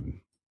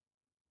everyone.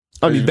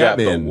 I mean,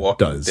 Batman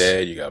does.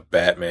 Dead, you got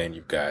Batman.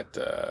 You got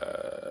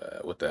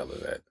what the hell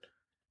is that?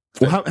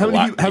 Well,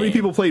 how many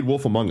people played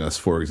Wolf Among Us,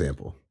 for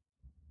example?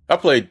 I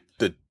played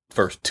the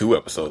first 2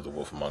 episodes of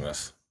Wolf Among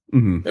Us.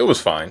 Mm-hmm. It was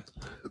fine.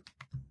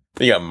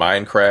 Then you got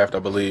Minecraft, I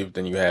believe.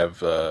 Then you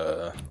have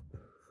well,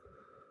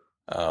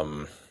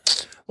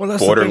 that's Borderlands.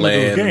 The thing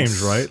with those games,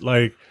 right?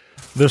 Like,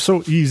 they're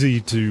so easy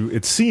to.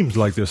 It seems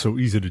like they're so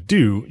easy to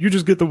do. You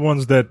just get the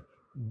ones that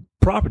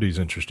properties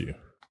interest you,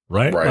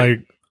 right?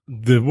 Like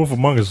the Wolf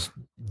Among Us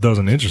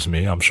doesn't interest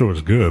me. I'm sure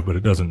it's good, but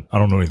it doesn't. I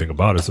don't know anything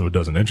about it, so it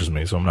doesn't interest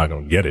me. So I'm not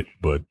going to get it.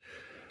 But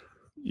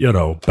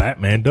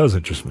Batman does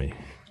interest me.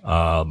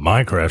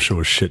 Minecraft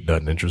sure as shit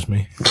doesn't interest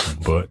me,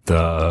 but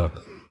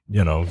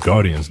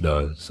Guardians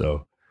does.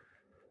 So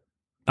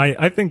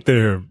I think they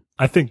know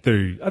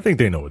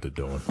what they're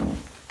doing.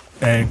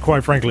 And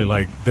quite frankly,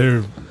 like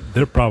they're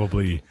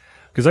probably,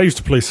 because I used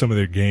to play some of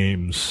their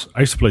games.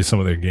 I used to play some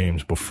of their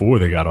games before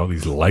they got all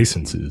these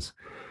licenses,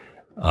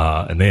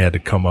 and they had to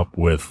come up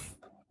with,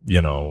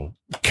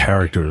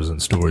 characters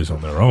and stories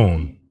on their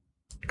own.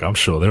 Like, I'm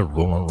sure they're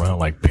rolling around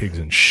like pigs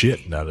and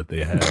shit now that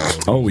they have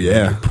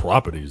new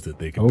properties that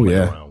they can play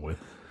around with.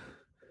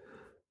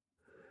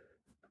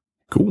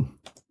 Cool.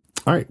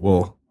 All right.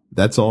 Well,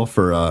 that's all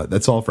for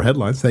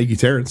headlines. Thank you,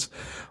 Terrence.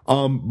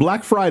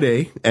 Black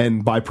Friday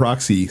and by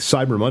proxy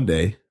Cyber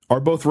Monday are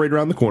both right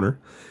around the corner.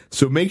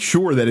 So make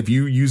sure that if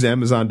you use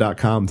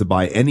Amazon.com to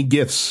buy any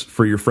gifts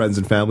for your friends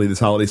and family this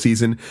holiday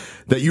season,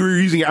 that you are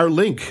using our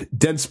link,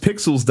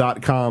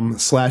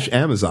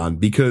 densepixels.com/Amazon,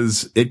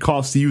 because it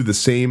costs you the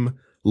same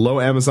low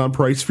Amazon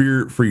price for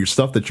your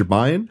stuff that you're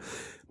buying,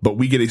 but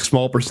we get a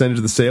small percentage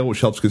of the sale,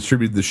 which helps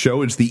contribute to the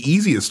show. It's the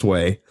easiest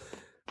way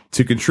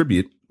to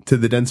contribute to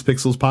the Dense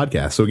Pixels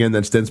podcast. So again,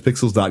 that's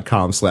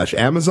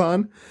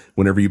densepixels.com/Amazon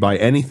whenever you buy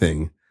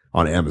anything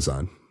on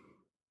Amazon.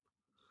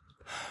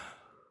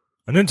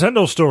 A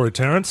Nintendo story,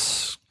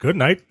 Terrence. Good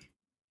night.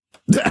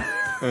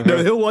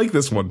 No, he'll like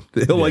this one.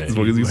 He'll like this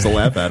one because he used to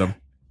laugh at him.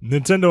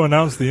 Nintendo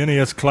announced the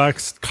NES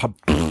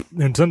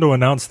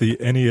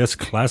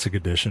Classic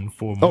Edition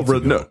 4 months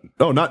ago.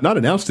 No, not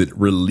announced it.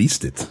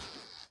 Released it.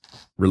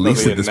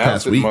 Released it this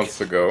past week. Months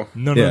ago.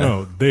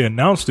 No. They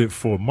announced it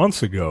 4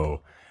 months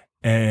ago,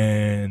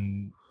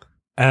 and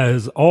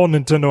as all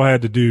Nintendo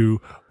had to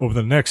do over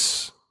the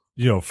next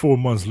 4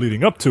 months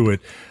leading up to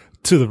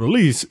the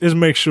release is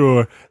make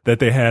sure that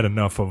they had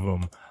enough of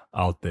them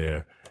out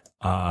there.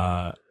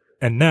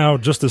 And now,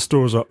 just as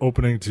stores are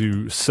opening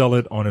to sell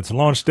it on its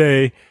launch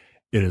day,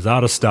 it is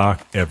out of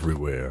stock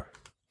everywhere.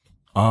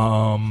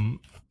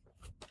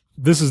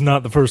 This is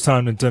not the first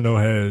time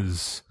Nintendo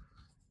has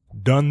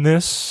done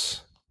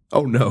this.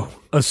 Oh no!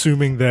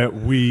 Assuming that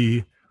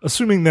we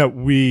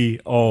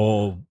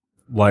all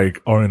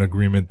are in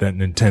agreement that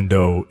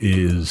Nintendo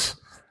is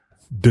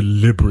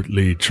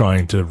deliberately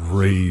trying to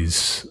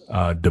raise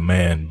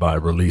demand by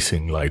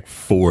releasing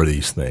 4 of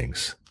these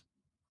things.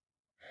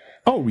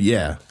 Oh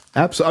yeah,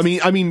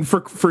 absolutely. I mean,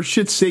 for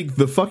shit's sake,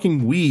 the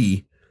fucking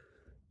Wii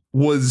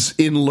was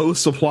in low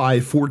supply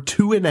for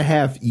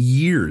 2.5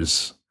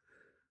 years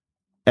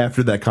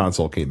after that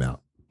console came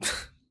out.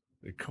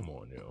 Come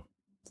on, yo.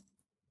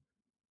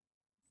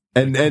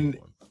 And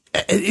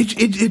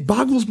it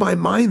boggles my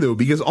mind though,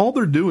 because all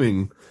they're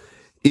doing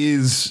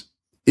is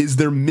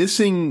they're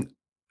missing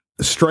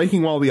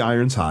striking while the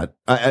iron's hot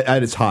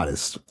at its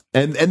hottest,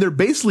 and they're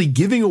basically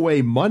giving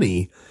away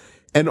money.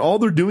 And all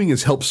they're doing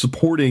is help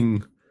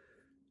supporting,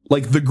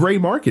 the gray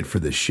market for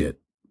this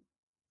shit.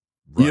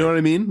 Right. You know what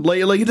I mean?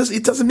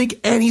 It doesn't make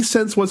any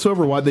sense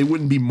whatsoever why they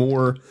wouldn't be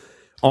more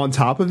on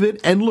top of it.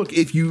 And look,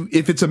 if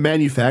it's a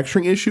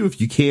manufacturing issue, if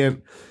you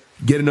can't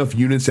get enough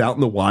units out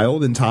in the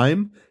wild in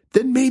time,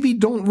 then maybe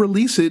don't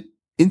release it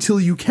until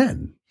you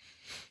can.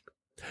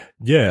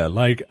 Yeah,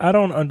 like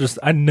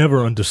I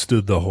never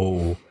understood the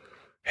whole,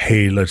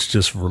 hey, let's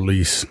just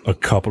release a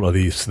couple of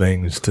these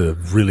things to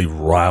really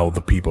rile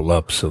the people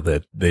up so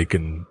that they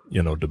can,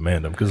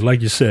 demand them. Because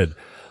like you said,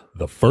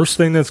 the first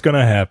thing that's going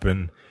to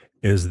happen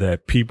is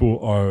that people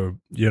are,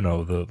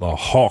 the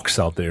hawks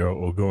out there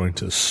are going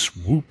to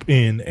swoop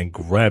in and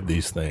grab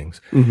these things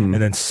and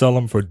then sell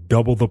them for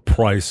double the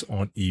price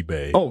on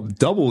eBay. Oh,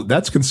 double.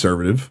 That's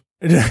conservative.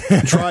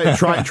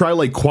 try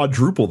like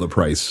quadruple the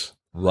price.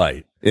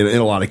 Right. In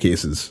a lot of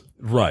cases.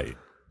 Right.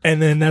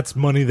 And then that's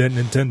money that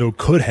Nintendo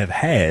could have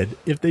had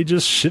if they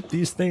just shipped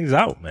these things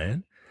out,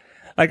 man.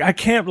 Like I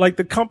can't, like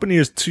the company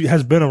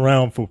has been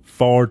around for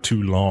far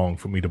too long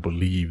for me to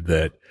believe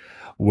that,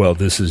 well,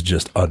 this is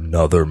just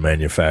another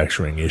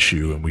manufacturing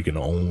issue and we can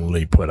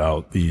only put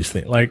out these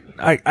things. Like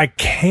I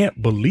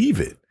can't believe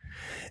it.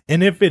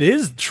 And if it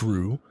is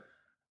true,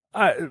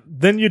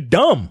 then you're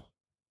dumb.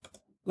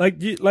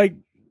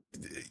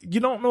 You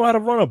don't know how to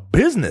run a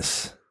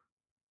business.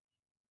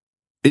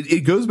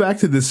 It goes back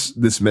to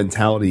this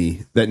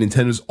mentality that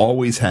Nintendo's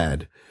always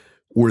had,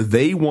 where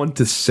they want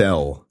to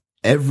sell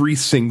every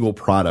single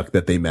product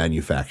that they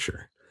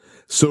manufacture.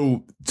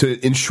 So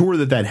to ensure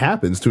that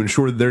happens, to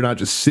ensure that they're not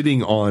just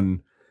sitting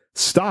on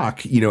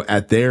stock,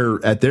 at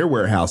their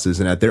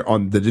warehouses and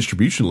on the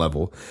distribution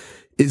level,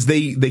 is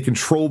they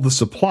control the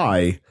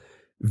supply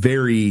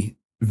very,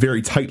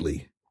 very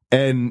tightly.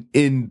 And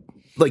in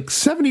like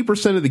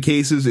 70% of the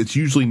cases, it's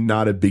usually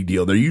not a big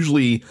deal. They're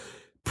usually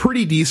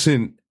pretty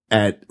decent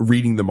at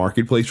reading the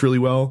marketplace really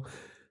well.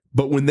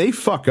 But when they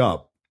fuck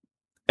up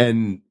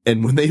and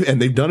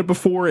they've done it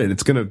before and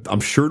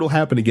I'm sure it'll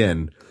happen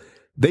again,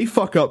 they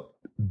fuck up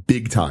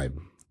big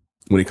time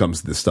when it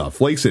comes to this stuff.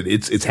 Like I said,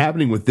 it's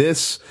happening with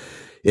this.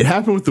 It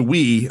happened with the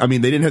Wii. I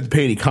mean, they didn't have to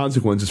pay any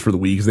consequences for the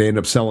Wii because they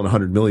ended up selling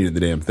 100 million of the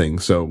damn thing.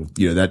 So,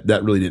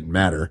 that really didn't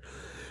matter.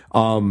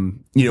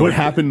 It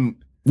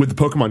happened with the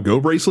Pokemon Go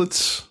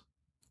bracelets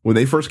when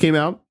they first came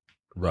out.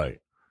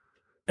 Right.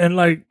 And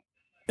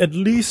at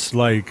least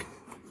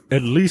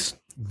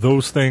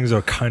those things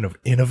are kind of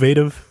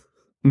innovative.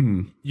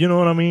 Mm-hmm. You know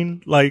what I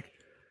mean? Like,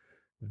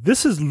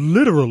 this is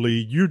literally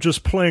you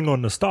just playing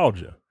on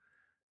nostalgia.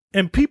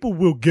 And people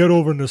will get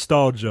over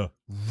nostalgia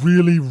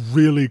really,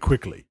 really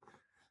quickly.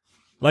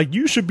 Like,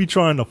 you should be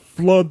trying to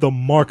flood the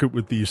market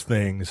with these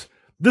things.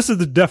 This is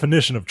the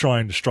definition of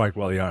trying to strike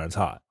while the iron's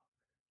hot.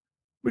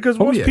 Because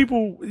most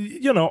people,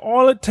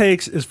 all it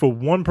takes is for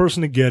one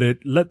person to get it,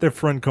 let their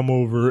friend come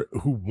over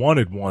who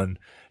wanted one,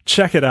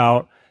 check it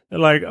out. They're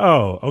like,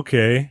 oh,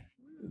 okay,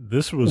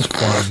 this was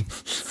fun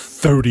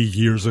 30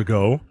 years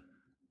ago.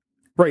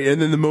 Right,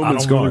 and then the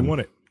moment's gone. Really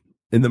want it.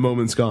 And the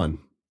moment's gone.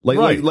 Like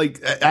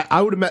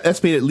I would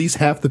estimate at least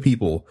half the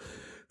people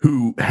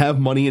who have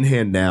money in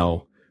hand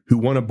now, who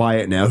want to buy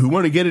it now, who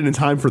want to get it in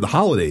time for the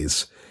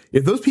holidays.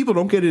 If those people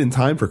don't get it in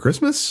time for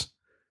Christmas,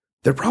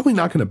 they're probably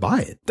not going to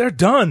buy it. They're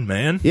done,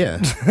 man. Yeah.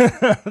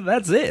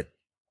 That's it.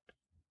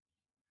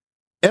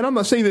 And I'm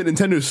not saying that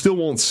Nintendo still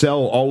won't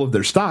sell all of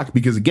their stock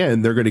because,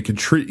 again, they're going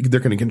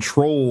to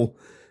control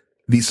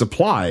the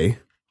supply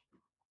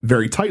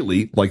very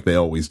tightly, like they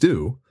always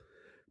do.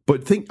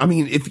 But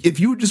if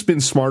you had just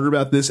been smarter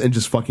about this and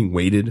just fucking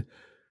waited,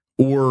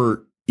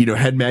 or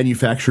had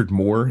manufactured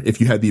more, if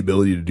you had the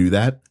ability to do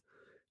that,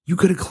 you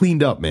could have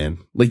cleaned up, man.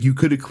 Like, you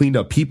could have cleaned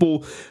up.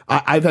 People,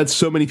 I've had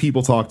so many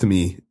people talk to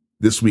me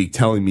this week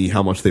telling me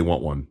how much they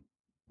want one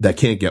that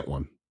can't get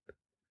one.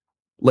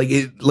 Like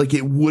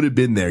it would have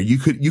been there. You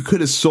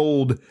could have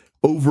sold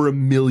over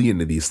 1 million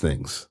of these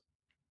things.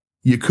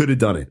 You could have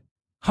done it.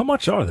 How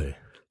much are they?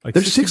 Like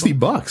they're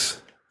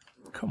 $60.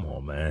 Come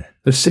on, man.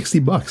 They're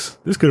 $60.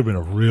 This could have been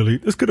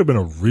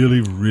a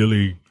really,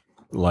 really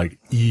like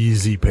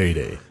easy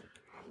payday.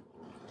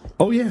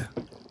 Oh yeah.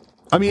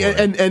 I mean,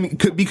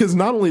 and because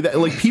not only that,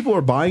 like, people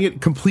are buying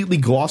it completely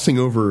glossing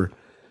over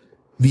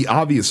the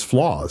obvious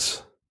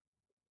flaws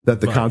that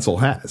the console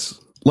has.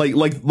 Like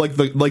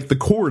the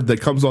cord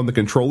that comes on the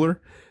controller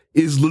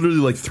is literally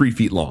like 3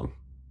 feet long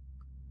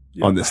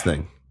on this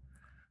thing.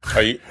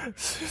 Are you?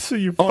 So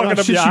you're fucking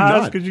up your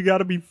eyes because you got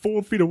to be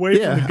 4 feet away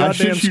from the goddamn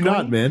screen? I shit you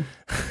not, man.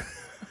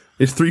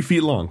 It's 3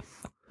 feet long.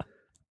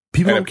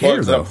 People don't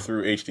care, though. Up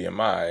through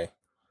HDMI.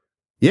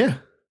 Yeah. You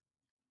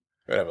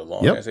gotta have a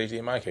long ass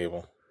HDMI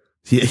cable.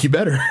 Yeah, you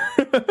better.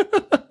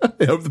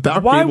 I hope the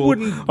power cable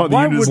on the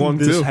unit is long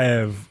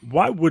too.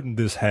 Why wouldn't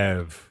this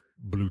have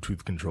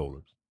Bluetooth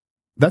controllers?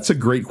 That's a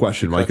great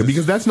question, Micah,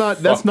 because that's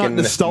not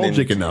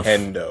nostalgic enough.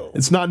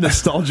 It's not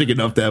nostalgic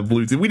enough to have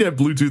Bluetooth. We'd have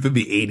Bluetooth in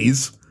the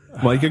 80s.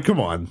 Micah, come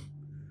on.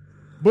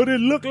 But it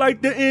looked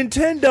like the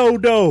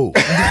Nintendo, though.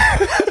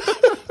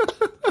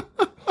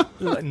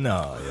 Like,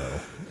 no, yo.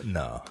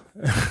 No.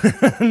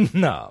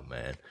 Nah,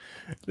 man.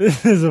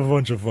 This is a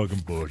bunch of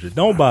fucking bullshit.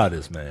 Don't buy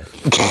this, man.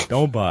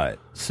 Don't buy it.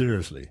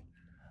 Seriously.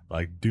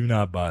 Like, do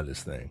not buy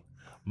this thing.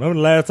 Remember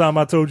the last time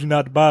I told you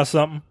not to buy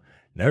something?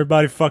 And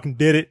everybody fucking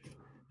did it?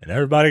 and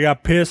everybody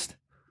got pissed.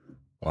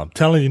 Well, I'm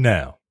telling you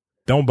now,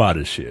 don't buy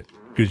this shit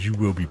because you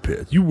will be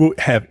pissed. You will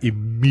have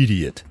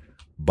immediate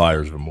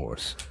buyer's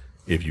remorse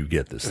if you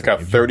get this. It's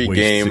got 30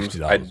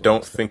 games. I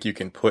don't think you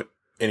can put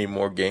any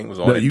more games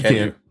on it. You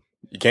can't.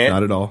 You can't?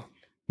 Not at all.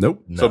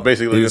 Nope. So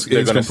basically, it's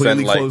they're going to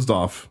send like closed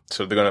off.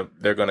 So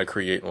they're going to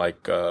create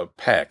like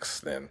packs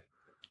then,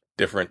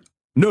 different.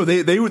 No,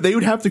 they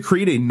would have to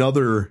create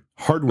another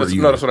hardware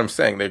unit. No, that's what I'm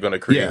saying. They're going to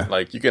create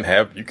like you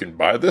can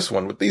buy this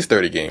one with these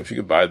 30 games. You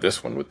can buy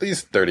this one with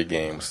these 30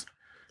 games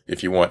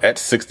if you want at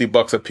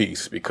 $60 a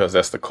piece because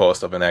that's the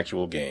cost of an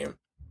actual game.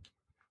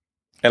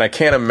 And I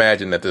can't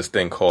imagine that this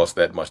thing costs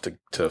that much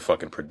to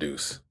fucking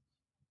produce.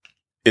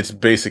 It's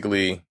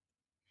basically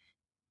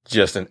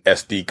just an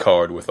SD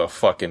card with a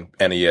fucking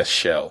NES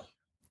shell.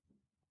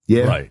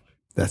 Yeah. Right.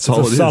 That's all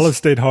it is. It's a solid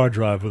state hard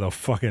drive with a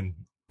fucking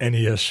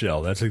NES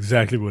shell. That's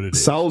exactly what it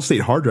is. Solid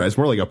state hard drive is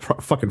more like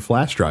a fucking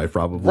flash drive,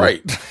 probably.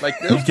 Right. Like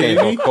those games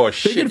don't cost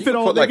shit.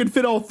 They can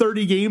fit all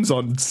 30 games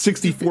on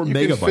 64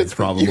 megabytes,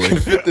 probably. You can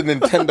fit the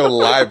Nintendo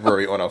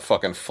library on a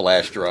fucking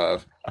flash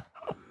drive.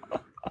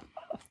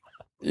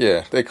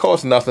 Yeah, they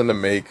cost nothing to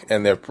make,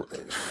 and they're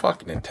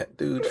fuck Nintendo,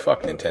 dude.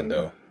 Fuck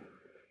Nintendo.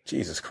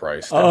 Jesus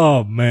Christ.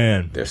 Oh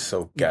man, they're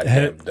so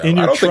goddamn dumb.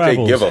 I don't think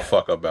they give a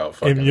fuck about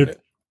fucking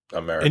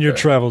America. In your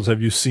travels,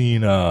 have you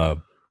seen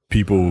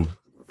people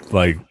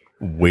like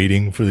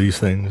waiting for these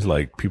things,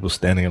 like people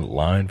standing in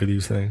line for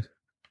these things?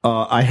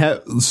 I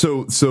have.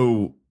 So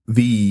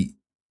the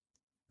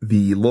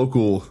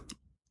local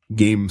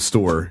game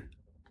store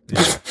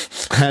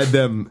had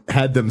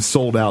them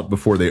sold out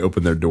before they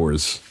opened their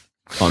doors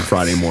on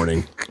Friday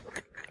morning.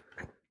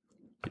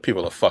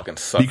 People are fucking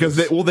suckers.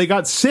 Because they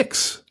got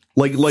 6.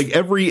 Like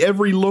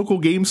every local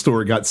game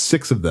store got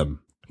 6 of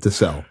them to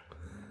sell.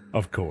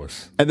 Of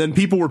course. And then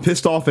people were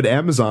pissed off at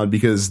Amazon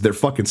because their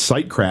fucking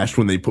site crashed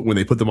when they put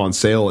them on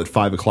sale at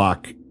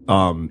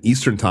 5:00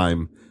 Eastern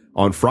time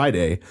on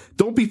Friday.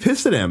 Don't be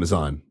pissed at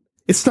Amazon.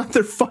 It's not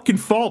their fucking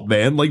fault,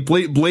 man. Like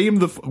blame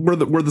where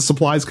the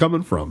supply's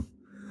coming from.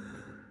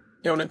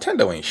 Yo,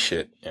 Nintendo ain't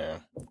shit. Yeah.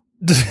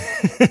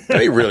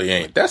 They really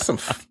ain't. That's some.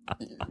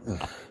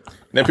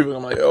 Then people are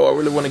like, "Oh, I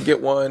really want to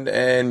get one,"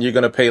 and you're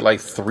gonna pay like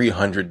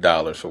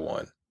 $300 for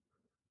one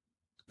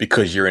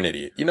because you're an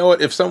idiot. You know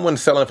what? If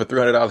someone's selling it for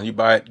 $300 and you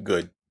buy it,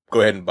 good.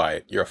 Go ahead and buy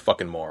it. You're a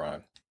fucking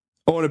moron.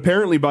 Oh, and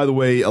apparently, by the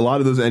way, a lot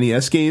of those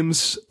NES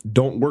games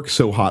don't work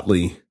so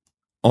hotly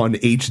on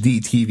HD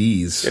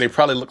TVs. Yeah, they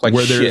probably look like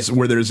where shit.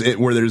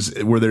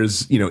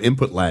 there's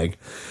input lag.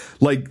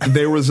 Like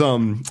there was I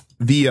don't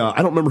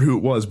remember who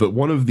it was, but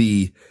one of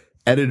the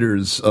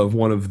editors of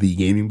one of the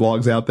gaming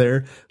blogs out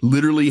there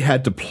literally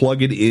had to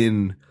plug it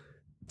in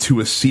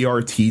to a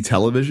CRT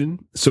television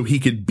so he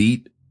could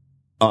beat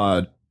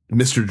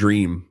Mr.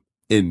 Dream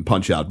in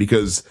Punch-Out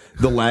because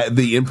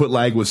the input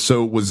lag was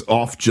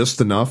off just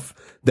enough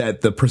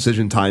that the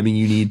precision timing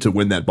you need to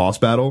win that boss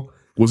battle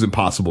was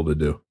impossible to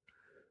do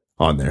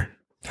on there.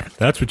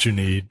 That's what you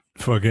need.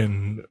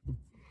 Fucking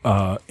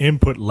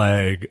input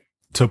lag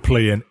to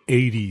play an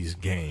 80s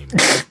game.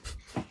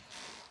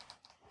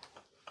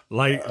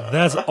 Like,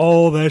 that's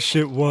all that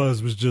shit was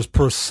just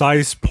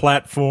precise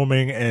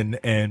platforming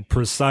and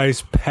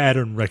precise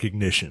pattern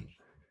recognition.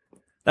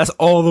 That's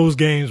all those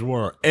games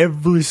were.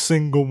 Every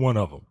single one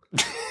of them.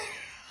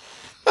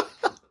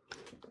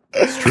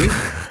 That's true.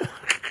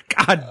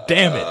 God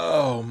damn it.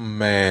 Oh,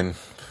 man.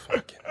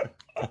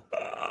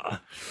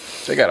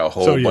 They got a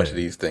whole bunch of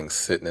these things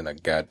sitting in a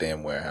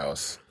goddamn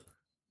warehouse.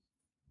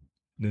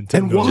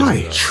 Nintendo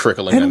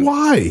and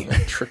why?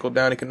 Trickle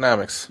down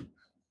economics.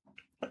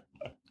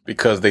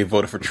 Because they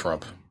voted for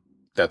Trump.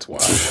 That's why.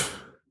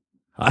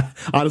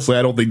 Honestly,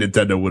 I don't think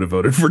Nintendo would have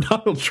voted for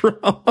Donald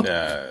Trump.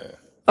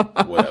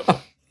 Whatever.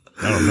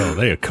 I don't know.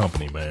 They a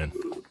company, man.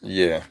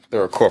 Yeah,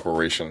 they're a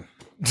corporation.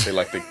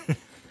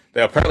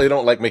 They apparently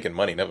don't like making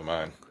money. Never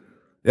mind.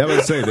 Yeah, I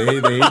was say they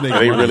hate making money.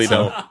 They really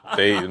don't.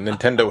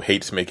 Nintendo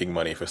hates making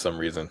money for some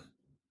reason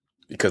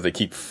because they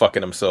keep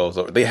fucking themselves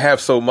over. They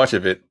have so much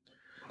of it.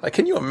 Like,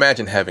 can you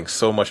imagine having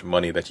so much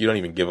money that you don't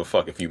even give a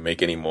fuck if you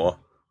make any more?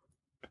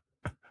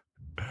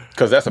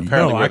 Because that's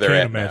apparently where they're at.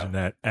 I can't imagine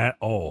that at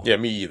all. Yeah,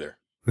 me either.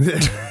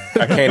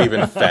 I can't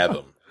even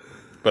fathom.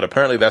 But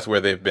apparently that's where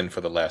they've been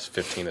for the last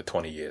 15 to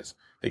 20 years.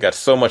 They got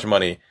so much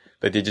money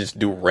that they just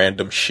do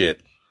random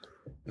shit.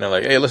 And they're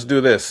like, hey, let's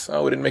do this.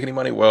 Oh, we didn't make any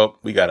money. Well,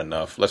 we got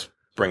enough. Let's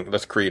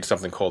create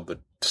something called the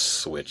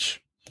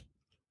Switch.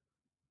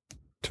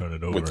 Turn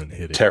it over and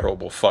hit it.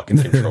 Terrible fucking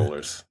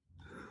controllers.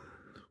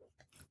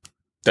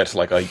 That's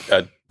like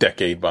a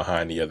decade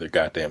behind the other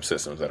goddamn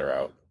systems that are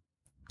out.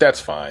 That's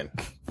fine.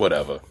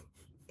 Whatever.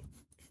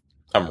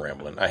 I'm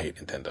rambling. I hate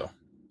Nintendo.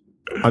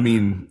 I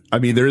mean,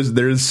 there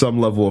is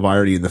some level of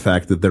irony in the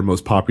fact that their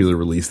most popular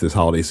release this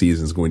holiday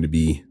season is going to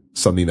be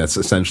something that's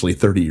essentially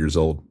 30 years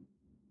old.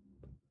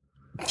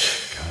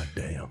 God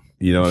damn.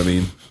 You know what I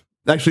mean?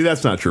 Actually,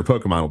 that's not true.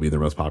 Pokemon will be their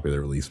most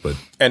popular release,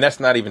 and that's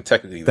not even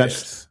technically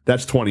that's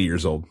 20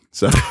 years old.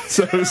 So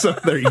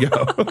there you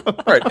go.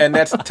 Right, and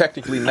that's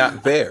technically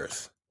not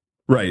theirs.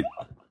 Right.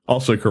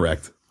 Also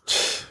correct.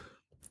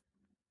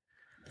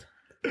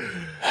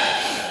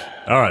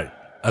 All right.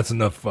 That's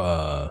enough.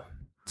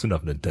 That's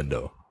enough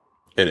Nintendo.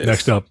 It is.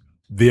 Next up,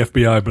 the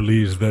FBI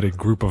believes that a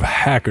group of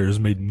hackers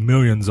made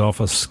millions off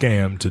a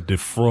scam to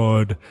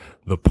defraud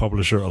the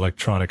publisher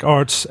Electronic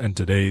Arts, and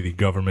today the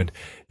government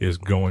is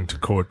going to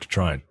court to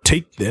try and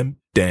take them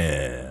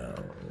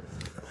down.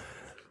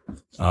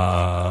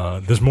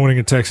 This morning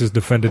in Texas,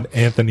 defendant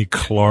Anthony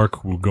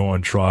Clark will go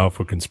on trial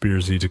for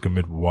conspiracy to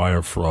commit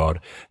wire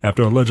fraud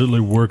after allegedly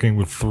working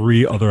with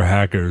 3 other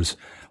hackers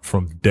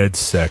from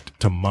DeadSect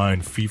to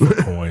mine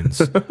FIFA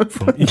coins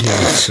from EA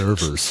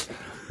servers,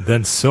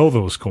 then sell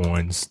those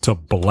coins to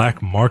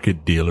black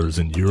market dealers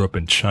in Europe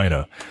and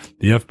China.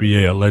 The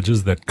FBI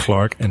alleges that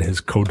Clark and his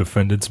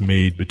co-defendants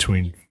made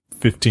between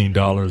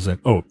 $15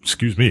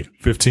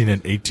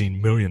 and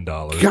 $18 million.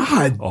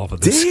 God off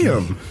of this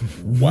damn. scheme.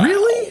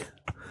 Really?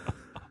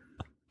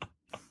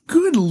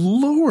 Good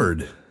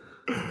Lord.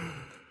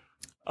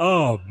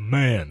 Oh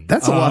man.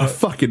 That's a lot of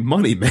fucking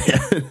money, man.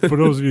 For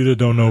those of you that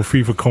don't know,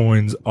 FIFA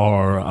coins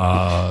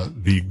are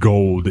the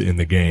gold in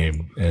the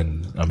game,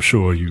 and I'm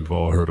sure you've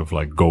all heard of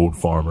like gold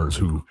farmers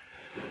who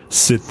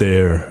sit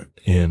there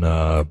in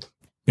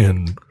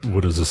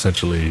what is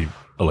essentially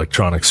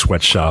electronic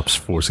sweatshops,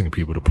 forcing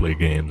people to play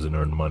games and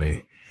earn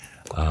money,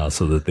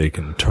 so that they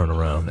can turn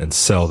around and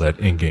sell that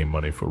in-game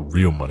money for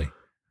real money.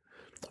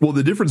 Well,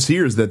 the difference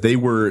here is that they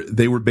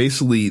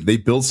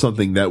built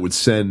something that would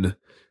send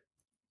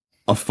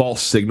a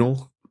false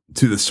signal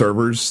to the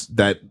servers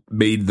that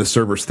made the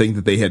servers think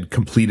that they had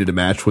completed a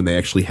match when they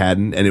actually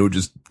hadn't, and it would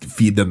just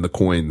feed them the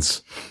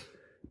coins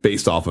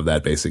based off of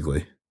that,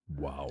 basically.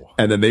 Wow.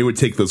 And then they would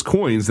take those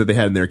coins that they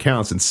had in their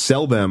accounts and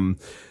sell them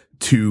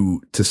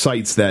to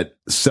sites that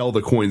sell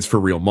the coins for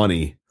real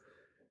money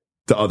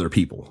to other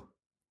people,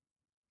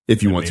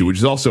 if you want to, which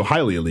is also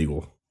highly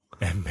illegal.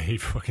 And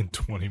made fucking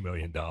 $20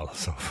 million.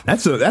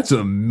 That's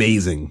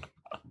amazing.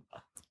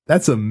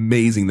 That's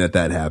amazing that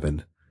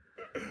happened.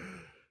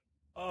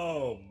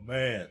 Oh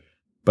man.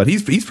 But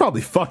he's probably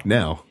fucked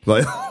now.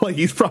 Like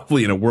he's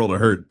probably in a world of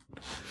hurt.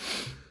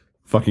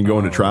 Fucking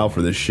going to trial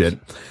for this shit.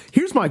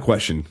 Here's my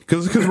question,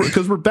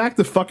 because we're back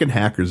to fucking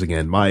hackers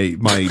again. My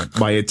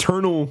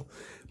eternal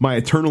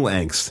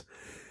angst.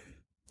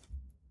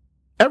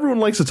 Everyone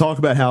likes to talk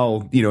about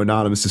how,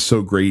 Anonymous is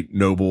so great,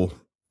 noble,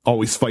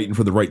 always fighting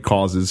for the right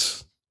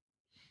causes,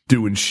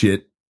 doing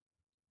shit.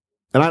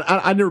 And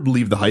I never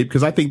believe the hype,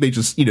 because I think they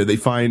just, they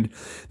find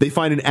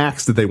an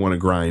axe that they want to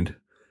grind,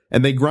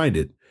 and they grind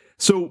it.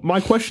 So my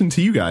question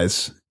to you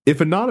guys,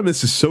 if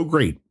Anonymous is so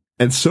great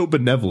and so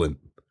benevolent,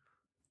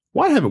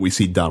 why haven't we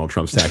seen Donald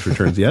Trump's tax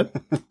returns yet?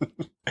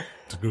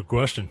 It's a good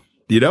question.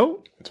 It's a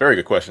very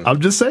good question. I'm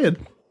just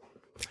saying.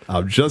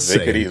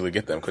 They could easily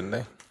get them, couldn't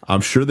they?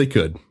 I'm sure they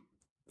could.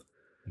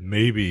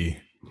 Maybe,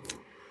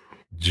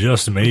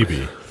 just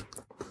maybe,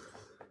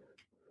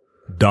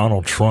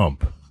 Donald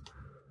Trump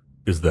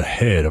is the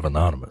head of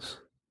Anonymous.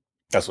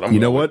 That's what I'm. You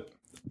know what?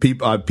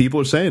 People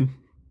are saying.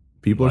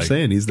 People are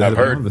saying he's the head of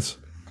Anonymous.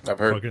 I've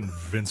heard. Fucking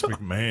Vince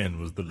McMahon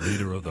was the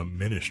leader of the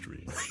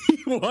ministry.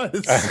 He was.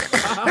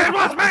 It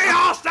was me,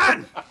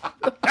 Austin.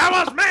 It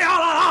was me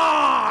all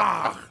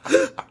along.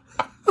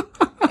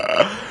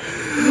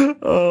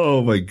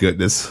 Oh my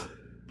goodness.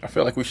 I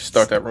feel like we should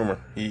start that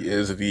rumor. He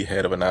is the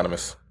head of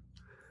Anonymous.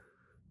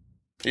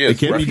 He It is.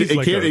 can't right? be.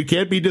 It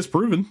can't be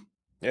disproven.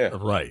 Yeah.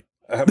 Right.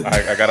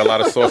 I got a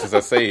lot of sources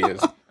that say he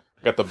is. I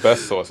got the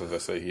best sources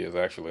that say he is,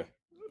 actually.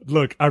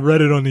 Look, I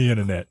read it on the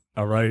internet.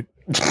 All right.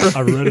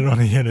 I read it on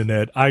the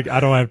internet. I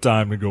don't have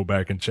time to go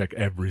back and check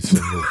every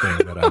single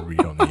thing that I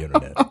read on the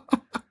internet.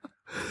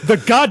 The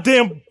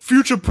goddamn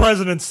future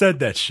president said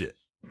that shit.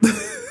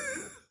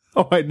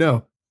 Oh, I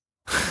know.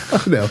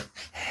 I know.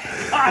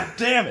 God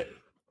damn it.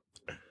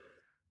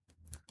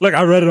 Look,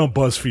 I read it on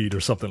BuzzFeed or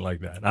something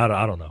like that.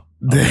 I don't know.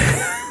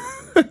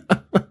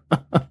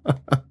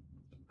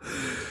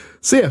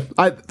 So yeah,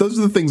 those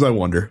are the things I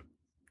wonder.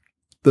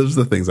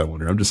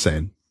 I'm just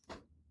saying.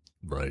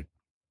 Right.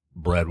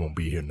 Brad won't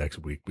be here next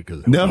week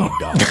because no.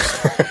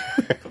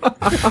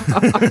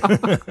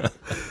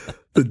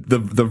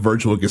 the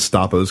virtual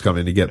Gestapo's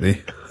coming to get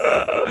me.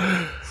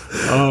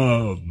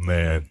 Oh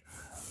man.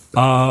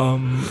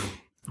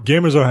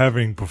 Gamers are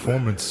having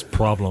performance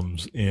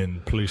problems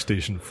in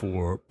PlayStation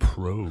 4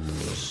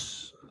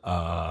 Pros.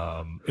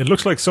 It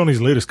looks like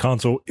Sony's latest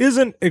console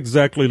isn't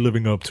exactly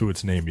living up to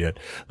its name yet.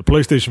 The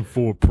PlayStation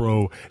 4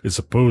 Pro is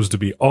supposed to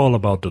be all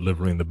about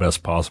delivering the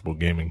best possible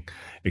gaming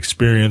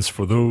experience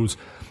for those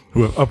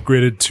who have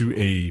upgraded to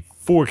a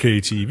 4K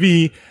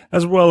TV,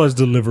 as well as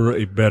deliver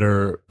a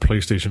better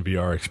PlayStation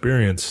VR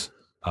experience.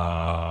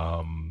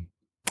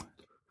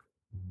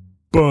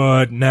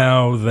 But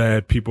now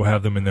that people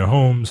have them in their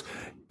homes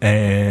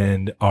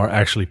and are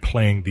actually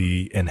playing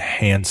the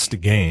enhanced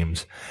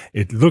games,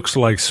 it looks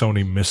like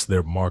Sony missed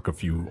their mark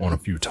on a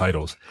few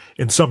titles.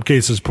 In some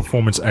cases,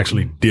 performance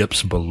actually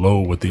dips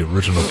below what the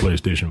original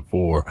PlayStation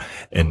 4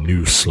 and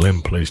new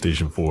slim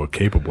PlayStation 4 are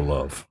capable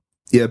of.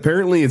 Yeah,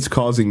 apparently it's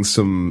causing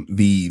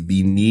the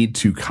need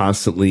to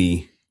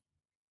constantly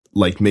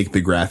make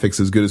the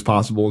graphics as good as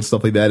possible and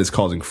stuff like that is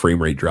causing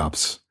frame rate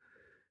drops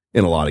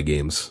in a lot of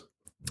games,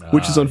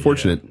 which is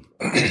unfortunate.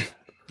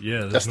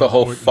 Yeah, that's the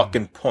whole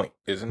fucking point,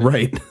 isn't it?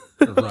 Right.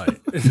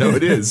 Right. No,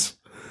 it is.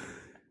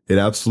 It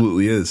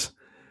absolutely is.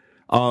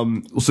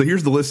 So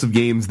here's the list of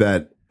games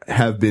that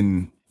have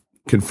been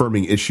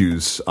confirming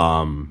issues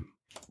when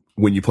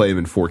you play them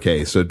in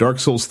 4K. So Dark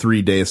Souls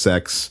 3, Deus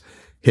Ex,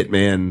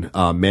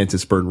 Hitman,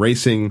 Mantis Burn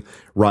Racing,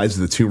 Rise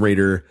of the Tomb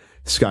Raider,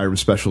 Skyrim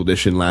Special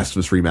Edition, Last of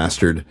Us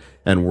Remastered,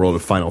 and World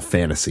of Final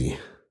Fantasy.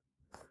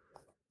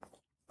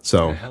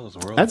 So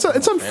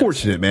it's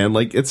unfortunate, man.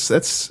 Like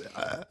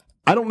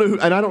I don't know who,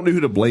 and I don't know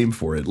who to blame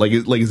for it. Like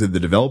is it the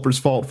developer's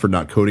fault for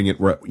not coding it,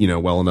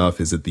 well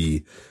enough? Is it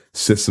the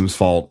system's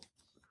fault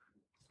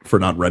for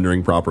not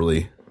rendering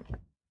properly?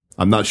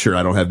 I'm not sure.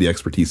 I don't have the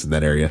expertise in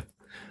that area.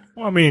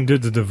 Well, I mean,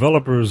 did the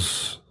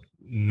developers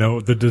know?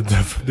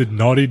 Did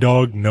Naughty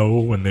Dog know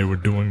when they were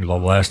doing The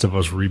Last of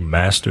Us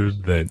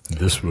Remastered that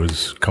this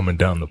was coming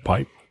down the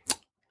pipe?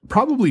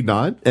 Probably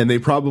not, and they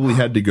probably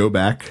had to go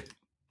back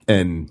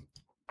and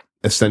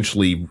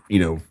essentially,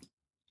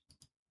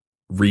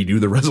 redo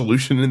the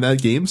resolution in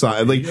that game. So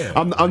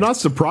I'm not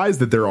surprised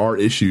that there are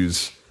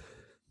issues,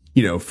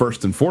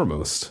 first and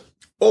foremost.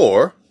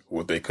 Or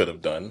what they could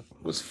have done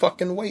was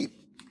fucking wait.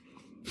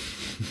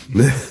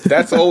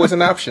 That's always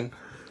an option.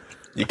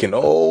 You can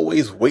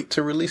always wait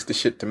to release the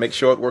shit to make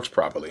sure it works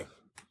properly.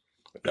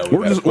 No,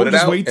 or just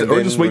wait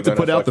to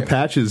put out the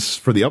patches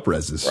for the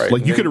upreses. Right,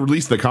 like you could have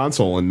released the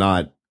console and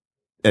not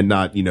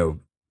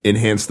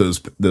enhance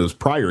those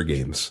prior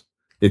games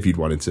if you'd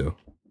wanted to.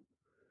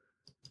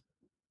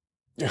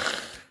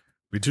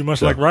 Be too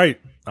much like right.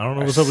 I don't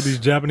know what's up with these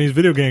Japanese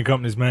video game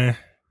companies, man.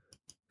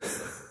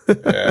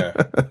 Yeah.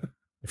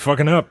 You're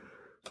fucking up.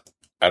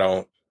 I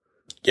don't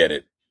get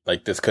it.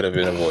 Like, this could have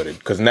been avoided.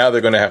 Because now they're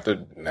going to have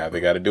to, now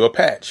they got to do a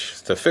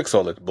patch to fix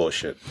all this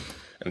bullshit.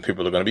 And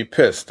people are going to be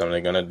pissed. And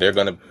they're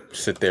going to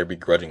sit there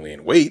begrudgingly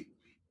and wait.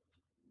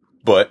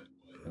 But,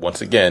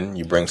 once again,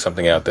 you bring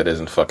something out that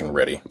isn't fucking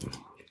ready.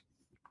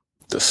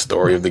 The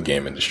story of the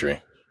game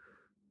industry.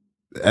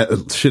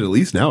 Shit, at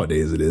least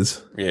nowadays it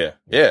is. Yeah.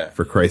 Yeah.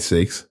 For Christ's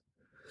sakes.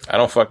 I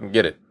don't fucking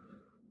get it.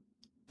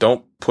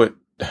 Don't put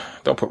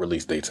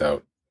release dates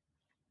out.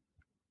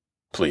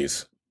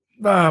 Please.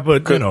 Nah,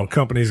 but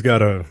companies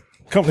gotta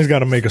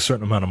make a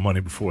certain amount of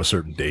money before a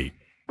certain date.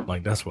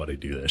 Like, that's why they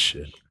do that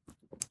shit.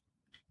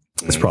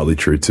 It's probably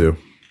true too.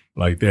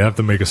 Like, they have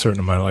to make a certain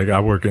amount. Like, I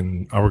work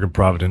in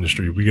private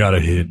industry. We gotta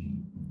hit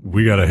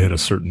a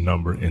certain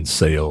number in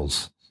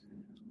sales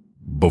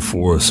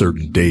before a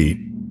certain date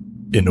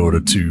in order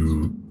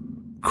to,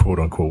 quote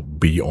unquote,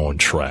 be on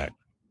track.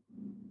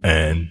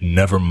 And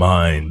never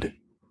mind,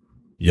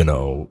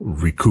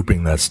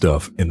 recouping that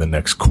stuff in the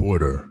next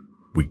quarter.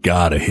 We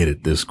gotta hit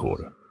it this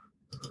quarter.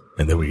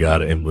 And then we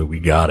gotta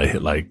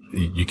hit, like,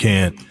 you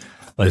can't,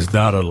 there's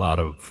not a lot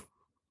of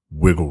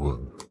wiggle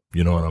room.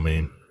 You know what I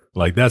mean?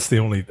 Like, that's the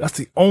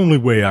only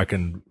way I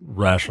can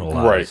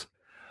rationalize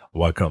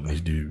why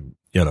companies do,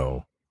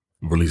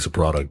 release a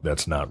product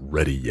that's not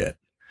ready yet.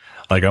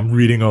 Like, I'm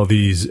reading all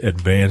these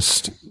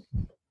advanced,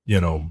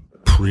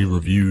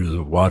 pre-reviews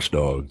of Watch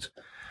Dogs.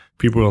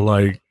 People are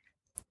like,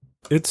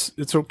 it's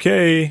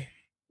okay.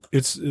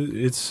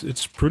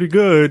 It's pretty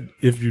good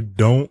if you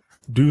don't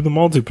do the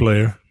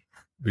multiplayer,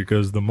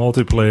 because the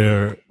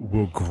multiplayer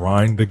will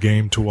grind the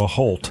game to a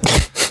halt.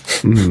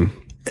 Mm-hmm.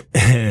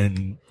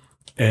 And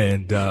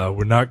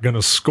we're not going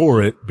to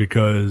score it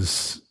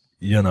because,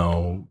 we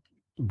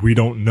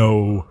don't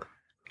know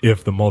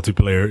if the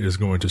multiplayer is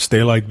going to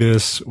stay like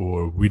this,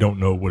 or we don't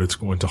know what it's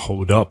going to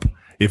hold up,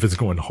 if it's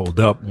going to hold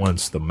up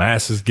once the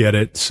masses get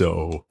it.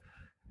 So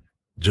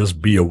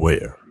just be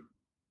aware.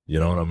 You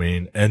know what I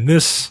mean? And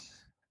this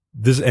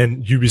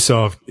and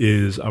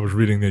Ubisoft I was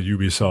reading that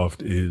Ubisoft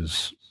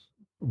is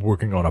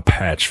working on a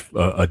patch,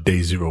 a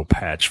day zero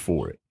patch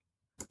for it.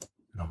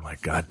 And I'm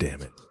like, God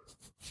damn it.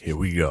 Here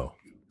we go.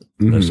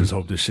 Mm-hmm. Let's just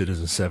hope this shit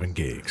isn't 7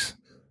 gigs.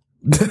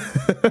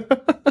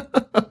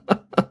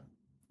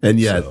 And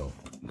yet, so,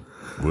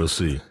 we'll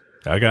see.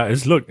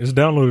 It's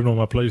downloaded on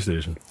my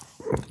PlayStation.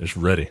 It's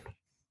ready.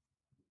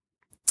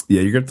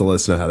 Yeah, you're going to have to let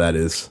us know how that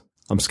is.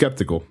 I'm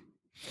skeptical.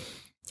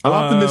 I'm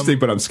optimistic,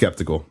 but I'm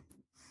skeptical.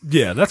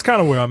 Yeah, that's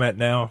kind of where I'm at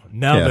now.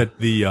 Now that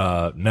the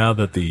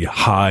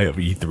high of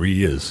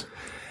E3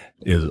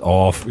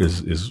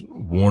 is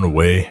worn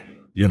away.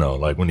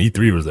 Like when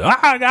E3 was there,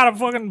 I gotta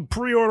fucking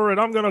pre-order it.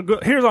 I'm gonna go.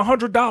 Here's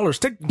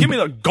 $100. Give me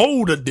the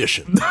gold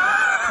edition.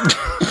 Are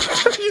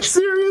you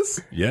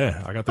serious?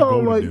 Yeah, I got the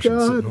gold edition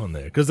sitting on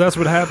there because that's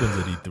what happens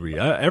at E3.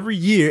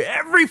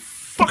 Every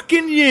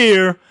fucking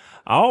year,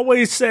 I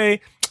always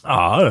say,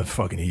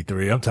 fucking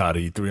E3. I'm tired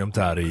of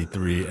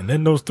E3. And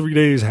then those 3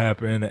 days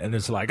happen, and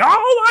it's like,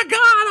 oh my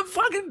god, I'm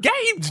fucking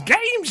games,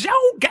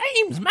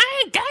 man,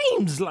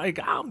 games. Like,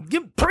 I'll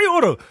give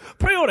pre-order.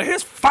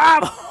 Here's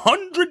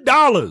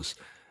 $500.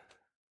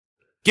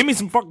 Give me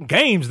some fucking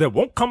games that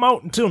won't come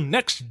out until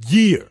next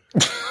year.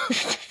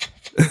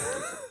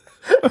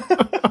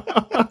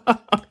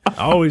 I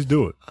always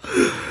do it.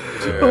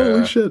 Yeah.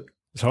 Holy shit.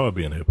 It's hard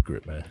being a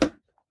hypocrite, man.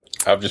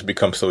 I've just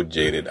become so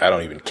jaded. I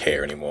don't even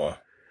care anymore.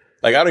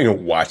 Like, I don't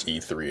even watch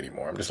E3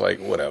 anymore. I'm just like,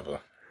 whatever.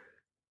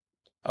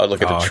 I'll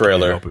look at the I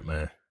trailer. can't help it,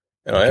 man.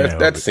 You know,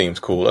 that seems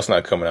cool. That's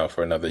not coming out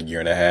for another year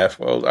and a half.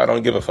 Well, I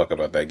don't give a fuck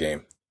about that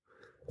game.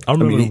 I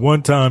remember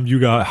one time you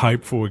got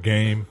hyped for a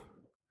game.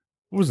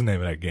 What was the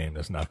name of that game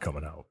that's not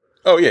coming out?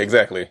 Oh, yeah,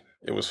 exactly.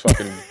 It was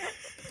fucking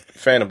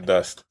Phantom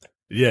Dust.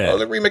 Yeah. Oh,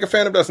 the remake of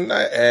Phantom Dust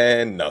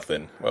and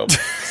nothing. Well,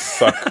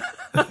 suck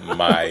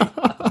my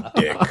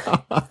dick.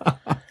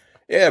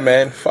 Yeah,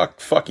 man. Fuck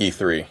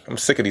E3. I'm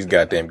sick of these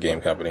goddamn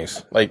game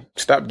companies. Like,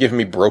 stop giving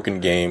me broken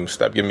games.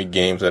 Stop giving me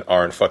games that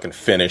aren't fucking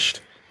finished.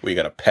 We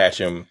gotta patch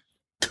them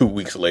 2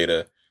 weeks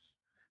later.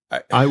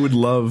 I would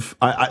love,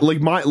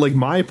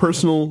 my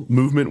personal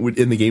movement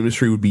in the game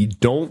industry would be,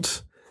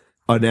 don't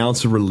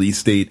announce a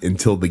release date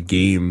until the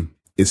game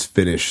is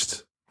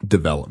finished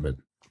development.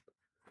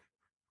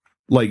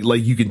 Like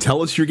you can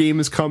tell us your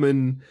game is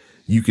coming.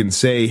 You can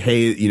say,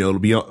 hey, you know, it'll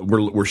be,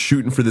 we're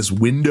shooting for this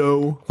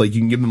window. Like, you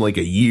can give them like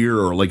a year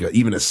or like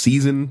even a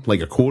season,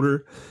 like a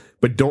quarter,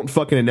 but don't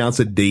fucking announce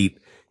a date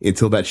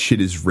until that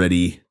shit is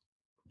ready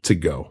to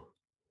go.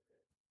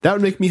 That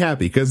would make me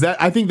happy, because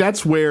I think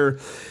that's where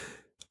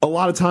a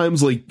lot of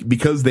times, like,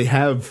 because they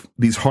have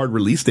these hard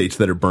release dates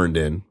that are burned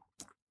in,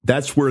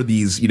 that's where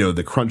these, you know,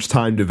 the crunch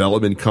time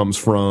development comes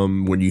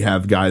from, when you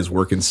have guys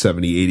working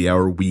 70, 80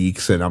 hour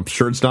weeks. And I'm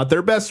sure it's not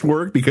their best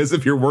work, because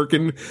if you're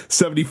working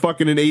 70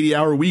 fucking and 80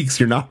 hour weeks,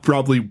 you're not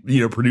probably,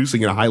 you know,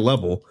 producing at a high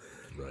level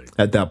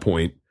at that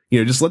point. You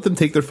know, just let them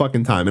take their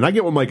fucking time. And I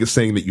get what Mike is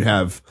saying, that you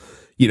have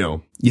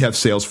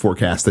sales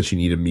forecasts that you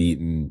need to meet,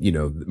 and, you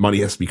know,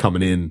 money has to be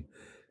coming in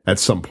at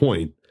some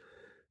point.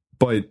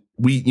 But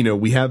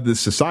we have this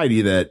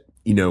society that,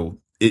 you know,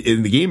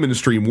 in the game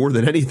industry, more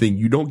than anything,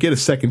 you don't get a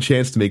second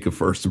chance to make a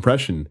first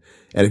impression.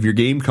 And if your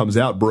game comes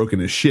out broken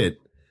as shit,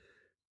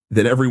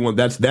 then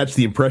that's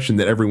the impression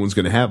that everyone's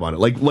going to have on it.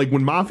 Like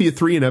when Mafia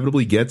 3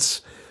 inevitably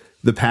gets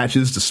the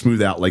patches to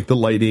smooth out, like, the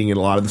lighting and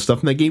a lot of the stuff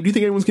in that game, do you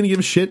think anyone's going to give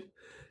a shit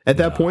at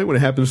that point when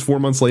it happens 4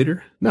 months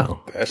later?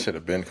 No. That should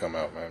have been come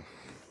out, man.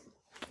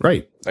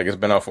 Right. Like, it's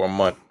been out for a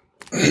month.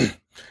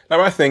 Now,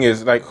 my thing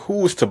is, like,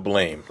 who's to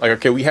blame? Like,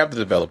 okay, we have the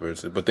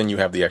developers, but then you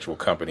have the actual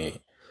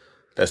company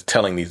that's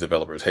telling these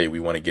developers, hey, we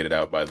want to get it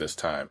out by this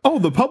time. Oh,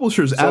 the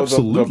publishers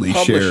absolutely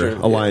share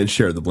a lion's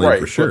share of the blame,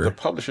 for sure. But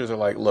the publishers are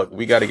like, look,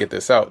 we got to get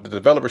this out. The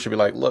developer should be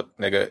like, look,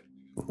 nigga,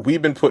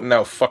 we've been putting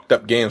out fucked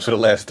up games for the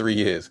last 3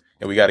 years,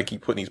 and we got to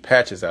keep putting these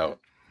patches out.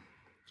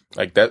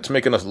 Like, that's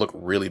making us look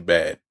really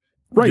bad.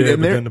 Right. Yeah,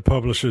 but then the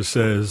publisher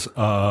says,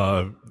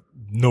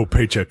 no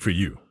paycheck for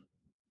you.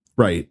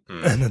 Right.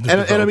 And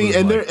I mean,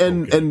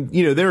 and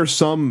you know, there's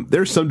some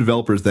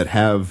developers that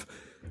have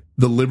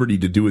the liberty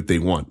to do what they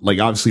want. Like,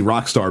 obviously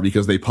Rockstar,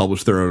 because they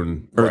publish their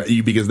own, or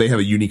because they have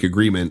a unique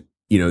agreement,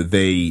 you know,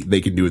 they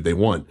can do what they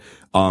want.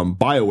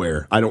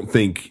 BioWare, I don't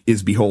think,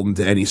 is beholden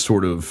to any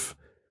sort of,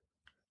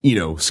 you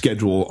know,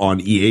 schedule on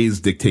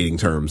EA's dictating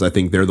terms. I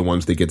think they're the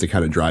ones that get to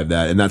kind of drive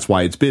that. And that's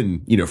why it's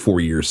been, you know,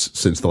 4 years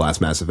since the last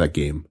Mass Effect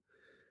game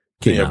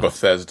came out.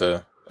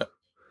 Bethesda.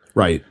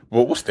 Right.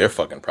 Well, what's their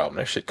fucking problem?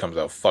 That shit comes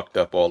out fucked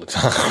up all the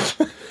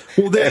time.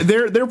 Well,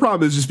 their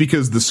problem is just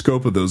because the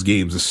scope of those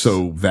games is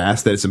so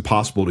vast that it's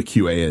impossible to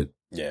QA it.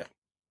 Yeah.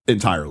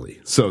 Entirely.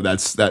 So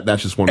that's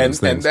just one of those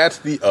things. And that's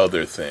the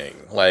other thing.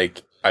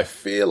 Like, I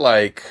feel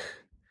like,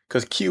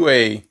 because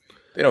QA,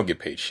 they don't get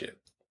paid shit.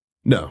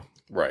 No.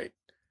 Right.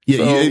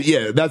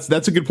 Yeah.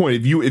 That's a good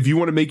point. If you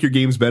want to make your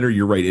games better,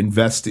 you're right.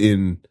 Invest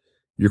in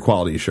your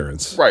quality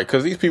assurance. Right,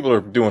 because these people are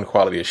doing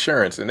quality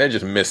assurance, and they're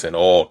just missing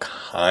all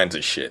kinds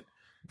of shit.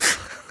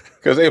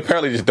 Because they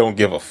apparently just don't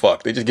give a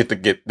fuck. They just get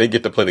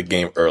to play the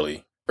game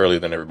earlier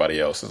than everybody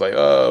else. It's like,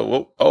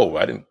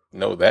 I didn't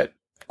know that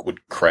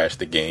would crash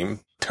the game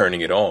turning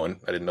it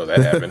on. I didn't know that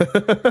happened.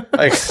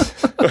 Like,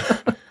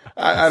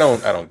 I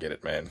don't get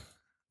it, man.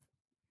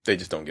 They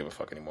just don't give a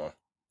fuck anymore.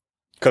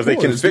 Because they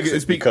can fix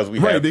it, because we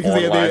have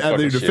online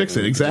fucking shit. Fix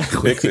it,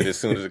 exactly. Fix it as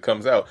soon as it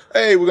comes out.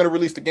 Hey, we're gonna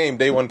release the game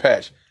day one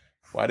patch.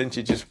 Why didn't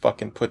you just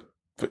fucking put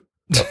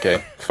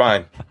okay,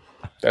 fine.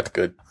 That's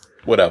good.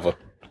 Whatever.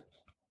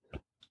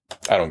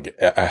 I don't get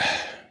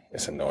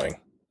it's annoying.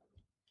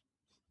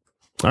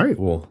 All right,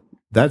 well,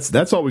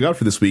 that's all we got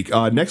for this week.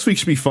 Next week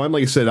should be fun.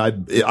 Like I said,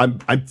 I'm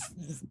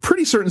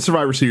pretty certain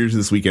Survivor Series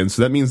this weekend,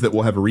 so that means that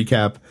we'll have a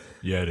recap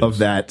of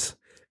that.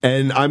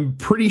 And I'm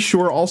pretty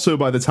sure also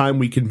by the time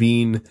we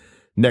convene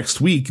next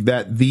week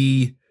that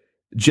the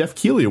Jeff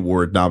Keighley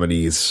Award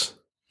nominees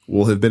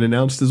will have been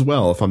announced as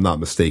well, if I'm not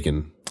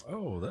mistaken.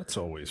 Oh, that's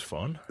always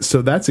fun.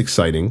 So that's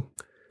exciting.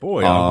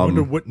 Boy, I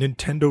wonder what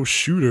Nintendo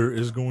shooter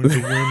is going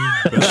to win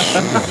Best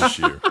Shooter this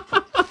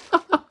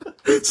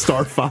year.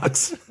 Star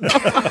Fox.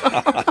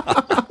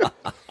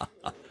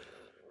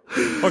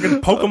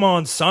 Fucking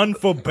Pokemon Sun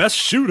for Best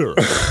Shooter.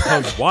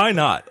 Because why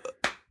not?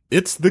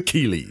 It's the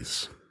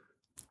Keighleys.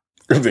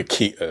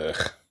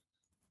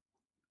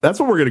 That's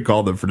what we're going to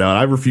call them for now.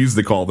 I refuse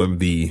to call them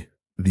the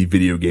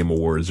Video Game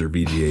Awards or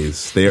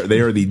VGAs. They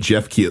are the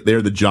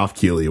Geoff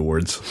Keighley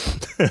Awards.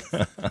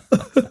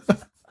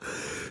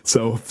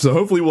 So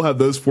hopefully we'll have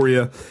those for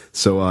you.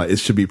 So it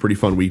should be a pretty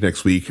fun week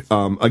next week.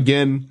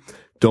 Again,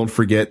 Don't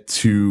forget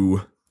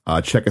to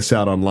check us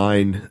out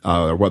online.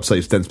 Our website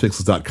is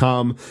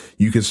densepixels.com.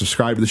 You can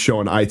subscribe to the show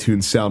on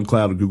iTunes,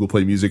 SoundCloud, Google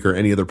Play Music, or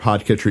any other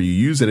podcatcher you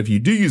use. And if you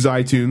do use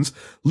iTunes,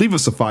 leave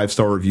us a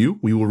 5-star review.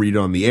 We will read it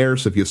on the air.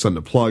 So if you have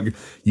something to plug,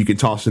 you can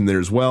toss in there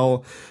as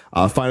well.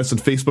 Find us on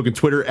Facebook and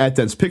Twitter at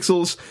Dense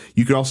Pixels.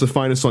 You can also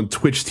find us on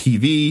Twitch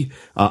TV.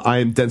 I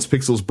am Dense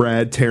Pixels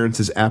Brad. Terrence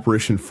is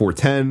Apparition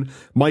 410.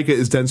 Micah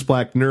is Dense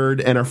Black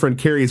Nerd. And our friend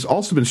Carrie has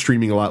also been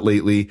streaming a lot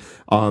lately.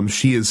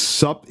 She is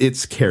Sup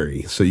It's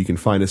Carrie. So you can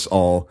find us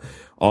all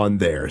on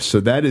there. So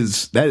that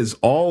is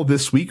all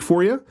this week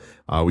for you.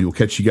 We will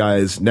catch you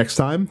guys next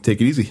time.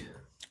 Take it easy.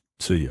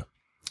 See ya.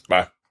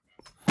 Bye.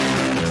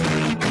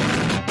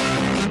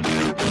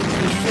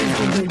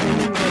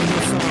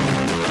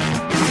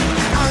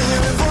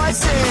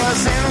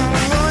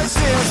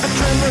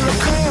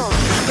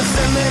 The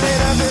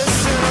feminine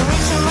abyss,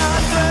 reaching my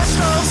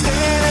threshold.